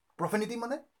 প্ৰফেনিটি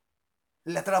মানে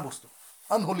লেতেৰা বস্তু,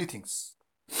 আনহলি থিংছ।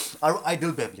 আৰু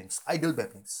আইডল বেবলিংছ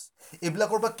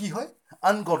এইবিলাকৰ পৰা কি হয়?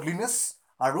 আনগডলিনেছ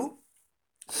আৰু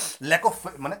লেক অফ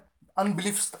মানে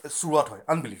আনবিলিফ শুৰুৱাত হয়,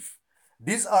 unbelief.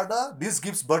 This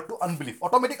gives birth to unbelief,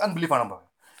 automatic unbelief আৰম্ভ হয়।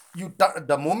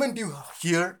 The moment you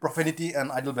hear profanity and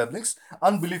idle babblings,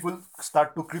 unbelief will start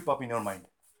to creep up in your mind.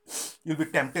 You'll be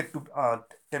tempted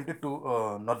to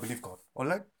not believe God. All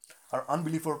right? Or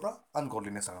unbelief or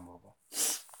ungodliness arambo hobo.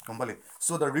 Kombali.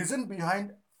 So the reason behind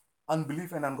unbelief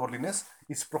and ungodliness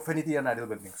is profanity and idle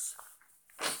babblings.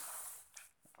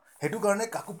 Hetu karone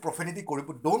kaku profanity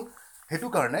koribo don't. Hetu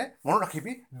karone mono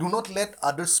rakhibi, do not let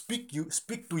others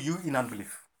speak to you in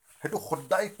unbelief. সেইটো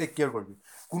সদায় tech care কৰিবি।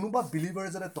 কোনোবা বিলিভাৰে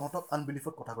যাতে তহঁতক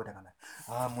আনবিলিফত কথা কৈ থকা নাই,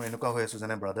 মই এনেকুৱা হৈ আছোঁ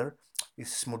জানে ব্ৰাদাৰ,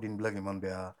 মোৰ দিনবিলাক ইমান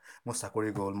বেয়া, মোৰ চাকৰি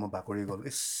গ'ল, মোৰ বাকৰি গ'ল,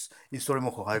 ঈশ্বৰে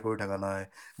মোক সহায় কৰি থকা নাই,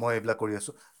 মই এইবিলাক কৰি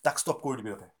আছোঁ, তাক ষ্টপ কৰি দিবি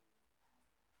তাতে।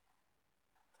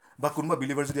 বা কোনোবা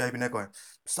বিলিভাৰ যদি আহি পিনে কয়,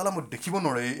 চালা মই দেখিব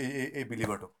নোৱাৰোঁ এই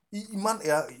বিলিভাৰটোক, ইমান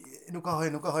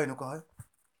এনেকুৱা হয়,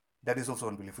 দেট ইজ অলছ'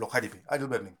 আনবিলিফ। লখাই দিবি, আইডল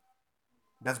বেবলিং।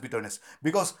 That's bitterness.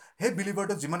 Because সেই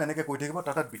বিলিভাৰটো যিমান এনেকৈ কৈ থাকিব,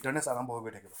 তাত বিটাৰনেছ আৰম্ভ হৈ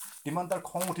গৈ থাকিব, যিমান তাৰ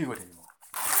খং উঠি গৈ থাকিব।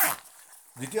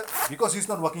 যেতিয়া বিকজ হি ইজ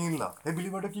নট ৱাকিং ইন লাভ, সেই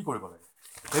বিলিভাৰটো কি কৰিব লাগে?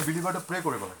 সেই বিলিভাৰটো প্ৰে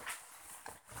কৰিব লাগে।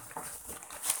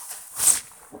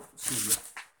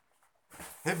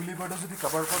 সেই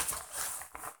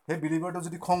বিলিভাৰটো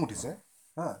যদি খং উঠিছে,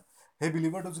 হা, সেই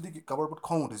বিলিভাৰটো যদি কাৰোবাৰ ওপৰত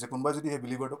খং উঠিছে, কোনোবাই যদি সেই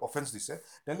বিলিভাৰটোক অফেন্স দিছে,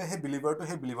 তেনেহ'লে সেই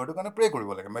বিলিভাৰটোৰ কাৰণে প্ৰে কৰিব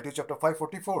লাগে। Matthew chapter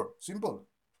 5:44, simple.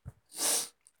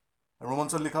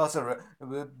 ৰোমান্সত লিখা আছে,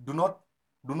 do not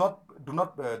do not do not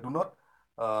do not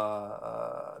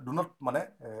do not মানে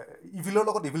ইভিলৰ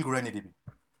লগত ইভিল ঘূৰাই নিদিবি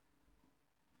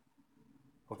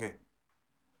অ'কে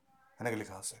সেনেকৈ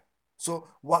লিখা আছে চ'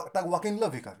 তাক ৱাক ইন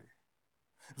লাভ শিকাবি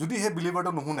যদি সেই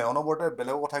বিলিভাৰটো নুশুনে অনবৰতে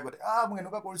বেলেগৰ কথাই কৈ মোক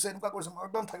এনেকুৱা কৰিছে মই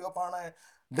একদম থাকিব পৰা নাই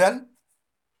দেন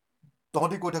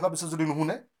তহঁতি কৈ থকাৰ পিছত যদি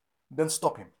নুশুনে দেন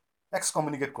ষ্টপ হিম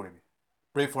কমিউনিকেট কৰিবি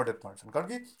প্ৰে ফৰ ডেট পাৰ্চন কাৰণ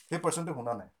কি সেই পাৰ্চনটো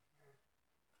শুনা নাই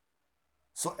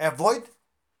so' avoid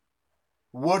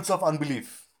words of unbelief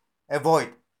avoid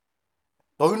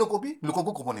তয়ো নকবি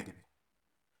লোককো ক'ব নিদিবি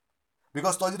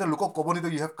বিকজ তই যেতিয়া লোকক ক'ব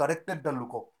নিদিবি ইউ হেভ কাৰেক্টেড দ্য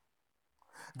লোকক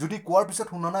যদি কোৱাৰ পিছত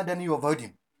শুনা নাই then you avoid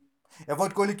him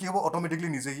avoid কৰিলে কি হ'ব অট'মেটিকলি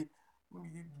নিজেই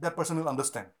that person will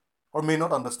understand or may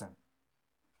not understand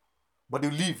but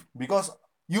you leave because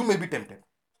you may be tempted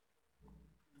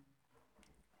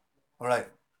alright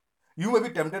you may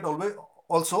be tempted always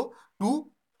also to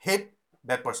hate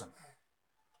that person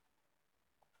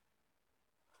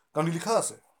কাৰণ লিখা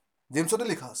আছে জেমছতে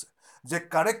লিখা আছে যে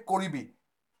কাৰেক্ট কৰিবি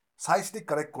চাই চিতি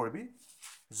কাৰেক্ট কৰিবি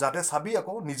যাতে চাবি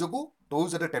আকৌ নিজকো তয়ো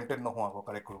যাতে টেম্পটেড নহয় আকৌ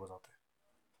কাৰেক্ট কৰিব যাওঁতে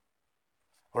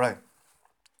alright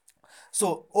So,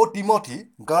 O Timothy,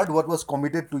 guard what was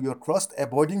committed to your trust,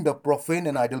 avoiding the profane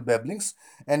and idle babblings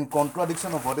and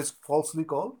contradiction of what is falsely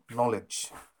called knowledge.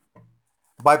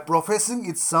 By professing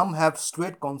it, some have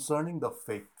strayed concerning the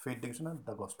faith. Faith diction and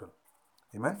the gospel.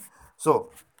 Amen.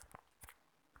 So,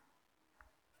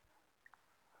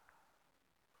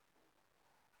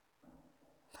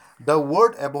 the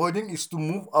word avoiding is to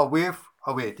move away.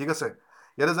 ঠিক আছে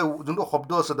ইয়াতে যে যোনটো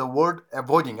শব্দ আছে the word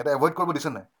avoiding এটা avoid কৰিব দিছে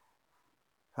নাই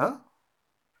হা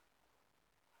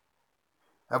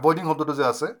avoiding শব্দটো যে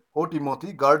আছে O Timothy,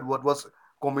 guard what was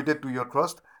committed to your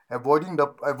trust, avoiding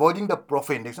the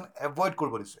profane দেখিছে avoid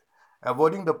কৰিব দিছে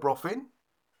avoiding the profane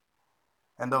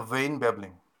and the vain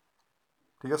babbling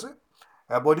ঠিক আছে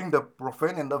avoiding the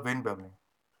profane and the vain babbling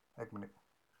এক মিনিট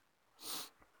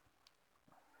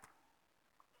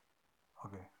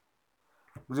okay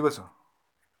বুজি পাইছ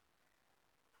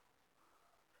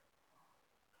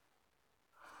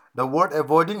The word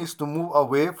avoiding is to move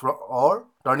away from or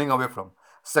turning away from.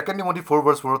 2 Timothy 4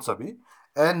 verse 4 sabi.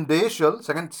 And they shall,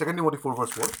 2 Timothy 4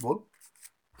 verse 4, bol.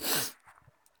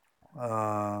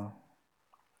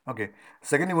 Okay.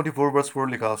 2 Timothy 4 verse 4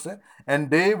 likha ase. And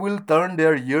they will turn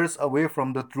their ears away from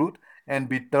the truth and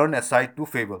be turned aside to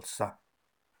fables.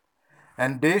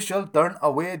 And they shall turn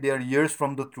away their ears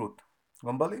from the truth.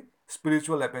 Gambali?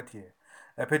 Spiritual apathy.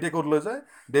 Apathy ক'ত লৈ যায়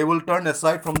they will turn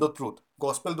aside from the truth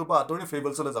gospelটোৰ পৰা আঁতৰি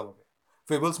ফেবলছলৈ যাবগৈ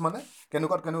fabless মানে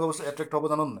কেনেকুৱা বস্তু attract হ'ব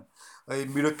জানো নাই এই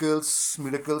মিৰেকেল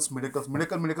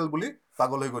বুলি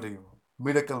পাগল হৈ গৈ থাকিব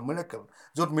মিৰেকেল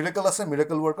য'ত মিৰেকেল আছে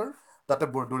মিৰেকেল ৱৰ্কাৰ তাতে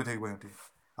দৌৰি থাকিব সিহঁতি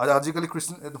আৰু আজিকালি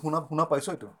খ্ৰীষ্টান শুনা পাইছ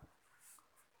এইটো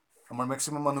আমাৰ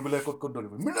মেক্সিমাম মানুহবিলাকে ক'ত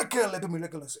দৌৰিব এইটো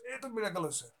মিৰেকেল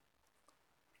হৈছে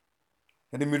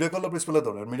সিহঁতি মিৰেকলৰ পিছফালে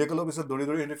দৌৰে মিৰেকলৰ পিছত দৌৰি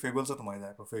সিহঁতি ফেবলছত সোমাই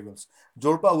যায় আকৌ ফেবলছ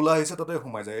য'ৰ পৰা ওলাই আহিছে তাতে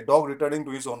সোমাই যায় dog returning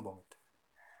to his own vomit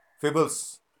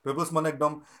fables মানে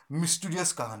একদম মিষ্টেৰিয়াছ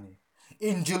কাহানী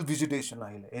এঞ্জেল ভিজিটেশ্যন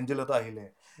আহিলে এঞ্জেল এটা আহিলে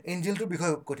এঞ্জেলটোৰ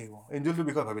বিষয়ে কৈ থাকিব এঞ্জেলটোৰ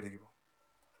বিষয়ে ভাবি থাকিব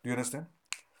do you understand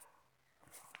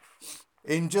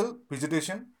angel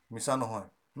visitation মিছা নহয়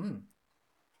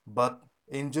but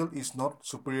angel is not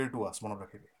superior to us মনত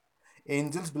ৰাখিবি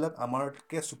এঞ্জেলছবিলাক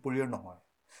আমাতকৈ ছুপিৰিয়ৰ নহয়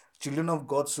Children of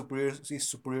God is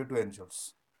superior to angels.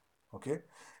 Okay?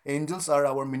 Angels are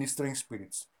our ministering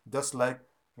spirits. Just like,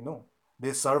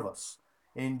 they serve us.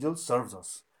 Angels serves us.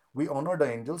 We honor the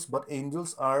angels, but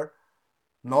angels are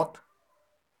not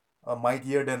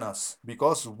mightier than us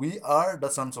because we are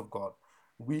the sons of God.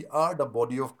 We are the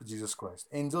body of Jesus Christ.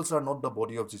 Angels are not the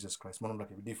body of Jesus Christ.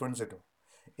 Difference it.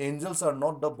 Angels are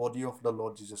not the body of the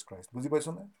Lord Jesus Christ. বুজি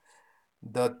পাইছো না?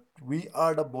 That we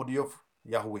are the body of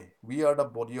Yahweh. We are the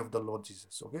body of the Lord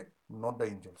Jesus. Okay? Not the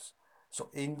angels. So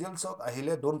angels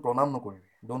ahile don't pranam no koribi.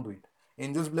 Don't do it.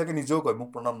 Angels bilake nijeও কয় মোক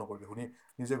প্ৰণাম নকৰিবি শুনি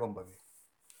নিজে গম পাবি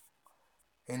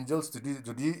angels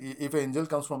যদি if an angel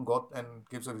comes from God and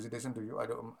gives a visitation to you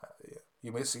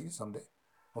you may see someday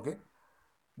okay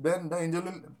then the angel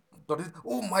will that is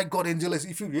oh my God angel is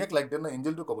if you react like that the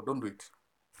angel to cover don't do it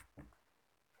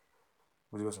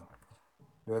বুজি পাইছ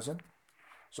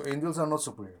so angels are not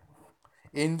superior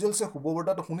angels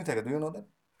শুভবাৰ্তাটো শুনি থাকে do you know that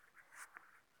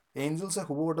angels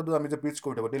শুভবাৰ্তাটো আমি যে preach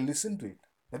কৰি থাকোঁ they listen to it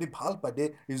সিহঁতি ভাল পায় they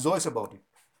rejoice about it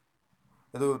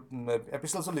এইটো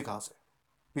এপিষ্টলছত লিখা আছে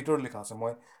পিটৰ লিখা আছে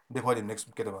মই দেখুৱাই দিম নেক্সট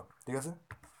কেতিয়াবা ঠিক আছে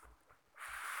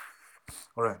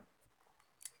অলৰাইট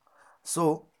চ'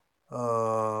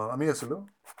 আমি আছিলোঁ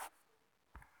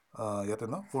ইয়াতে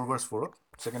 4 verse 4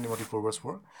 2 Timothy 4 verse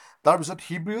 4 তাৰপিছত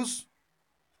Hebrews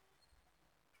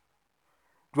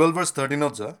 12 verse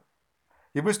 13 যা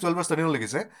Hebrews 12 verse 13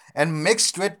 লিখিছে, and make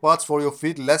straight paths for your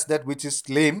feet, lest that which is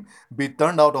lame be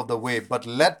turned out of the way, but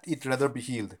let it rather be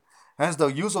healed. Hence the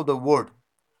use of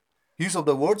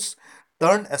the words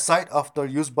turned aside after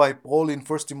used by Paul in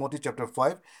 1 Timothy chapter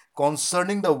 5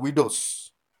 concerning the widows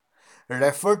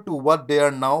refer to what they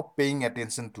are now paying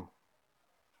attention to.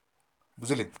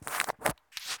 বুজিলি?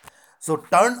 So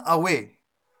turn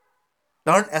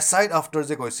aside after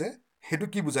যে কৈছে সেইটো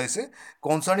কি বুজাইছে?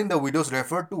 Concerning the widows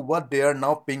refer to what they are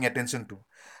now paying attention to.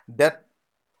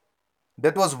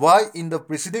 That was why in the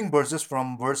preceding verses from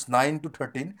verse 9 to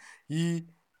 13 he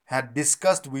had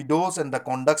discussed widows and the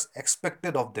conducts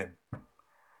expected of them.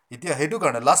 এতিয়া সেইটো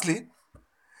কাৰণে lastly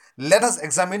let us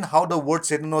examine how the word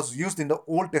Satan was used in the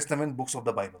Old Testament books of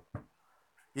the Bible.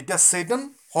 এতিয়া Satan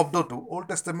শব্দটো Old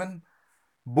Testament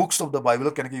books of the Bible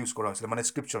কেনেকৈ use কৰা হৈছিলে মানে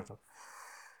স্ক্ৰিপচাৰ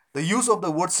the use of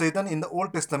the word Satan in the Old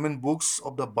Testament books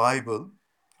of the Bible.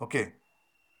 Okay,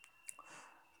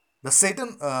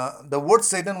 the word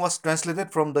Satan was translated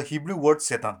from the Hebrew word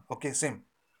Satan. Okay, same.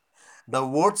 The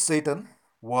word Satan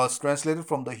was translated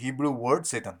from the Hebrew word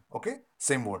Satan. Okay,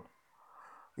 same word.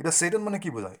 It is Satan মানে কি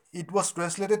বুজায়? It was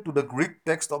translated to the Greek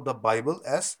text of the Bible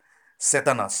as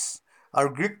Satanas. আৰু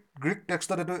Greek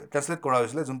টেক্সটত এইটো translate কৰা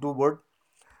হৈছিলে যোনটো word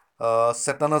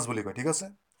Satanas বুলি কয়, ঠিক আছে?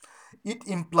 It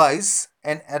implies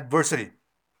an adversary.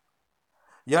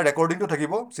 ইয়াৰ ৰেকৰ্ডিংটো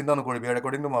থাকিব, চিন্তা নকৰিবি, ইয়াৰ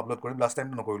ৰেকৰ্ডিংটো মই আপলোড কৰিম, লাষ্ট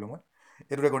টাইমটো নকৰিলোঁ মই,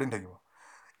 এইটো ৰেকৰ্ডিং থাকিব.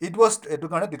 ইট ৱাজ এইটো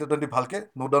কাৰণে তেতিয়া তহঁতি ভালকৈ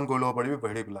নোট ডাউন কৰি ল'ব পাৰিবি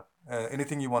হেৰিবিলাক,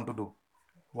 anything U want to do,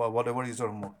 what ever is your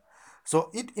homework. So'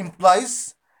 it implies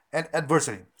N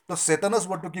এডভাৰ্চাৰী. তো Satanas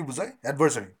ৱৰ্ডটো কি বুজায়?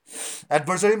 এডভাৰ্চাৰী.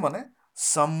 এডভাৰ্চাৰী মানে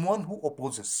someone who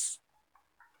opposes,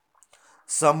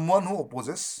 someone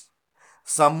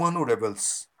who rebels.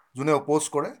 যোনে অপ'জ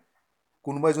কৰে,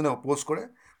 কোনোবাই যোনে অপ'জ কৰে,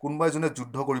 কোনোবাই যোনে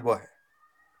যুদ্ধ কৰিব আহে,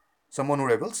 someone who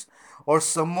rebels, or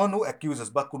someone who accuses,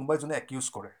 বা কোনোবাই যোনে accuse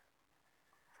কৰে.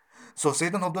 So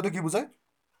Satan শব্দটো কি বুজায়?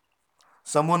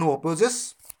 Someone who opposes,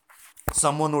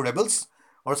 someone who rebels,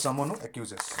 or someone who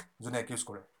accuses, যোনে accuse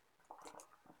কৰে.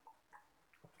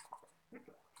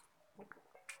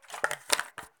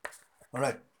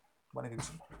 Alright,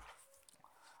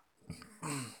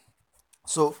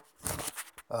 so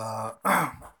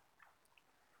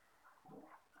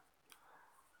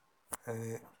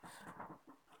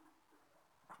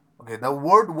okay, the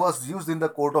word was used in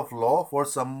the court of law for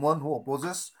someone who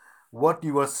opposes what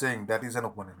you are saying, that is an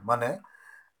opponent. মানে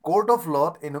court of law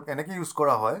এনেকৈ use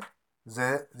কৰা হয় যে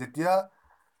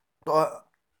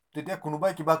যেতিয়া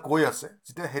কোনোবাই কিবা কৈ আছে,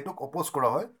 যেতিয়া সেইটোক অপ'জ কৰা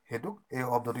হয়, সেইটোক এই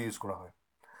শব্দটো ইউজ কৰা হয়.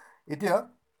 এতিয়া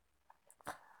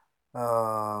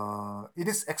it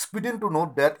is expedient to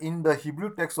note that in the Hebrew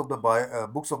text of the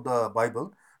books of the Bible,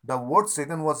 the word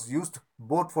Satan was used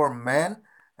both for man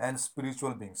and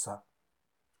spiritual beings.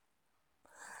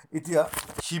 এতিয়া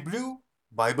হিব্ৰু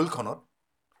বাইবেলখনত,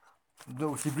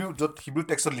 য'ত হিব্ৰু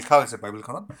টেক্সটত লিখা হৈছে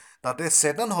বাইবেলখনত, তাতে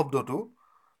Satan শব্দটো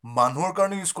মানুহৰ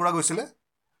কাৰণে ইউজ কৰা গৈছিলে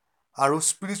আৰু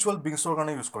স্পিৰিচুৱেল বিংছৰ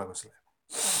কাৰণে ইউজ কৰা গৈছিলে.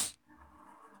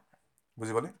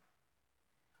 বুজি পালি?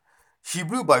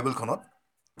 হিব্ৰু বাইবেলখনত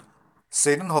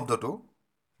Satan শব্দটো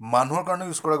মানুহৰ কাৰণে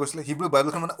ইউজ কৰা গৈছিলে. হিব্ৰু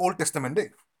বাইবেলখন মানে অল্ড টেষ্টামেণ্ট দেই.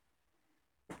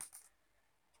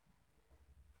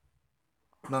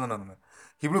 No.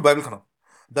 Hebrew বাইবেলখনত,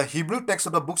 the Hebrew text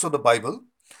of the books of the Bible,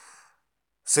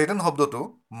 Satan শব্দটো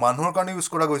মানুহৰ কাৰণে ইউজ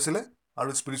কৰা গৈছিলে আৰু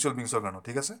স্পিৰিচুৱেল বিংছৰ কাৰণে,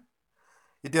 ঠিক আছে?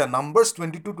 এতিয়া Numbers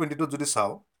 22:22 যদি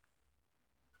চাওঁ,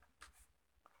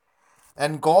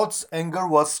 and God's anger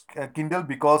was kindled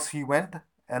because he went,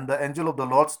 and the angel of the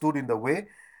Lord stood in the way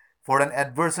for an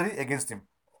adversary against him.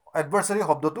 Adversary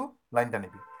শব্দটো লাইন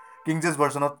টানিবি. কিং জেমছ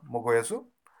ভাৰ্চনত মই কৈ আছোঁ,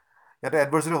 ইয়াতে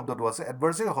adversary শব্দটো আছে,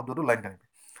 adversary শব্দটো line টানিবি.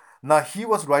 Now he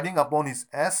was riding upon his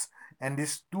ass, and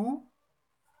his two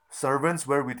servants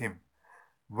were with him.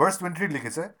 Verse 23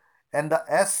 লিখিছে, and the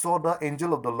ass saw the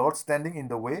angel of the Lord standing in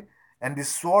the way, and his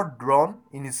sword drawn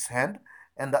in his hand,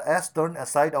 and the ass turned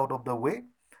aside out of the way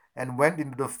and went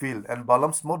into the field, and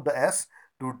Balaam smote the ass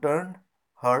to turn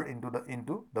her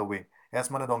into the way. Ass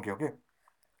মানে donkey, okay?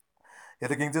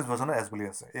 ইয়াতে king James ভাৰ্চনত S বুলি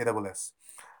আছে, ASS.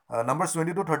 Numbers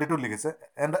 22:32 লিখিছে,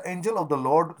 and the angel of the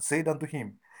Lord said unto him,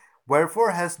 wherefore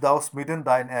hast thou smitten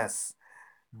thine ass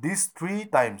these 3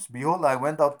 times? Behold, I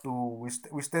went out to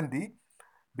withstand thee,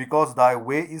 because thy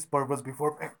way is perverse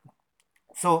before me.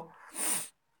 So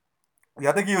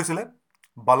ইয়াতে কি হৈছিলে?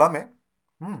 বালামে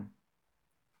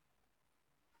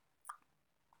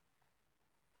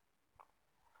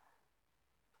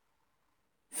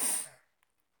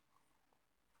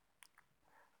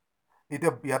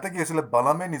এতিয়া ইয়াতে কি হৈছিলে?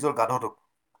 বালামে নিজৰ গাধটোক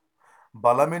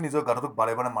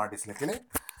বাৰে বাৰে মাৰ দিছিলে. কেলে?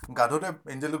 গাধতে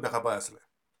এঞ্জেলটোক দেখা পাই আছিলে,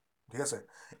 ঠিক আছে?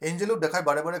 এঞ্জেলটোক দেখাই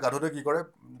বাৰে বাৰে গাধতে কি কৰে?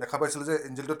 দেখা পাইছিলে যে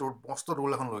এঞ্জেলটোৱে তোৰ মস্ত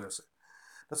ৰোল এখন লৈ আছে.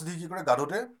 তাৰপিছত সি কি কৰে,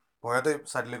 গাধোতে ভয়তে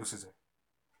চাইডলৈ গুচি যায়।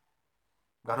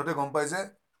 গাধোতে গম পায় যে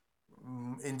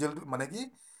এঞ্জেলটো মানে কি,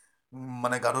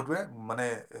 মানে গাধটোৱে মানে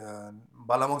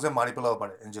বালামক যে মাৰি পেলাব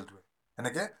পাৰে এঞ্জেলটোৱে,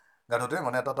 এনেকৈ গাধটোৱে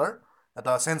মানে এটা তাৰ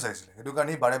এটা চেঞ্চ আহিছিলে। সেইটো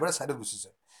কাৰণে সি বাৰে বাৰে ছাইডত গুচি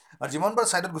যায়। আৰু যিমান বাৰ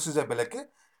ছাইডত গুচি যায় বেলেগকৈ,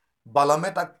 বালামে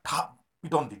তাক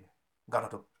পিটন দিয়ে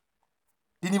গাধটোক,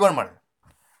 3বাৰ মাৰে।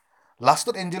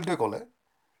 লাষ্টত এঞ্জেলটোৱে ক'লে,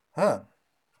 হা,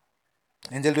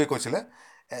 এঞ্জেলটোৱে কৈছিলে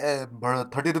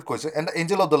 32ত কৈছে, and the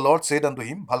angel of the Lord said unto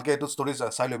him, ভালকৈ এইটো ষ্টৰি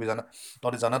চাই ল'বি,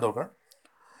 তহঁতি জানা দৰকাৰ।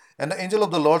 And the angel of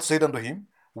the Lord said unto him,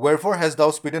 wherefore hast thou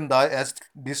smitten dye as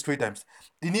this 3 times,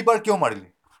 3বাৰ কিয় মাৰিলি,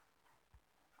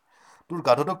 তোৰ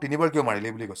গাধটোক 3বাৰ কিয় মাৰিলি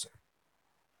বুলি কৈছে।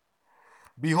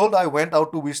 Behold I went out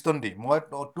to withstand thee,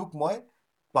 মই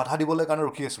বাধা দিবলৈ কাৰণে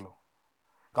ৰখি আছিলোঁ।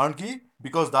 কাৰণ কি,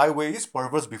 বিকজ দাই ৱে ইজ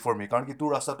পাৰভাৰ্ছ বিফৰ মি, কাৰণ কি তোৰ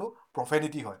ৰাস্তাটো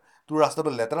প্ৰফেনিটি হয়, তোৰ ৰাস্তাটো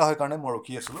লেতেৰা হয় কাৰণে মই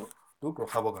ৰখি আছিলোঁ তোক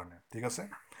ৰখাবৰ কাৰণে। ঠিক আছে,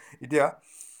 এতিয়া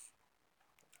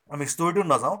আমি ষ্টৰিটোত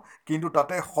নাযাওঁ, কিন্তু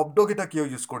তাতে শব্দকেইটা কিয়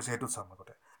ইউজ কৰিছে সেইটো চাম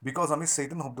আগতে। বিকজ আমি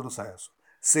ছেইটান শব্দটো চাই আছোঁ,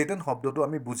 ছেইটান শব্দটো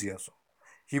আমি বুজি আছোঁ।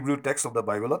 হিব্ৰু টেক্সট অফ দ্য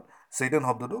বাইবেলত ছেইটান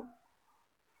শব্দটো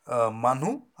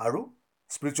মানুহ আৰু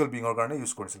স্পিৰিচুৱেল বিঙৰ কাৰণে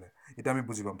ইউজ কৰিছিলে। এতিয়া আমি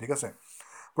বুজি পাম, ঠিক আছে।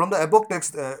 From the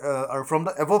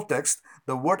above text,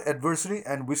 the word adversary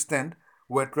and withstand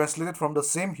were translated from the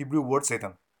same Hebrew word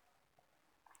Satan.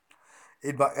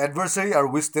 Adversary or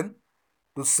withstand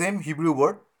to same Hebrew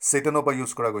word Satan পৰা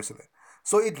use কৰা গৈছিলে.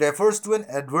 So it refers to an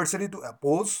adversary to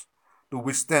oppose, to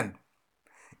withstand.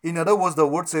 In other words, the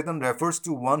word Satan refers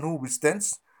to one who withstands,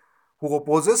 who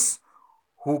opposes,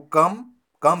 who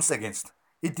comes against.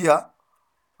 এতিয়া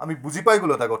আমি বুজি পাই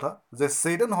গ'লো এটা কথা, যে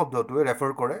Satan শব্দটোৱে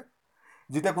ৰেফাৰ কৰে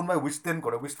যেতিয়া কোনোবাই উইষ্টেণ্ড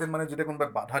কৰে, উইষ্টেণ্ড মানে যেতিয়া কোনোবাই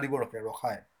বাধা দিব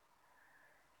ৰখায়,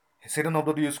 ছেইটান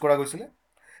শব্দটো ইউজ কৰা গৈছিলে।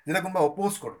 যেতিয়া কোনোবাই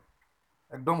অপ'জ কৰে,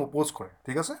 একদম অপ'জ কৰে,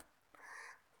 ঠিক আছে,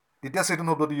 তেতিয়া ছেইটান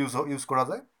শব্দটো ইউজ কৰা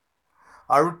যায়।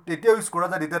 আৰু তেতিয়াও ইউজ কৰা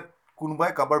যায় যেতিয়া কোনোবাই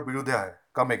কাৰোবাৰ বিৰুদ্ধে আহে,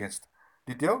 কাম এগেইনষ্ট,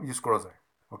 তেতিয়াও ইউজ কৰা যায়।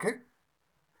 অ'কে,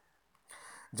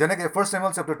 যেনেকৈ 1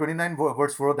 Samuel chapter 29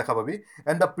 verse 4 দেখা পাবি,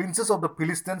 and the princes of the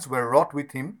Philistines were wroth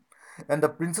with him, and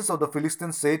the princes of the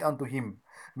Philistines said unto him,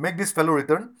 make this fellow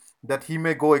return, that he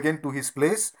may go again to his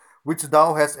place which thou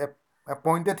hast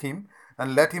appointed him,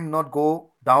 and let him not go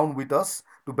down with us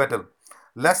to battle,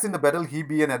 lest in the battle he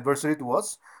be an adversary to us,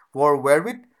 for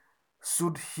wherewith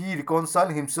should he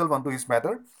reconcile himself unto his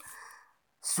matter?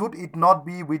 Should it not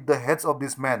be with the heads of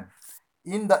this man?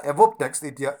 In the above text,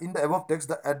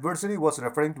 the adversary was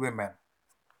referring to a man.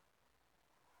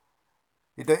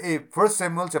 এতিয়া এই 1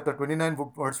 Samuel chapter 29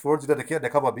 verse 4 যেতিয়া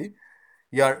দেখা পাবি,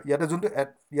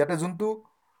 ইয়াতে যোনটো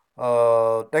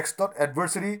টেক্সটত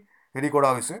এডভাৰ্চাৰী হেৰি কৰা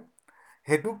হৈছে,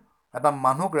 সেইটো এটা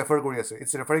মানুহক ৰেফাৰ কৰি আছে।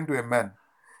 It's referring to a man.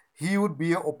 He would be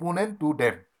an opponent to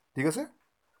them, ঠিক আছে।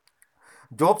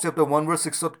 Job chapter 1 verse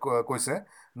 6 কৈছে,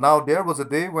 now there was a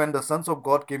day when the sons of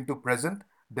God came to present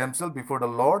themselves before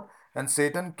the Lord, and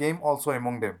Satan came also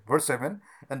among them. Verse 7,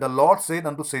 and the Lord said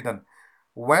unto Satan,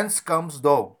 whence comest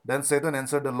thou? Then Satan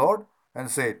answered the Lord and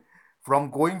said, from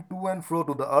going to and fro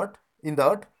to the earth, in the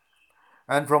earth,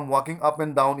 and from walking up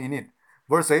and down in it.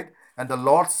 Verse 8, and the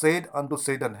Lord said unto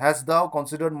Satan, hast thou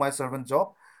considered my servant Job,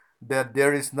 that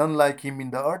there is none like him in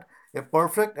the earth, a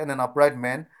perfect and an upright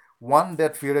man, one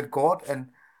that feared God and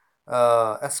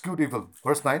eschewed evil.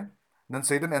 Verse 9, then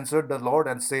Satan answered the Lord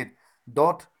and said,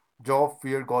 doth Job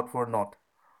fear God for naught?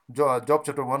 Job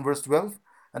chapter 1 verse 12,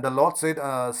 and the Lord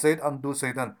said unto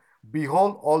Satan,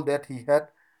 behold, all that he had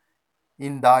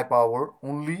in thy power,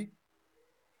 only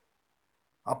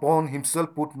upon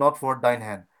himself put not forth thine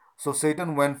hand. So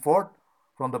Satan went forth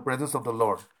from the presence of the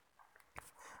Lord.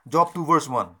 Job 2 verse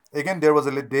 1, again there was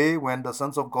a day when the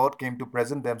sons of God came to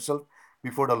present themselves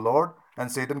before the Lord,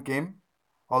 and Satan came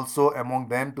also among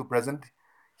them to present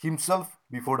himself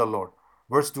before the Lord.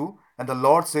 Verse 2, and the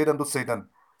Lord said unto Satan,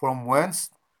 from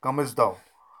whence comest thou?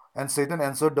 And Satan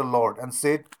answered the Lord and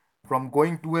said, from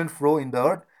going to and fro in the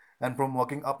earth, and from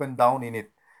walking up and down in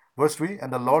it. Verse 3,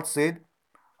 and the Lord said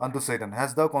unto Satan,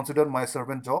 hast thou considered my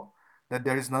servant Job, that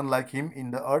there is none like him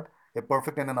in the earth, a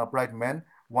perfect and an upright man,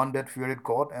 one that feared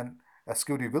God and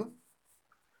eschewed evil?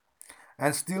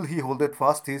 And still he holdeth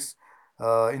fast his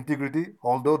integrity,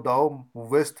 although thou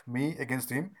movest me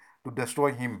against him to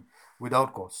destroy him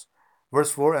without cause.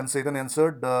 Verse 4, and Satan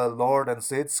answered the Lord and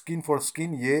said, skin for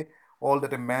skin, yea, all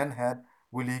that a man had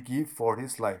will he give for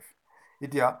his life.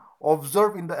 এতিয়া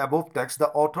observe in the above text, the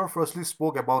author firstly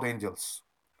spoke about angels.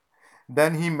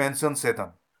 Then he mentioned Satan.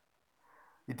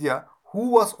 এতিয়া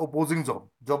who was opposing Job?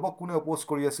 Jobক কোনে oppose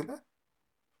কৰি আছিলে?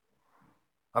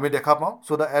 আমি দেখা পাওঁ,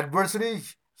 so the adversary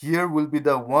here will be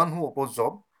the one who opposed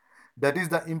Job. That is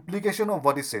the implication of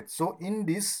what he said. So in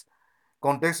this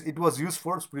context, it was used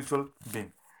for spiritual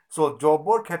being. So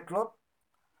জবৰ ক্ষেত্ৰত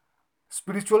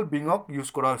spiritual beingক use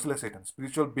কৰা হৈছিলে Satan,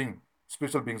 spiritual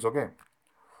beings, okay?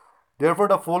 Therefore,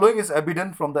 the following is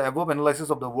evident from the above analysis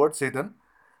of the word Satan,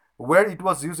 where it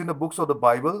was used in the books of the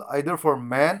Bible, either for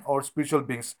man or spiritual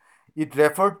beings. It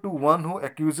referred to one who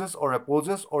accuses or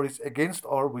opposes or is against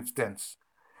or withstands.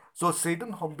 So,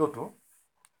 Satan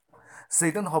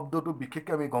শব্দটো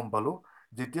বিশেষকৈ আমি গম পালোঁ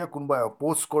যেতিয়া কোনোবাই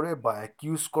opposed কৰে বা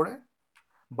accused কৰে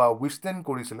বা উইথষ্টেণ্ড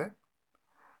কৰিছিলে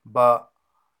বা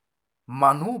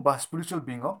মানুহ বা স্পিৰিচুৱেল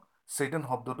বিঙক Satan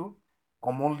শব্দটো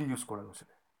কমনলি ইউজ কৰা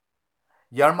গৈছিলে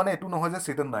ইয়াৰ মানে এইটো নহয় যে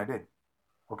Satan নাই দেই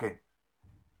অ'কে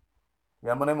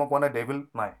ইয়াৰ মানে মই কোৱা নাই ডেভিল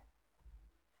নাই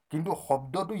কিন্তু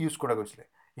শব্দটো ইউজ কৰা গৈছিলে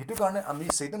সেইটো কাৰণে আমি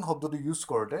Satan শব্দটো ইউজ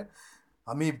কৰোঁতে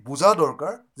আমি বুজা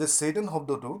দৰকাৰ যে Satan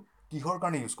শব্দটো কিহৰ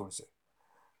কাৰণে ইউজ কৰিছে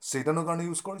Sataনৰ কাৰণে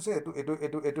ইউজ কৰিছে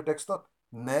এইটো টেক্সটত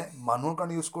নে মানুহৰ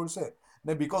কাৰণে ইউজ কৰিছে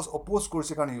নে বিকজ অপ'জ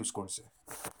কৰিছে কাৰণে ইউজ কৰিছে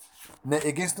নে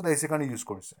এগেইনষ্টত আহিছে কাৰণে ইউজ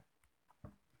কৰিছে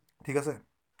ঠিক আছে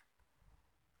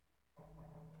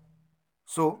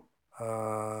চ'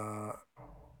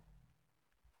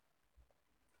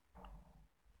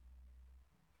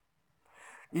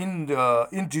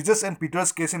 in Jesus and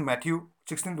Peter's case in Matthew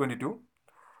 16:22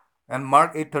 and Mark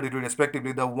 8:32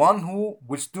 respectively, the one who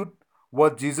withstood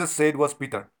what Jesus said was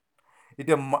Peter.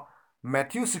 এতিয়া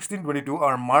Matthew 16:22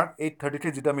 আৰু Mark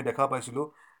 8:33 যেতিয়া আমি দেখা পাইছিলোঁ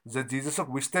যে জিজাছক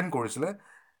উইথষ্টেণ্ড কৰিছিলে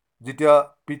যেতিয়া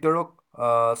পিটাৰক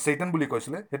Satan বুলি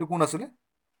কৈছিলে সেইটো কোন আছিলে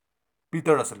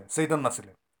পিটাৰ আছিলে Satan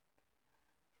নাছিলে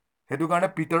সেইটো কাৰণে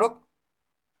পিটাৰক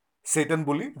Satan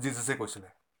বুলি জিজাছে কৈছিলে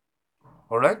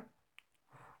অলৰাইট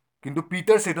কিন্তু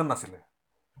পিটাৰ Satan নাছিলে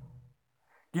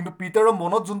কিন্তু পিটাৰৰ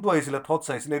মনত যোনটো আহিছিলে থটছ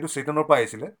আহিছিলে এইটো Satanৰ পৰা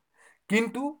আহিছিলে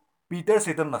কিন্তু পিটাৰ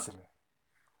Satan নাছিলে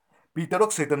পিটাৰক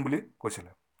Satan বুলি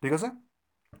কৈছিলে ঠিক আছে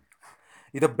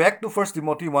এতিয়া back to 1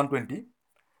 Timothy 1:20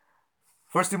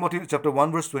 1 Timothy chapter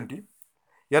 1 verse 20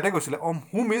 ইয়াতে কৈছিলে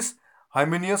whom is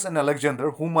Hymenaeus and Alexander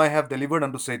whom I have delivered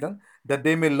unto Satan that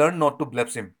they may learn not to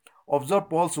blaspheme. Observe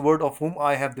Paul's word of whom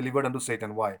I have delivered unto Satan.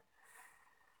 Why?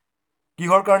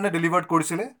 কিহৰ কাৰণে delivered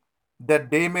কৰিছিলে that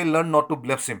they may learn not to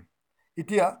blaspheme.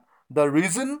 এতিয়া the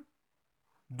reason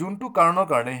যোনটো কাৰণৰ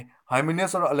কাৰণে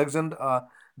Hymenaeus আৰু Alexander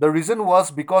the reason was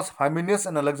because Hymenaeus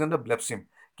and Alexander blaspheme.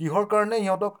 কিহৰ কাৰণে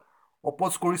ইহঁতক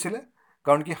অপ'জ কৰিছিলে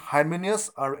কাৰণ কি Hymenaeus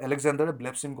আৰু Alexander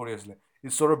blaspheme কৰি আছিলে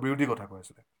ঈশ্বৰৰ বিৰোধী কথা কৈ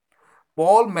আছিলে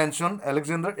Paul mentioned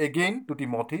Alexander again to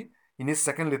Timothy in his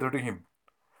second letter to him.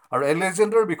 আৰু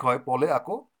Alexanderৰ বিষয়ে পলে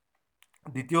আকৌ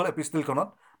দ্বিতীয় এপিষ্টলখনত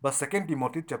বা 2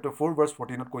 Timothy chapter 4 verse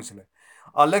 14ত কৈছিলে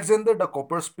Alexander the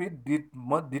coppersmith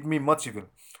did me much evil.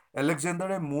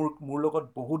 Alexanderৰে মোৰ লগত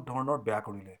বহুত ধৰণৰ বেয়া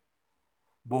কৰিলে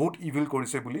বহুত ইভিল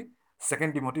কৰিছে বুলি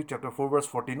 2 Timothy chapter 4 verse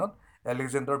 14ত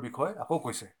Alexanderৰ বিষয়ে আকৌ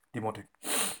কৈছে Timothy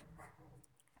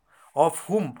of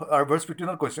whom আৰু verse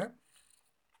 15ত কৈছে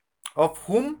of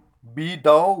whom be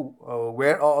thou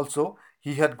where also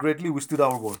he had greatly withstood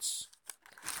our words.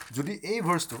 যদি এই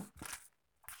ভাৰ্সটো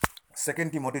 2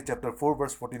 Timothy chapter 4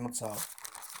 verse 14ত চাওঁ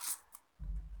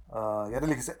ইয়াতে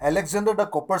লিখিছে Alexander the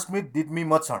coppersmith did me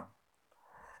much harm.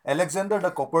 Alexander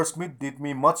the coppersmith did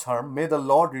me much harm. May the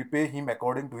Lord repay him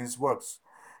according to his works.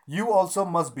 You also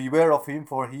must beware of him,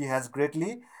 for he has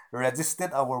greatly resisted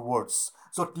our words.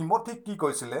 So Timothy কি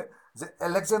কৈছিলে যে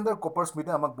Alexander coppersmith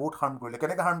আমাক বহুত harm কৰিলে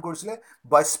কেনেকৈ harm কৰিছিলে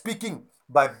by speaking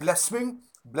by blaspheming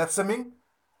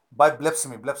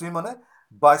মানে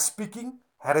by speaking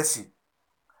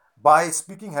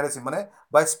heresy মানে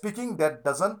by speaking that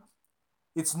doesn't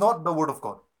it's not the word of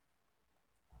God.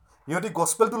 ইহঁতি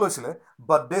গছপেলটো লৈছিলে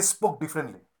but they spoke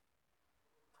differently.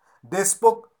 They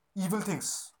spoke evil things.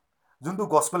 যোনটো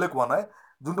গছপেলে কোৱা নাই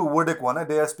যোনটো ৱৰ্ডে কোৱা নাই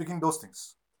they are speaking those things.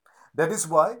 That is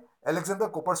why Alexander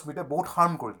Coppersmith বহুত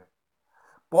হাৰ্ম কৰিলে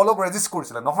পলক ৰেজিষ্ট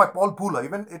কৰিছিলে নহয় পল ভুল হয়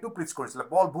ইভেন এইটো প্ৰিচ কৰিছিলে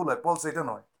পল ভুল হয় পল Satan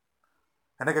হয়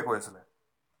সেনেকৈ কৈ আছিলে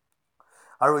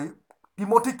আৰু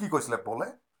Timothy কি কৈছিলে পলে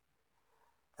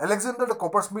Alexander the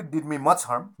coppersmith did me much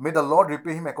harm. May the Lord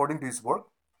repay him according to his work.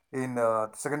 In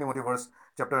 2 Timothy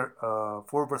chapter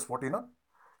 4 verse 14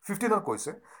 15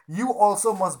 কৈছে you also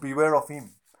must beware of him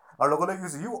আৰু লগতে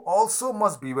কৈছে you also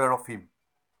must beware of him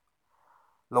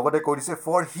লগতে কৈ দিছে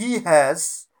for he has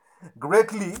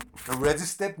greatly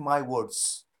resisted my words.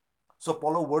 So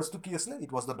Paul's words to কি আছিলে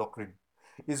it was the doctrine,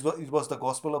 it was the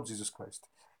gospel of Jesus Christ,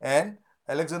 and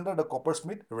Alexander the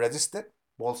coppersmith resisted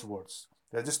Paul's words.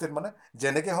 Resisted মানে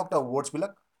যেনেকৈ হওক তাৰ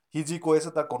ৱৰ্ডছবিলাক সি যি কৈ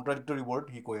আছে তাৰ কণ্ট্ৰাডিক্টৰী ৱৰ্ড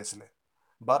সি কৈ আছিলে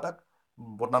বা তাক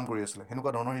বদনাম কৰি আছিলে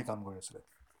সেনেকুৱা ধৰণৰ সি কাম কৰি আছিলে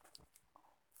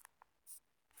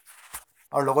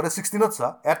আৰু লগতে 16ত চা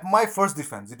at my first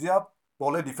defense যেতিয়া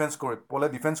পলে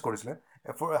ডিফেন্স কৰিছিলে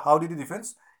how did he defense?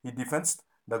 He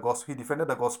defended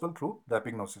the gospel through the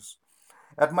epignosis.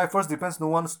 At my first defense no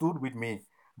one stood with me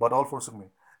but all forsook me.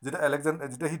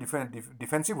 যেতিয়া সি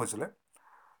defensive হৈছিলে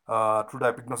থ্ৰু দ্য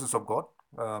এপিগনচিছ অফ গড,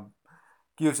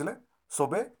 কি হৈছিলে,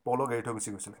 চবে পলক এৰি থৈ গুচি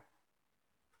গৈছিলে।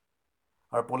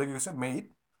 আৰু পলে কি কৈছে, মে it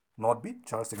not be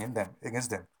charge against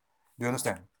them. Do you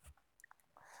understand?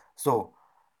 So'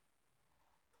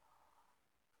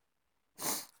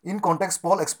 in context,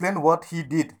 Paul explained what he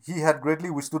did. He had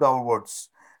greatly withstood our words.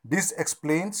 This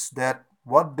explains that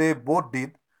what they both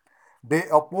did, they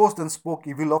opposed and spoke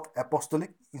evil of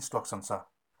apostolic instructions.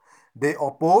 They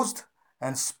opposed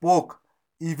and spoke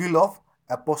evil of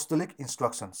apostolic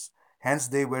instructions. Hence,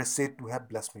 they were said to have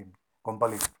blasphemed.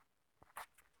 Completely.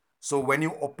 So, when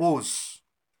you oppose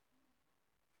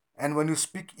and when you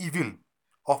speak evil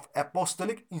of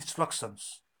apostolic instructions,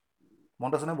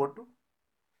 মনত আছেনে wordটো?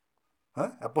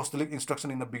 Apostolic instruction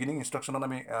in the beginning, instruction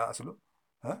আমি আছিলোঁ.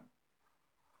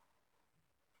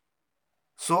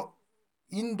 So,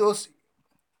 in those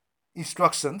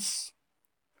instructions,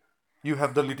 you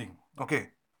have the leading. Okay.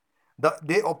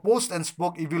 They opposed and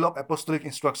spoke evil of apostolic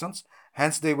instructions,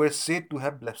 hence they were said to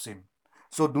have blasphemed.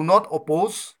 So do not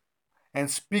oppose and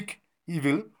speak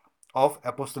evil of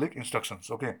apostolic instructions.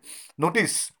 Okay.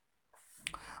 Notice,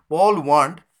 Paul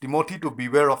warned Timothy to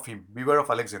beware of him, beware of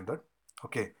Alexander.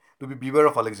 Okay. To be beware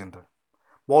of Alexander.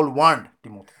 Paul warned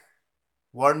Timothy.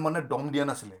 Warn মানে দম দিয়া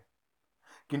নাছিলে,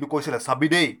 কিন্তু কৈছিলে চাবি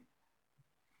দেই,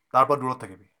 তাৰ পৰা দূৰত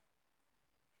থাকিবি.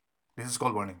 This is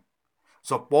called warning.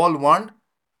 So Paul warned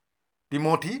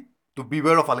Timothy to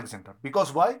beware of Alexander. Because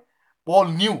why? Paul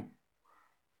knew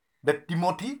that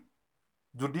Timothy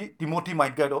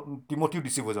might get, Timothy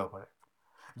deceive হৈ যাব পাৰে.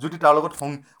 যদি তাৰ লগত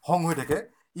সংগ হৈ থাকে,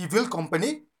 evil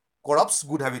company corrupts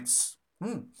good habits.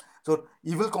 So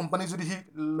evil company যদি সি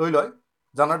লৈ লয়,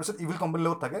 জানাৰ পিছত evil company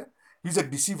লগত থাকে, সি যে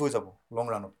deceive হৈ যাব লং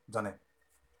ৰানত, জানে.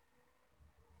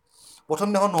 প্ৰথম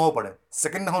দিনাখন নহ'ব পাৰে,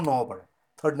 ছেকেণ্ড দিনাখন নহ'ব পাৰে,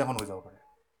 থাৰ্ড দিনাখন হৈ যাব পাৰে,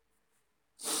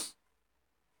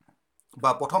 বা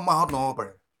প্ৰথম মাহত নহ'ব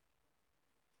পাৰে,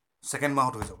 ছেকেণ্ড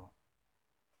মাহত হৈ যাব,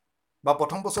 বা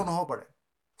প্ৰথম বছৰ নহ'ব পাৰে,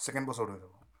 ছেকেণ্ড বছৰত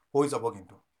হৈ যাব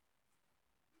কিন্তু.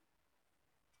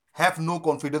 Have no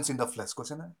confidence in the flash,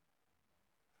 কৈছে নাই?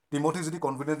 টিমথি যদি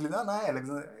কনফিডেন্টলি নাই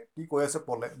এলেক্সেণ্ডাৰ কি কৈ আছে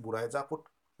পলে বুঢ়াই যা ফুট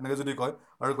এনেকৈ যদি কয়,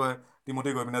 আৰু কয়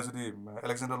টিমথি গৈ পিনে যদি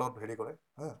এলেক্সেণ্ডাৰৰ লগত হেৰি কৰে,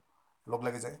 লগ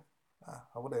লাগি যায়,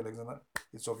 হ'ব দে Alexander,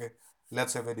 it's okay,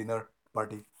 let's have a dinner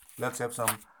party, let's have চাম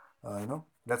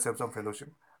লেটছ হেভ চাম ফেলোশ্বিপ,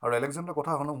 আৰু এলেক্সেণ্ডাৰ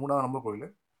কথা শুনা আৰম্ভ কৰিলে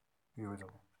কি হৈ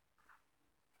যাব,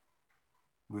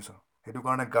 বুজিছ? সেইটো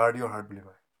কাৰণে গাৰ্ড ইয়ৰ হাৰ্ট বুলি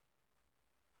কয়.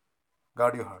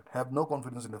 Guard your heart. Have no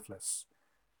confidence in the flesh.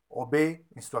 Obey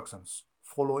instructions.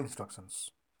 Follow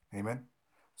instructions. Amen.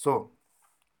 So,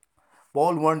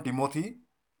 Paul warned Timothy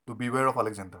to beware of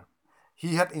Alexander.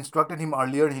 He had instructed him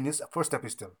earlier in his first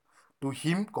epistle to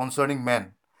him concerning men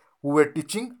who were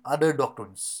teaching other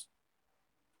doctrines.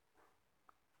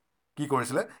 কি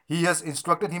কৰিছিলে? He has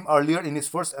instructed him earlier in his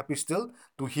first epistle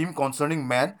to him concerning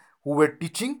men who were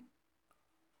teaching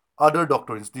other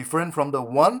doctrines different from the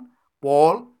one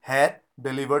Paul had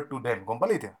delivered to them. গম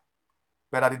পালি এতিয়া?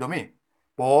 Peradidomi.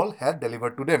 Paul had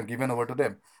delivered to them, given over to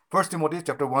them. 1 Timothy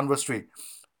chapter 1 verse 3.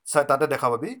 তাতে দেখা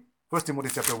পাবি 1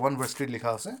 Timothy chapter 1 verse 3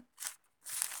 লিখা আছে.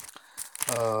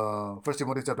 1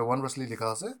 Timothy chapter 1 verse 3 লিখা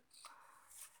আছে.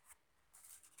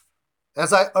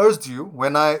 As I urged you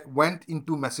when I went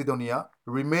into Macedonia,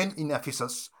 remain in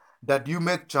Ephesus, that you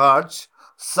may charge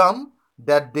some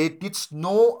that they teach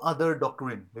no other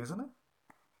doctrine.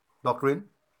 Doctrine.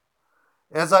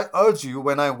 As I urged you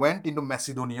when I went into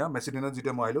Macedonia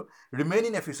যেতিয়া মই আহিলোঁ, remain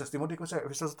in Ephesus, Timothy কৈছে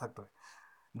Ephesus থাক তই,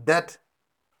 that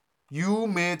you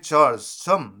may charge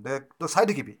some, তই চাই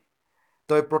থাকিবি,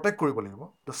 তই প্ৰটেক্ট কৰিব লাগিব,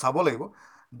 তই চাব লাগিব,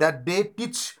 that they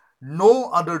teach no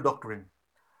other doctrine.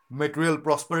 Material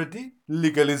prosperity,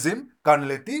 legalism,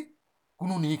 carnality,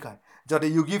 কোনো নিশিকায়. যাতে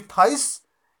you give tithes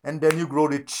and then you grow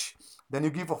rich, then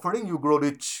you give offering, you grow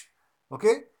rich.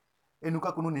 Okay? এনেকুৱা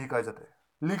কোনো নিশিকায় যাতে.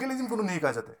 Legalism কোনো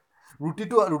নিশিকায় যাতে.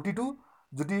 ৰুটিটো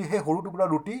যদি সেই সৰু টুকুৰা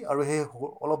ৰুটি আৰু সেই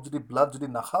অলপ যদি ব্লাড যদি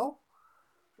নাখাওঁ,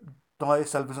 তই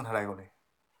চেলভেশ্যন হেৰাই গ'লে.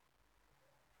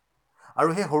 আৰু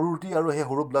সেই সৰু ৰুটি আৰু সেই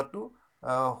সৰু ব্লাডটো,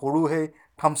 সৰু সেই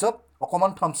থামছআপ,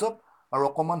 অকণমান থামছআপ আৰু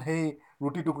অকণমান সেই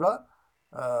ৰুটি টুকুৰা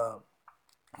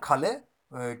খালে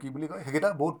কি বুলি কয়, সেইকেইটা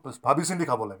বহুত ভাবি চিন্তি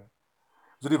খাব লাগে.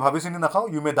 যদি ভাবি চিন্তি নাখাওঁ,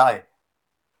 ইউ মে ডাই.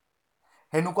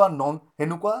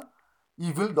 সেনেকুৱা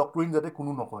ইভিল ডক্ট্ৰিন যাতে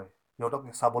কোনো নকয়, সিহঁতক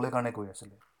চাবলৈ কাৰণে কৈ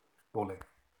আছিলে পলে.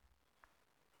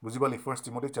 বুজি পালি? 1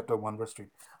 Timothy chapter 1 verse 3.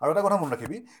 আৰু এটা কথা মনত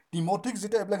ৰাখিবি, টিমথিক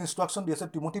যেতিয়া এইবিলাক ইনষ্ট্ৰাকশ্যন দি আছে,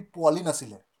 টিমথি পোৱালি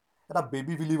নাছিলে, এটা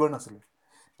বেবী বিলিভাৰ নাছিলে.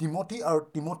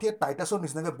 টিমথিয়ে টাইটাছৰ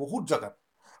নিচিনাকৈ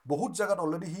বহুত জেগাত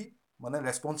অলৰেডি সি মানে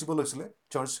ৰেছপনচিবল হৈছিলে.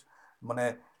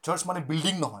 চাৰ্চ মানে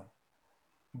বিল্ডিং নহয়,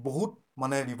 বহুত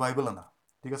মানে ৰিভাইভেল আনা,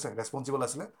 ঠিক আছে, ৰেছপঞ্চিবল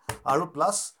আছিলে। আৰু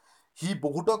প্লাছ সি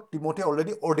বহুতক টিমথিয়ে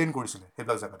অলৰেডি অৰ্ডেইন কৰিছিলে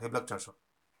সেইবিলাক জেগাত, সেইবিলাক চাৰ্চত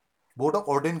বহুতক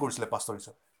অৰ্ডেইন কৰিছিলে পাষ্টৰ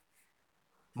হিচাপে।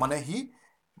 মানে সি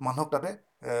মানুহক তাতে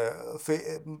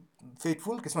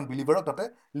ফেইথফুল কিছুমান বিলিভাৰক তাতে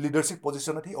লিডাৰশ্বিপ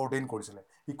পজিশ্যনত সি অৰ্ডেইন কৰিছিলে।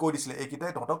 সি কৈ দিছিলে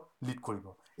এইকেইটাই তহঁতক লিড কৰিব,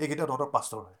 এইকেইটা তহঁতৰ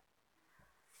পাষ্টৰ হয়।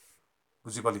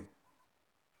 বুজি পালি?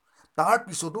 তাৰ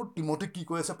পিছতো টিমথিক কি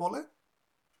কৈ আছে পলে?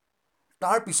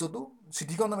 তাৰ পিছতো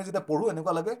চিঠিখন আমি যেতিয়া পঢ়োঁ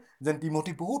এনেকুৱা লাগে যেন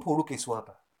টিমথি বহুত সৰু কেঁচুৱা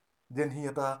এটা, যেন সি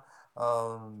এটা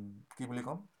কি বুলি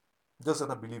ক'ম, জাষ্ট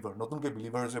এটা বিলিভাৰ, নতুনকৈ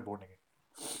বিলিভাৰ হৈছে বৰ্ণ এগেইন।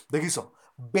 দেখিছ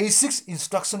বেচিক্স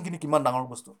ইনষ্ট্ৰাকশ্যনখিনি কিমান ডাঙৰ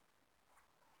বস্তু।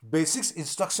 বেচিক্স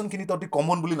ইনষ্ট্ৰাকশ্যনখিনি তহঁতি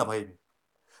কমন বুলি নাভাবিবি।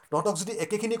 তহঁতক যদি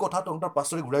একেখিনি কথা তহঁতৰ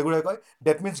পাষ্টৰে ঘূৰাই ঘূৰাই কয়,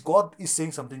 that means god is saying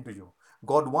something to you.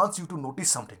 God wants U two notice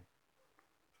something.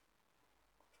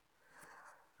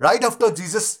 Right after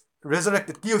Jesus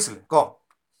ৰেজাৰেক্টেড কি হৈছিলে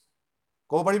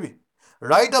ক'ব পাৰিবি?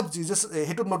 ৰাইট আফ জিজাছ,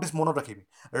 সেইটো নটিছ মনত ৰাখিবি।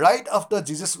 Right after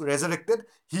Jesus ৰেজাৰেক্টেড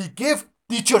he gave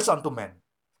teachers আনটু man.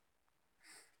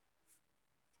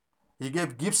 He gave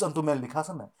gifts আনটু man লিখা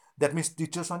আছে নাই? ডেট মিনছ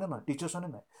টিচাৰ্ছ হয়নে নহয়? টিচাৰ্ছ হয়নে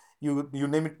নাই? U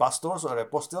name it পাষ্টৰ্ছ or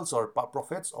এপষ্টেলছ or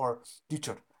prophets or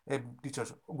teacher. Teachers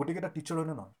গোটেইকেইটা টিচাৰ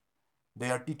হয়নে নহয়? দে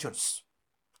আৰ টিচাৰ্ছ।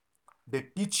 দে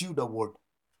টিচ U the word.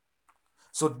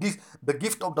 So the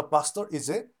gift of the pastor is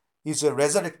a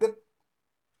resurrection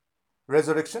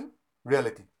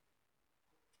reality.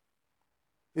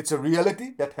 It's a reality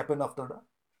that happened after the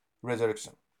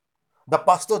resurrection. The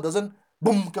pastor doesn't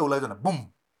boom ke ulai jana boom.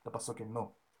 The pastor came. No.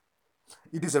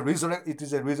 It is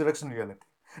a resurrection reality.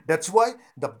 That's why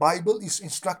the Bible is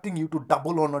instructing you to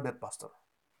double honor that pastor.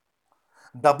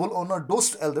 Double honor those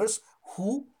elders who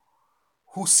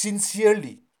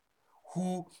sincerely, who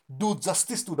do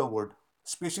justice to the word.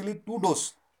 Especially to those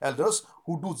elders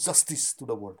who do justice to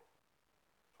the word.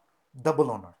 Double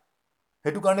honor.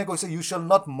 সেইটো কাৰণে কৈছে you shall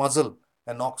not muzzle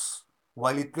an ox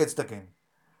while it treads the grain.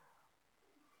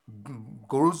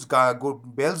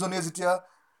 বেলজনীয়ে যেতিয়া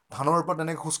ধানৰ ওপৰত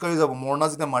তেনেকৈ খোজকাঢ়ি যাব, মৰণা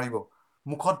যেতিয়া মাৰিব,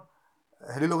 মুখত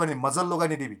হেৰি লগাই নিবি, মাজল লগাই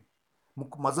নিদিবি,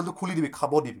 মাজলটো খুলি দিবি,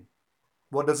 খাব দিবি।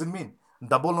 What does it mean?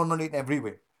 Double honor in every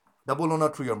way. Double honor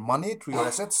through your money, through your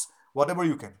assets, whatever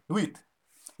you can. Do it.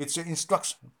 It's an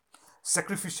instruction.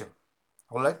 Sacrificial.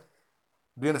 All right?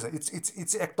 Do you understand?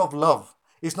 It's an act of love.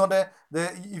 It's not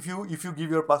if you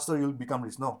give your pastor you'll become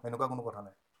rich. No, এনেকুৱা কোনো কথা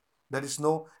নাই. This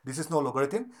is no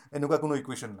logarithm. এনেকুৱা কোনো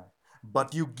equation নাই. But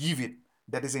you give it.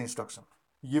 That is an instruction.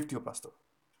 Give to your pastor.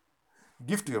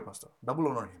 Give to your pastor. Double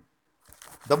honor him.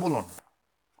 Double honor.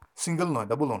 Single no,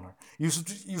 double honor. You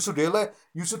should realize,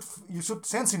 you should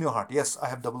sense in your heart, yes, I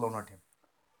have double honored him.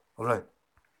 All right,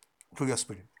 through your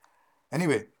spirit.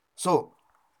 Anyway, so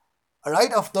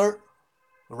right after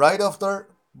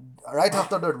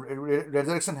the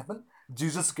resurrection happened,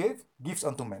 Jesus gave gifts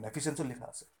unto men. Ephesians likha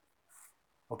ase.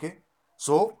 Okay,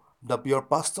 so your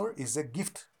pastor is a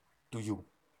gift to you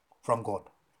from God.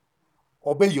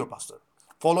 Obey your pastor,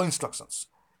 follow instructions,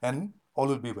 and all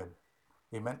will be well.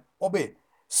 Amen. Obey.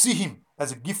 See him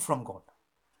as a gift from God.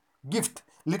 Gift,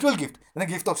 literal gift. And a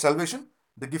gift of salvation,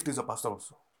 the gift is a pastor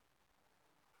also.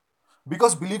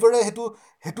 Because believer hetu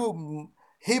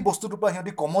সেই বস্তুটোৰ পৰা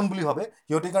সিহঁতি common বুলি ভাবে,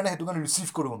 সিহঁতি কাৰণে সেইটো কাৰণে ৰিচিভ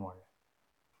কৰিব নোৱাৰে।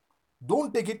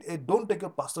 Don't take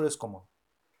your pastor as common.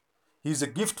 He is a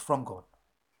gift from God.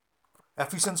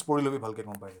 Ephesians পঢ়ি লবি ভালকে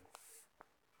গম পাই।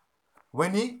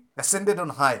 When he ascended on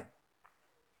high,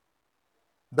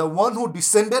 the one who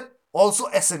descended also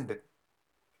ascended.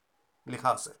 লিখা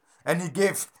আছে, and he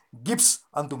gave gifts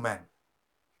unto man.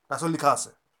 That's what লিখা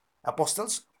আছে.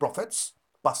 Apostles, prophets,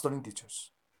 pastoring teachers.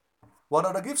 What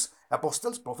are the gifts?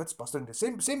 Apostles, prophets, pastoring teachers.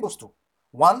 Same bostu.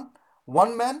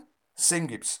 One man, same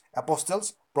gifts. Apostles,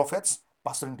 prophets,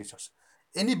 pastoring teachers.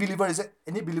 Any believer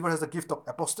has the gift of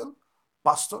apostle,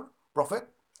 pastor, prophet,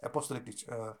 apostolic teacher,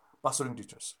 pastoring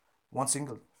teachers. One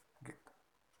single gift.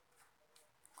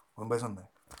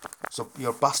 So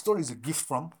your pastor is a gift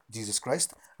from Jesus Christ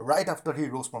right after he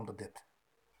rose from the dead.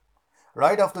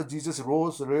 Right after Jesus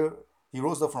rose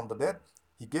from the dead,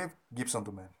 he gave gifts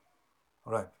unto man.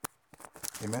 All right.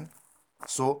 Amen.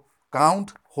 So count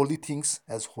holy things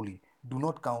as holy. Do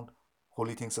not count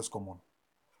holy things as common.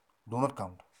 Do not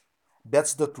count.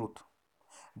 That's the truth.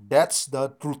 That's the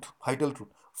truth. Vital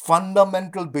truth.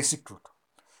 Fundamental basic truth.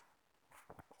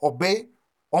 Obey,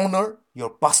 honor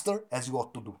your pastor as you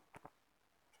ought to do.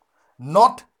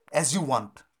 Not as you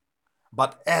want,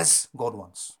 but as God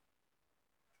wants.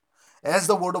 As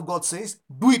the word of God says,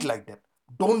 do it like that.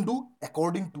 Don't do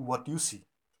according to what you see.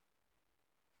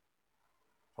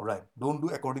 All right. Don't do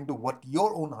according to what your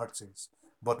own heart says,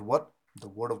 but what the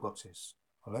word of God says.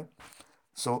 All right.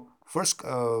 So First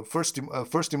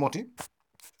Timothy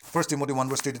 1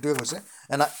 verse 22 says,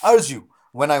 and I urge you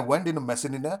when I went into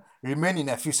Macedonia, remain in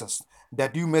Ephesus,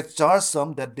 that you may charge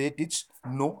some that they teach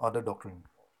no other doctrine.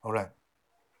 All right.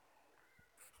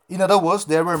 In other words,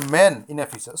 there were men in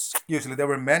Ephesus. Usually, there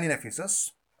were men in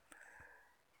Ephesus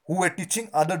who were teaching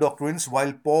other doctrines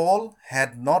while Paul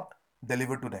had not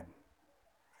delivered to them.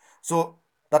 So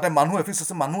তাতে মানুহ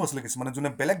এফিচাছে মানুহ আছিলে কিছুমানে যোনে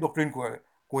বেলেগ doctrine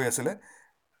কৈ আছিলে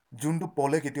যোনটো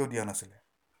পলে কেতিয়াও দিয়া নাছিলে.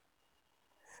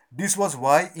 This was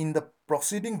why in the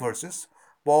preceding verses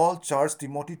Paul charged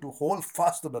Timothy to hold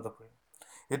fast to the doctrine.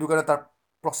 সেইটো কাৰণে তাৰ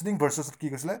preceding verses কি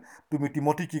কৈছিলে তুমি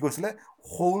টিমথি কি কৈছিলে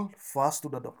hold fast to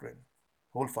the doctrine.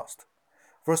 Hold fast.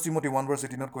 1 Timothy 1 verse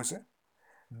 18 কৈছে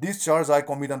this charge I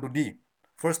commit unto thee.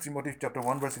 1 Timothy chapter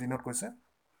 1 verse 18 কৈছে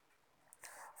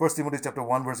 1 Timothy chapter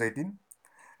 1 verse 18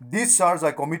 this charge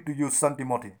I commit to you, son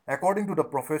Timothy, according to the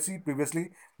prophecy previously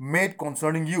made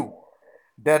concerning you,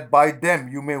 that by them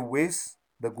you may wage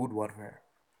the good warfare.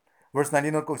 Verse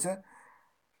 19 কৈছে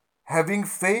having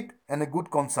faith and a good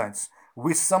conscience,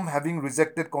 which some having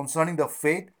rejected concerning the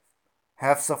faith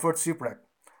have suffered shipwreck.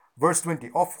 Verse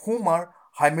 20 of whom are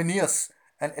Hymenaeus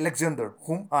and Alexander,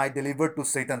 whom I delivered to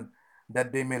Satan, that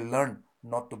they may learn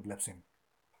not to blaspheme.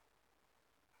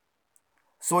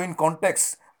 So in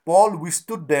context, Paul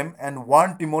withstood them and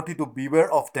warned Timothy to beware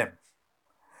of them.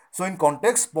 So in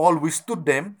context, Paul withstood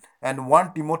them and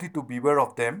warned Timothy to beware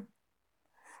of them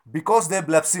because they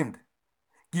blasphemed.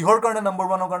 কিহৰ কাৰণে number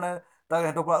 1 কাৰণে তাক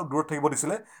হেতৰ পৰা দূৰত থাকিব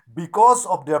দিছিলে because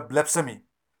of their blasphemy.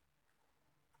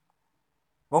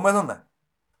 গম পাইছ নাই?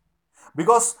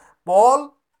 Because Paul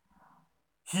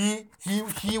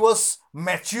he was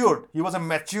matured. He was a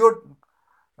matured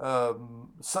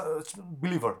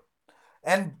believer.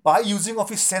 And by using of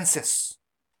his senses,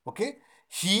 okay,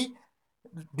 he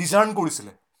discern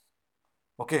কৰিছিলে.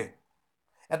 Okay,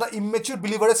 এটা immature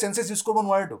believer senses use কৰিব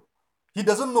নোৱাৰেতো. He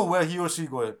doesn't know where he or she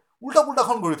going. উল্টা পুল্টা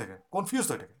খন কৰি থাকে, confused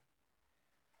হৈ থাকে.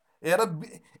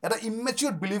 এটা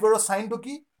immature believer sign to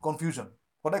কি confusion.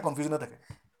 সদায় confusion থাকে.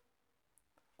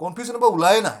 Confusion বা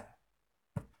ওলাই নাহে.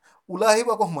 ওলাই আহিব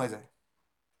আকৌ সোমাই যায়.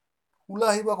 ওলাই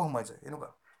আহিব আকৌ সোমাই যায় এনেকুৱা.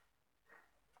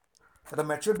 এটা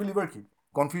mature believer কি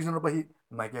কনফিউজনৰ পৰা সি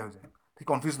নাইকিয়া হৈ যায়. সি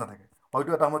কনফিউজ নাথাকে. হয়তো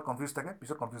এটা সময়ত কনফিউজ থাকে,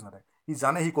 পিছত কনফিউজ নাথাকে. সি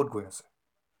জানে সি ক'ত গৈ আছে,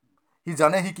 সি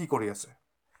জানে সি কি কৰি আছে,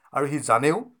 আৰু সি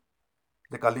জানেও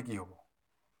যে কালি কি হ'ব.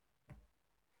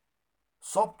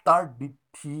 চব তাৰ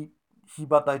সি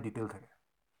বা তাই ডিটেইল থাকে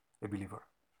এ বিলিভাৰ.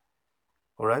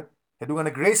 অলৰাইট, সেইটো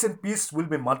কাৰণে grace and peace will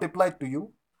be multiplied to you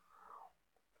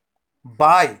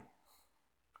by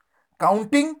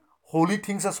counting holy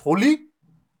things as holy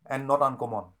and not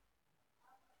uncommon.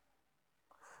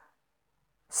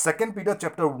 2 Peter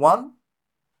chapter 1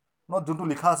 not যোনটো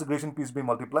লিখা আছে grace and peace be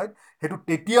multiplied, সেইটো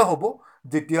তেতিয়া হ'ব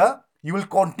যেতিয়া you will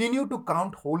continue to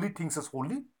count holy things as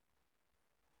holy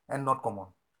and not common.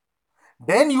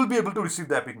 Then you will be able to receive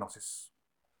the epignosis.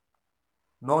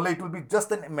 নহ'লে it will be just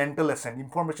a mental lesson,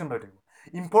 information হৈ থাকিব.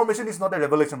 Information is not a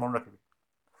revelation, মন ৰাখিবি.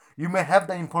 You may have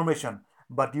the information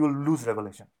but you will lose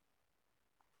revelation.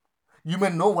 You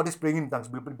may know what is praying in tongues,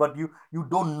 but you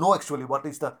don't know actually what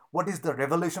is the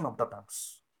revelation of the tongues.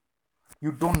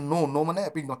 You don't know. No mane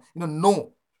epignosis. Know.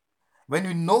 When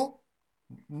you know,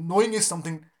 knowing is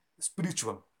something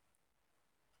spiritual.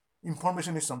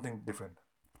 Information is something different.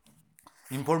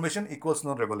 Information equals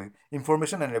not revelation.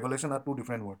 Information and revelation are two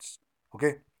different words.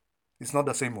 Okay? It's not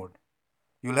the same word.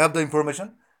 You'll have the information,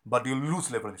 but you'll lose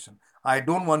revelation. I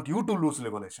don't want you to lose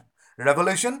revelation.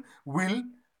 Revelation will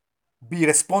be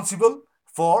responsible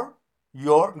for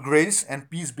your grace and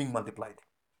peace being multiplied.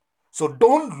 So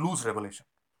don't lose revelation.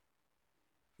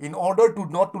 In order to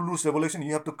not to lose revelation,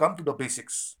 you have to come to the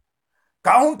basics.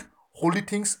 Count holy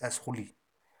things as holy.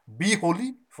 Be holy,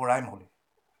 for I am holy.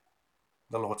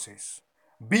 The Lord says,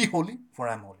 be holy, for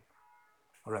I am holy.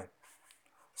 All right.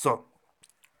 So,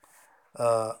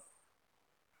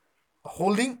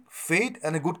 holding faith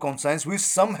and a good conscience, which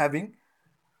some having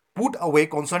put away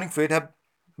concerning faith have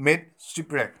made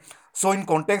shipwreck. So in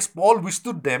context, Paul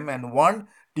withstood them and warned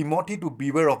Timothy to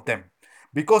beware of them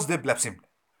because they blasphemed.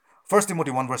 1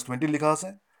 Timothy 1 verse 20 লিখা আছে.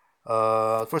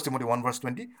 1 Timothy 1 verse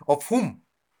 20 of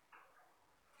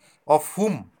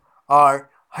whom are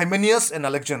Hymenaeus and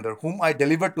Alexander, whom I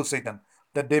delivered to Satan,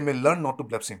 that they may learn not to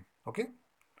blaspheme. Okay.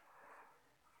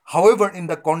 However, in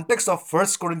the context of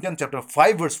 1 Corinthians chapter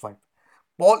 5 verse 5,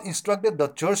 Paul instructed the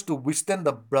church to withstand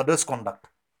the brothers' conduct.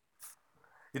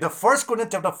 এতিয়া 1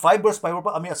 Corinthians chapter 5 verse 5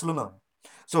 পৰা আমি আসলো নহয়.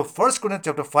 So 1 Corinthians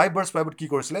chapter 5 verse 5 কি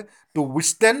কৰিছিলে? To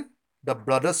withstand the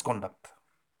brothers' conduct.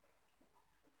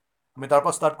 আমি তাৰ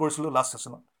পৰা ষ্টাৰ্ট কৰিছিলো লাষ্ট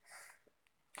সেশনত.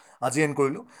 আজি এণ্ড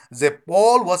কৰিলো যে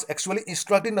Paul was actually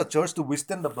instructing the church to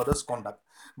withstand the brothers' conduct.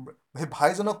 সেই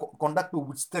ভাইজনৰ কণ্ডাক্টটো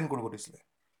withstand কৰিব দিছিলে.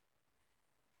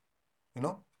 ইউ ন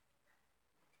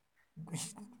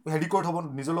হেৰি কৰি থ'ব,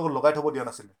 নিজৰ লগত লগাই থ'ব দিয়া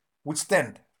নাছিলে, with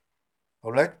stand,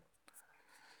 alright.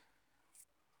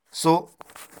 So,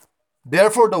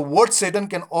 therefore, the word Satan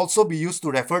can also be used to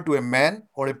refer to a man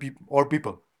or a people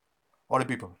or a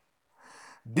people.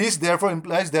 This therefore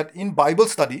implies that in Bible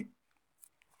study,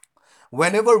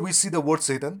 whenever we see the word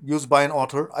Satan used by an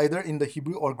author, either in the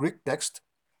Hebrew or Greek text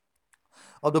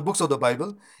of the books of the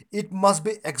Bible, it must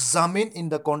be examined in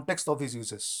the context of his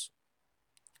uses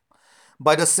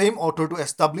by the same author to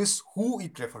establish who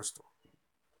it refers to.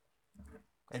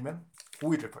 Amen.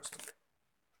 Who it refers to.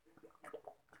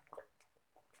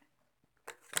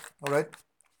 All right.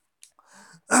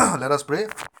 Let us pray.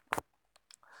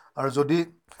 Or Jodi,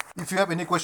 if you have any question.